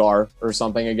 taking Gengar or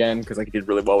something again because, like, he did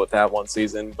really well with that one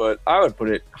season. But I would put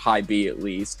it high B at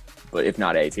least, but if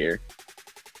not A tier.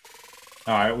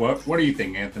 All right, what do you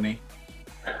think, Anthony?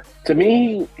 To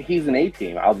me, he's an A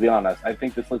team. I'll be honest. I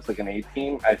think this looks like an A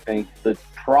team. I think the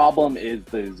problem is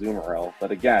the Azumarill.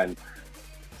 But again,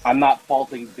 I'm not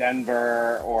faulting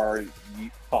Denver or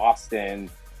Boston,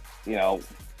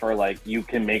 for, like, you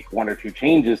can make one or two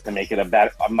changes to make it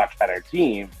a much better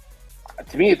team.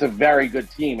 To me, it's a very good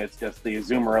team. It's just the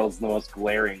Azumarill is the most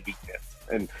glaring weakness.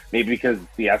 And maybe because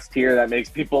it's the S tier, that makes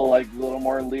people, like, a little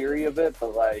more leery of it.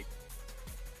 But, like,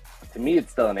 to me,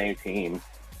 it's still an A team.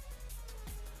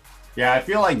 Yeah, I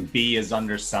feel like B is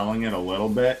underselling it a little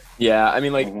bit. Yeah, I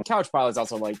mean, like, Couch Pilot's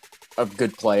also, like, a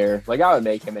good player. Like, I would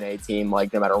make him an A team,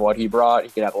 like, no matter what he brought. He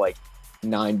could have, like,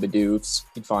 9 Bidoofs.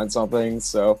 He'd find something,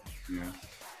 so. Yeah.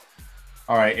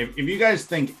 All right, if you guys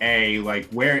think A, like,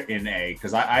 where in A?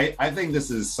 Because I think this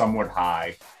is somewhat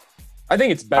high. I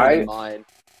think it's better than mine.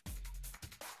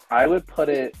 I would put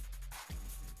it...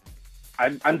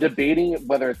 I'm debating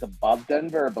whether it's above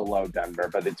Denver or below Denver,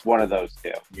 but it's one of those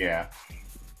two. Yeah.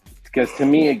 Because to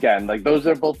me, again, like, those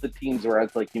are both the teams where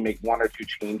it's like you make one or two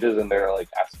changes and they're, like,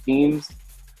 S teams.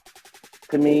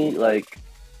 To me, like,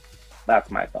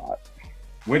 that's my thought.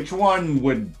 Which one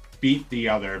would beat the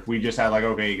other if we just had, like,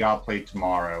 okay, you got to play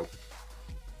tomorrow?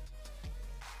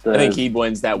 I think he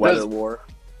wins that weather war.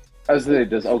 I was saying,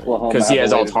 does Oklahoma... Because he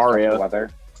has Altaria.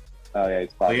 Weather? Oh, yeah,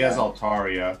 he has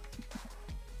Altaria.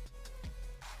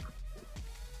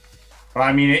 But,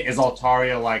 I mean, is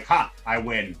Altaria like, ha, I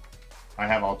win. I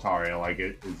have Altaria, like,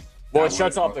 it is. Well, it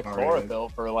shuts off the chlorophyll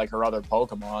for, like, her other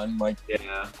Pokemon. Like,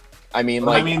 yeah. I mean,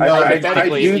 like,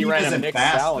 hypothetically, if he ran a mixed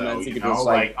Salamence, he could just,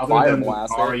 like, other than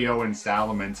blast Lucario and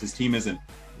Salamence, his team isn't,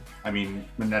 I mean,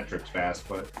 Manectric's fast,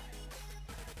 but...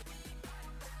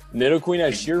 Nidoqueen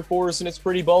has Sheer Force, and it's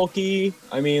pretty bulky.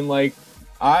 I mean, like,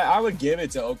 I would give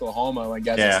it to Oklahoma, like,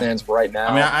 as it stands right now.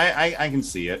 I mean, I can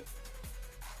see it.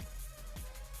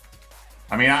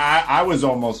 I mean, I was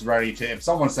almost ready to. If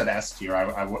someone said S tier,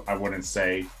 I wouldn't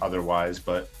say otherwise.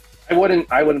 But I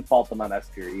wouldn't fault them on S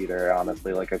tier either.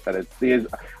 Honestly, like I said,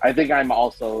 I think I'm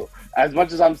also, as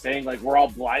much as I'm saying, like, we're all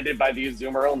blinded by the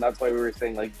Azumarill, and that's why we were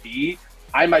saying, like, B.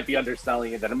 I might be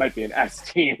underselling it that it might be an S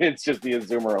team. It's just the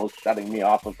Azumarill shutting me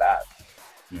off of that.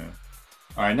 Yeah.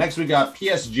 All right. Next we got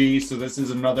PSG. So this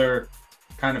is another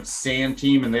kind of sand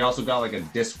team, and they also got, like, a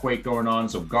Disquake going on.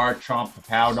 So Garchomp,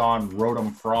 Hippowdon,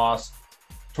 Rotom Frost,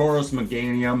 Tauros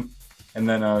Meganium, and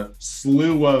then a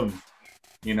slew of,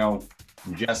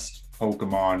 just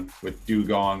Pokemon with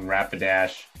Dugong,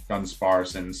 Rapidash,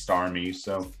 Dunsparce, and Starmie.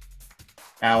 So,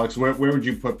 Alex, where would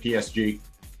you put PSG?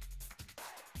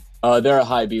 They're a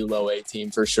high B, low A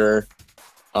team for sure.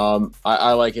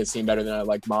 I like his team better than I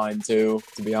like mine too,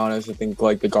 to be honest. I think,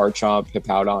 like, the Garchomp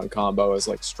Hippowdon combo is,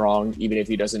 like, strong, even if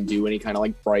he doesn't do any kind of,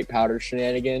 like, bright powder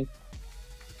shenanigan.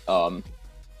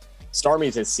 Starmie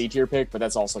is his C tier pick, but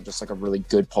that's also just, like, a really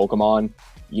good Pokemon,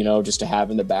 just to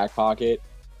have in the back pocket.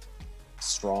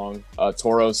 Strong.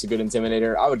 Tauros, a good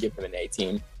Intimidator. I would give him an A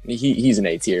team. He's an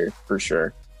A tier for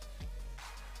sure.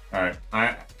 All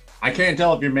right. I can't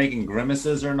tell if you're making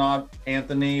grimaces or not,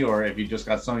 Anthony, or if you just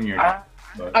got something in your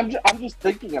But I'm just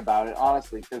thinking about it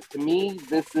honestly, because to me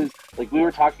this is like, we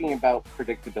were talking about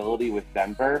predictability with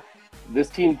Denver. This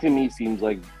team to me seems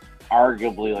like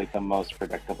arguably like the most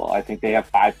predictable. I think they have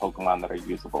 5 Pokemon that are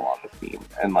usable on the team,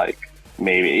 and like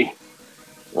maybe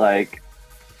like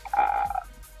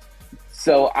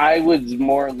so I was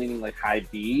more leaning like high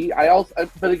B.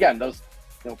 But again, those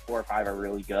 4 or 5 are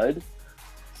really good.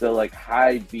 So like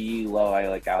high B, low I,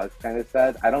 like Alex kind of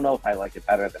said. I don't know if I like it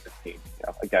better than the team.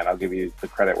 Again, I'll give you the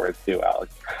credit where it's due,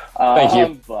 Alex. Thank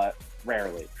you. But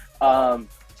rarely.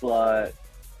 But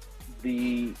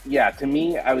to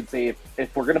me, I would say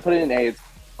if we're gonna put it in A, it's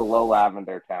below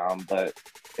Lavender Town, but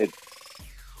it's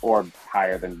or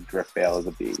higher than Driftvale as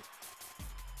a B.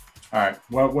 all right,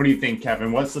 what do you think,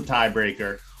 Kevin? What's the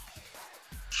tiebreaker?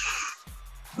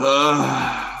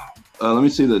 Let me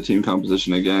see the team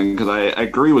composition again, because I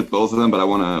agree with both of them, but I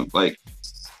want to like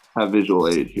have visual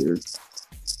aid here.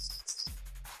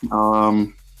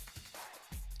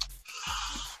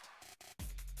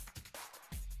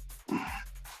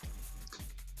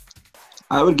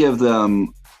 I would give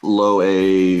them low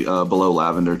A, below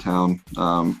Lavender Town,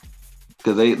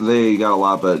 because they got a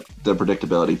lot, but the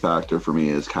predictability factor for me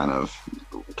is kind of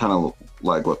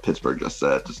like what Pittsburgh just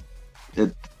said.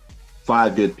 Just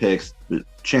 5 good picks.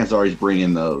 Chances are he's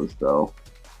bringing those, though.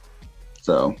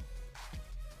 So.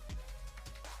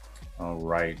 All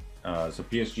right. So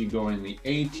PSG going in the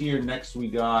A tier. Next, we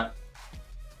got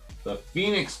the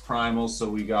Phoenix Primals. So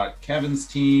we got Kevin's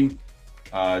team,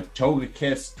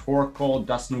 Togekiss, Torkoal,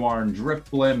 Dusknoir and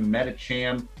Drifblim,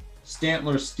 Medicham,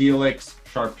 Stantler, Steelix,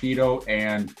 Sharpedo,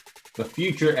 and the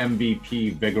future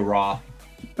MVP, Vigoroth.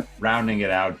 Rounding it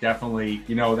out, definitely,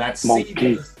 that C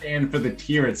doesn't stand for the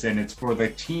tier it's in, it's for the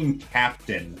team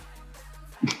captain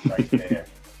right there.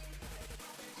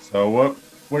 So what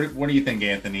do you think,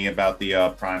 Anthony, about the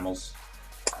Primals?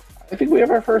 I think we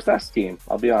have our first S team.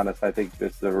 I'll be honest, I think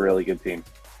this is a really good team.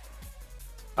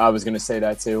 I was going to say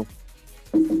that too.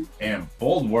 Damn,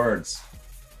 bold words.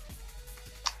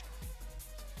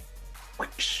 All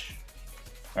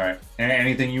right,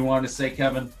 anything you want to say,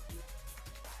 Kevin?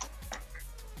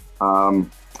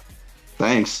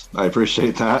 Thanks. I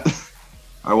appreciate that.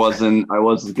 I wasn't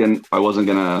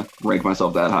gonna rank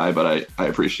myself that high, but I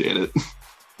appreciate it.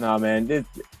 No, man, you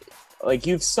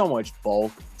have so much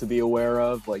bulk to be aware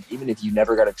of. Like, even if you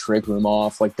never got a trick room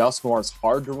off, like Dusknoir is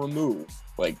hard to remove.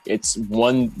 Like, it's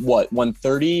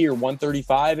 130 or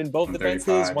 135 in both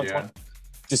defenses. Yeah.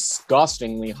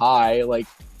 Disgustingly high. Like,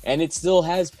 and it still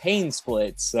has pain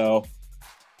splits, so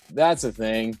that's a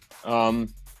thing.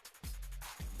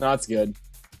 That's good.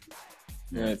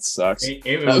 Yeah, it sucks.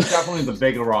 It was definitely the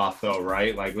Vigoroth, though,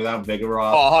 right? Like, without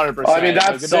Vigoroth. Oh, 100%. I mean,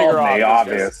 that's sold me,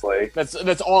 obviously.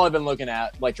 That's all I've been looking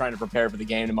at, like, trying to prepare for the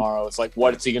game tomorrow. It's like,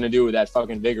 what's he going to do with that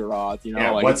fucking Vigoroth?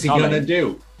 Like, what's he going to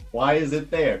do? Why is it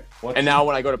there? Now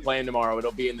when I go to play him tomorrow,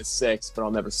 it'll be in the 6th, but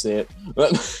I'll never see it.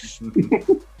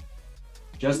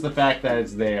 Just the fact that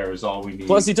it's there is all we need.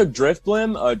 Plus, he took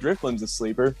Drifblim. Drifblim's a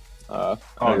sleeper. You're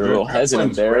a little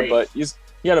hesitant there, great. But you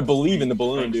got to believe in the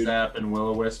balloon, dude. Zap and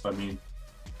Will-O-Wisp, I mean,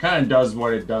 kind of does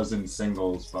what it does in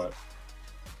singles, but...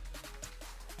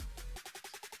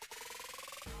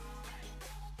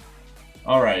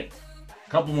 All right. A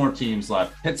couple more teams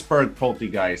left. Pittsburgh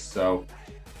Polteageist. So,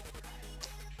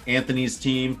 Anthony's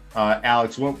team.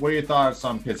 Alex, what are your thoughts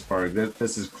on Pittsburgh?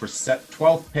 This is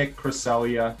 12th pick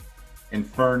Cresselia,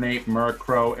 Infernape,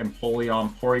 Murkrow,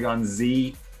 Empoleon, Porygon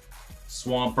Z,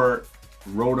 Swampert,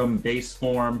 Rotom base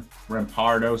form,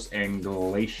 Rampardos, and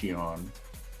Glaceon.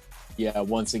 Yeah,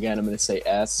 once again, I'm going to say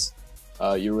S.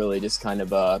 You really just kind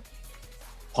of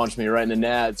punched me right in the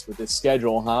nads with this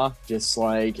schedule, huh? Just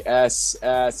like S,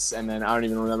 and then I don't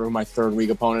even remember who my third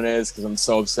week opponent is because I'm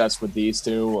so obsessed with these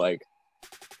two. Like,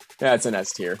 yeah, it's an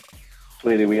S tier.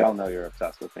 Sweetie, we all know you're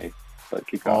obsessed with me, but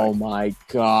keep going. Oh my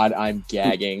God, I'm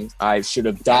gagging. I should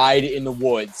have died in the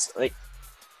woods. Like,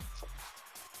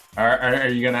 Are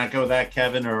you gonna go that,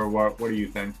 Kevin, or what do you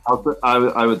think?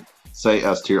 I would say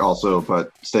S tier also,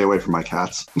 but stay away from my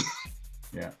cats.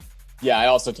 Yeah, I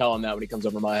also tell him that when he comes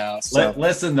over to my house. So.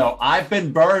 Listen, though, I've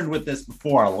been burned with this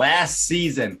before. Last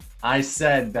season, I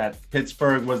said that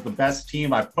Pittsburgh was the best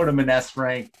team. I put them in S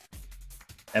rank,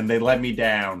 and they let me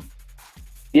down.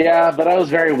 Yeah, but I was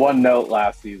very one note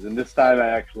last season. This time, I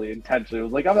actually intentionally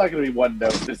was like, I'm not going to be one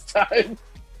note this time.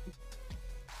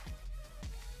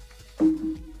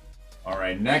 All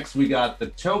right, next we got the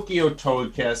Tokyo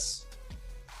Togekiss.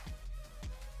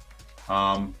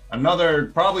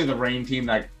 Probably the Rain team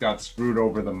that got screwed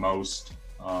over the most.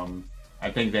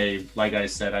 I think they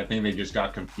just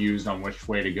got confused on which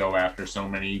way to go after so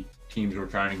many teams were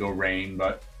trying to go Rain.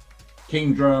 But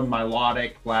Kingdra,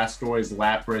 Milotic, Blastoise,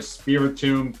 Lapras,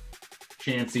 Spiritomb,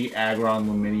 Chansey, Aggron,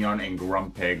 Lumineon, and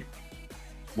Grumpig.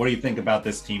 What do you think about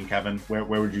this team, Kevin? Where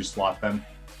would you slot them?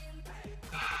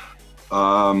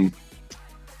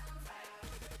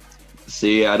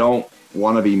 See, I don't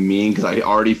want to be mean because I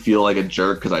already feel like a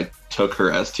jerk because I took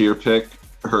her S tier pick,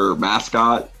 her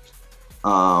mascot.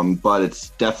 But it's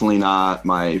definitely not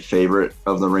my favorite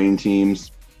of the rain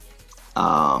teams.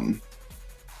 I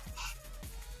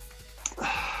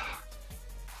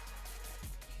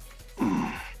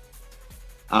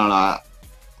don't know.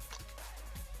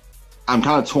 I'm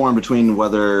kind of torn between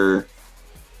whether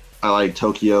I like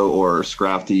Tokyo or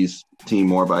Scrafty's team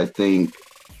more, but I think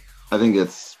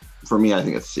it's, for me, I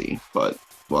think it's C. But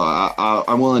well,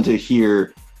 I'm willing to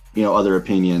hear, other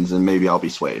opinions, and maybe I'll be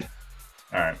swayed.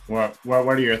 All right. What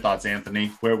are your thoughts,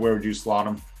 Anthony? Where would you slot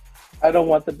them? I don't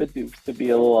want the Bidoof to be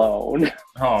alone.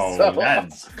 Oh, so,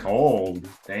 that's cold.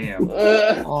 Damn.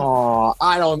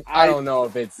 I don't know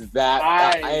if it's that.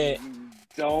 I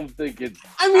don't think it's.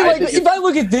 I mean, if I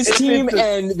look at this team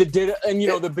and the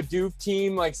Bidoof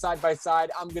team side by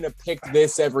side, I'm gonna pick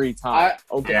this every time.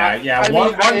 One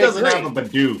doesn't have a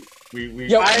Bidoof.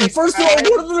 First of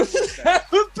all, one doesn't have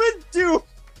a Bidoof.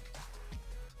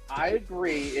 I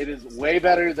agree. It is way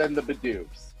better than the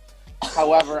Bidoofs.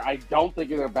 However, I don't think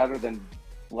they're better than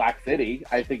Black City.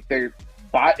 I think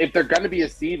if they're going to be a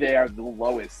C, they are the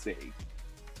lowest C.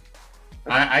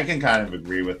 I can kind of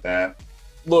agree with that.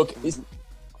 Look,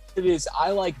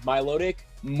 I like Milotic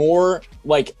more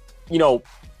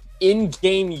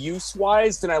in-game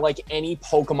use-wise than I like any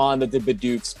Pokemon that the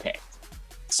Bidoofs picked.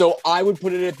 So I would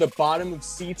put it at the bottom of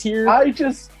C tier. I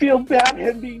just feel bad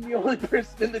him being the only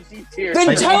person in the D tier.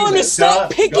 Then tell him to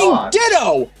stop picking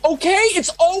Ditto, okay? It's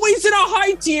always in a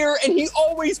high tier, and he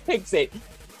always picks it.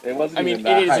 It wasn't even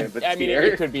that high of a tier.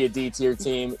 It could be a D tier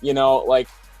team.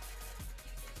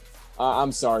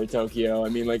 I'm sorry, Tokyo. I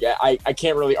mean, I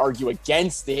can't really argue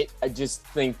against it. I just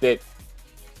think that.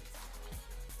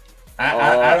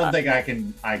 I don't think I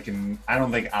can. I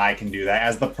don't think I can do that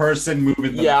as the person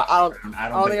moving. I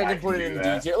don't think I can put it in D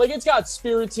tier. It's got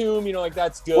Spiritomb.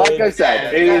 That's good. Like I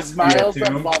said, it is miles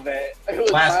above it.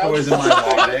 Blastoise in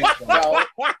my wallet.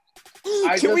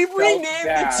 Can we rename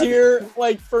the tier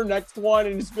for next one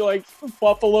and just be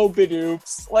Buffalo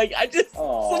Bidoofs?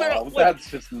 That's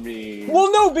just me.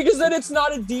 Well, no, because then it's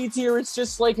not a D tier. It's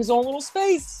just his own little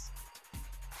space.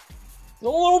 A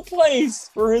little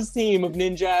place for his team of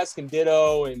Ninjask and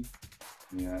Ditto and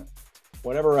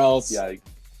whatever else. Yikes.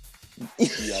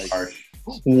 Harsh.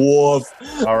 Woof.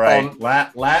 All right,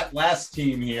 last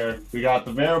team here. We got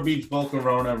the Vero Beach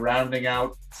Volcarona rounding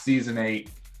out Season 8.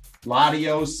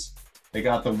 Latios, they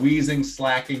got the Weezing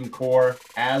Slacking Core,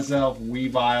 Azelf,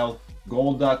 Weavile,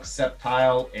 Golduck,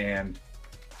 Sceptile, and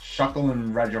Shuckle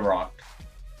and Regirock.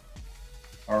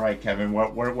 All right, Kevin,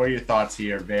 what are your thoughts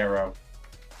here, Vero?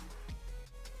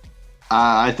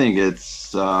 I think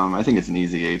it's an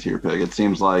easy A tier pick. It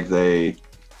seems like they,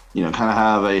 kind of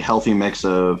have a healthy mix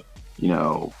of,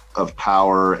 of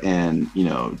power and,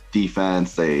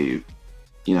 defense. They,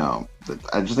 I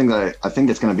just think I think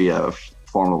it's going to be a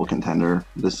formidable contender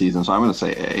this season. So I'm going to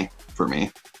say A for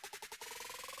me.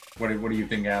 What do you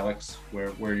think, Alex?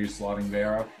 Where are you slotting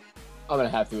Vero? I'm going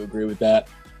to have to agree with that.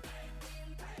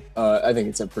 I think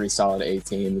it's a pretty solid A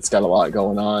team. It's got a lot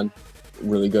going on.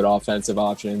 Really good offensive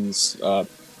options, good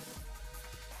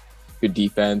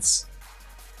defense.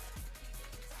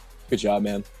 Good job,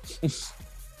 man.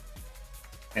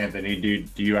 Anthony,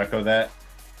 do you echo that?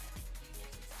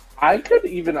 I could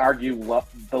even argue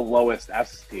the lowest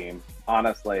S team,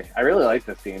 honestly. I really like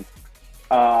this team.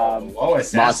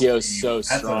 Lowest Matio's so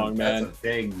strong, man. That's a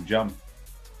big jump.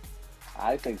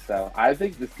 I think so. I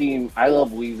think this team, I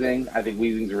love Weezing. I think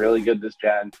Weezing's really good this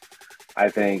gen. I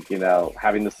think,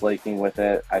 having the slaking with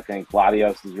it. I think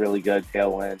Latios is really good.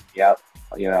 Tailwind. Yep.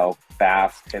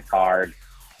 Fast, hits hard.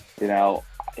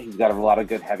 He's got a lot of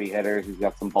good heavy hitters. He's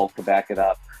got some bulk to back it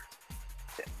up.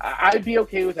 I'd be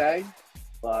okay with A,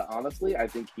 but honestly, I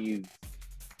think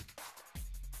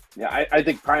I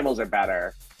think Primals are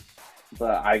better,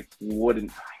 but I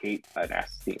wouldn't hate an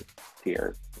S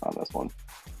tier on this one.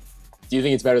 Do you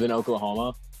think it's better than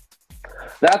Oklahoma?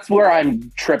 That's where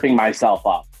I'm tripping myself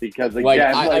up because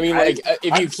again,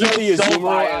 if you keep the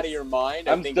Azumarill out of your mind,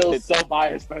 I'm still so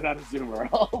biased by that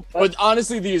Azumarill. But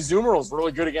honestly, the Azumarill's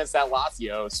really good against that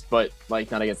Latios, but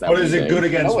not against that. But is it good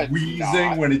against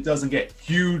Weezing when it doesn't get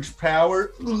huge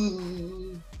power?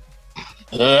 And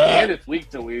it's weak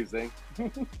to Weezing.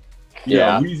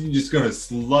 Yeah, Weezing just gonna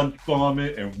sludge bomb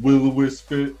it and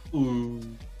will-o-wisp it. Ooh.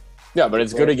 Yeah, but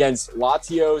it's good against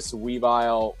Latios,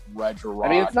 Weavile, Regirock. I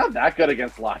mean, it's not that good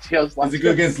against Latios. Is it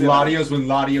good against Latios when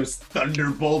Latios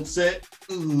thunderbolts it?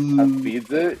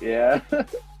 Speeds it, yeah.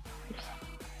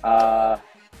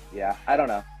 Yeah, I don't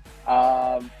know.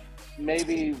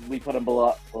 Maybe we put him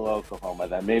below Oklahoma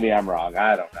then. Maybe I'm wrong.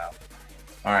 I don't know.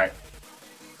 All right.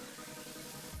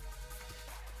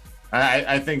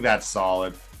 I think that's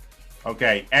solid.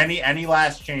 Okay. Any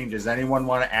last changes? Anyone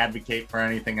want to advocate for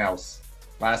anything else?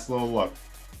 Last little look.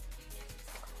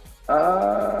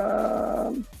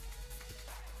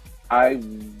 I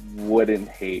wouldn't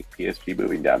hate PSG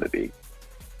moving down to B.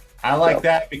 I like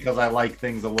that because I like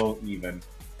things a little even,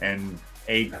 and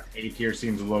A tier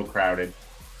seems a little crowded.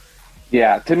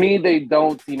 Yeah, to me, they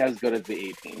don't seem as good as the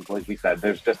A teams. Like we said,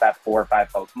 there's just that 4 or 5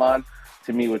 Pokemon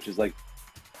to me, which is like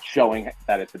showing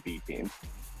that it's a B team.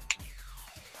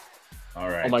 All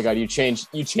right. Oh my god, you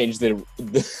changed the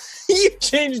you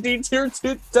changed D tier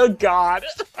to God.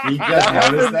 You just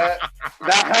noticed that?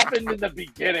 That happened in the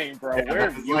beginning, bro. Yeah, Where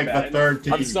it's like the third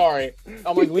team. I'm sorry.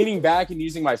 I'm like leaning back and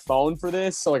using my phone for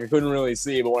this, so like I couldn't really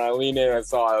see. But when I leaned in, I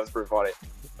saw it. It was pretty funny.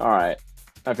 All right,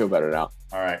 I feel better now.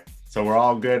 All right, so we're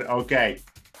all good. Okay,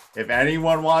 if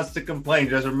anyone wants to complain,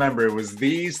 just remember it was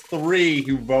these 3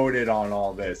 who voted on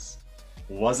all this.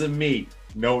 It wasn't me.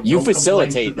 No, you no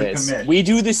facilitate this. this. We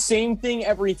do the same thing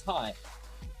every time.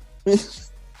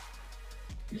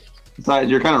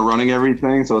 You're kind of running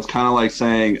everything, so it's kind of like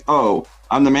saying, "Oh,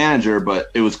 I'm the manager,"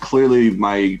 but it was clearly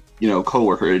my,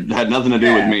 coworker. It had nothing to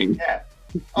do with me. Yeah,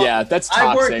 Yeah, that's toxic.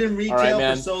 I worked in retail all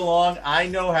right, for so long. I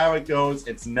know how it goes.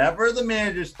 It's never the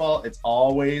manager's fault. It's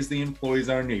always the employees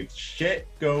underneath. Shit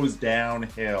goes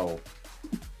downhill.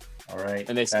 All right,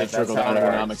 And they say trickle down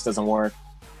economics doesn't work.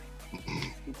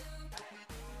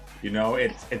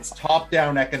 It's top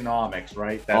down economics,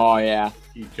 right? That's Oh yeah.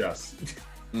 teach us.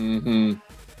 Mm-hmm.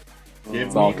 Give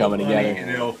It's all me coming the money together. and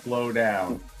it'll flow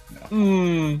down.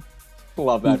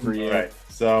 Love that for you. All right,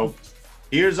 so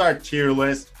here's our tier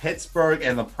list. Pittsburgh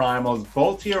and the Primals,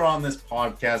 both here on this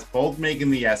podcast, both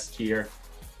making the S tier.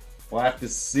 We'll have to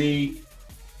see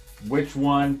which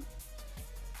one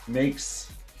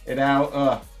makes it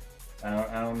out. I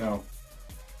don't know.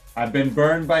 I've been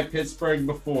burned by Pittsburgh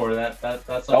before. That's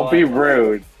all. Don't be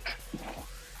rude.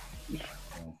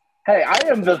 Hey, I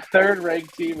am the 3rd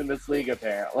ranked team in this league,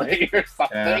 apparently, or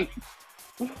something.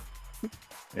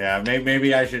 Yeah,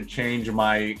 maybe I should change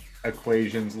my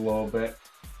equations a little bit.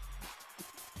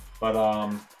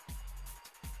 But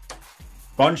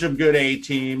bunch of good A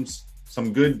teams,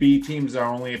 some good B teams are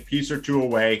only a piece or 2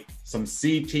 away. Some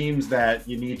C teams that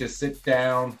you need to sit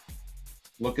down,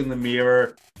 look in the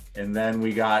mirror, and then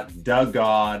we got Doug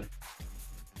God,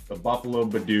 the Buffalo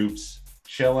Badoops,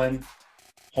 chilling,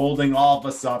 holding all of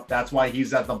us up. That's why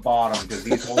he's at the bottom, because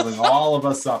he's holding all of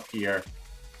us up here.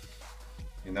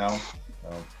 So,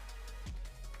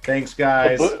 thanks,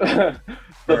 guys. The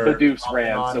Badoops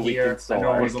ran, so we here. can soar. I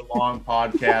know it was a long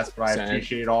podcast, but I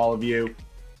appreciate all of you.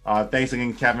 Thanks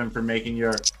again, Kevin, for making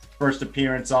your first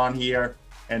appearance on here.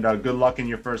 And good luck in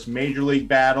your first Major League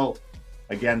battle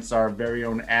against our very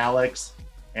own Alex.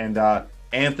 And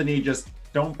Anthony, just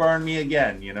don't burn me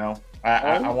again,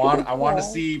 I want to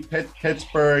see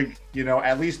Pittsburgh,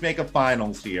 at least make a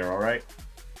finals here, all right?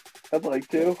 I'd like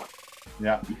to.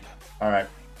 Yeah. All right.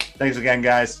 Thanks again,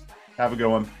 guys. Have a good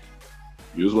one.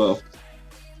 You as well.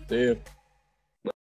 See you.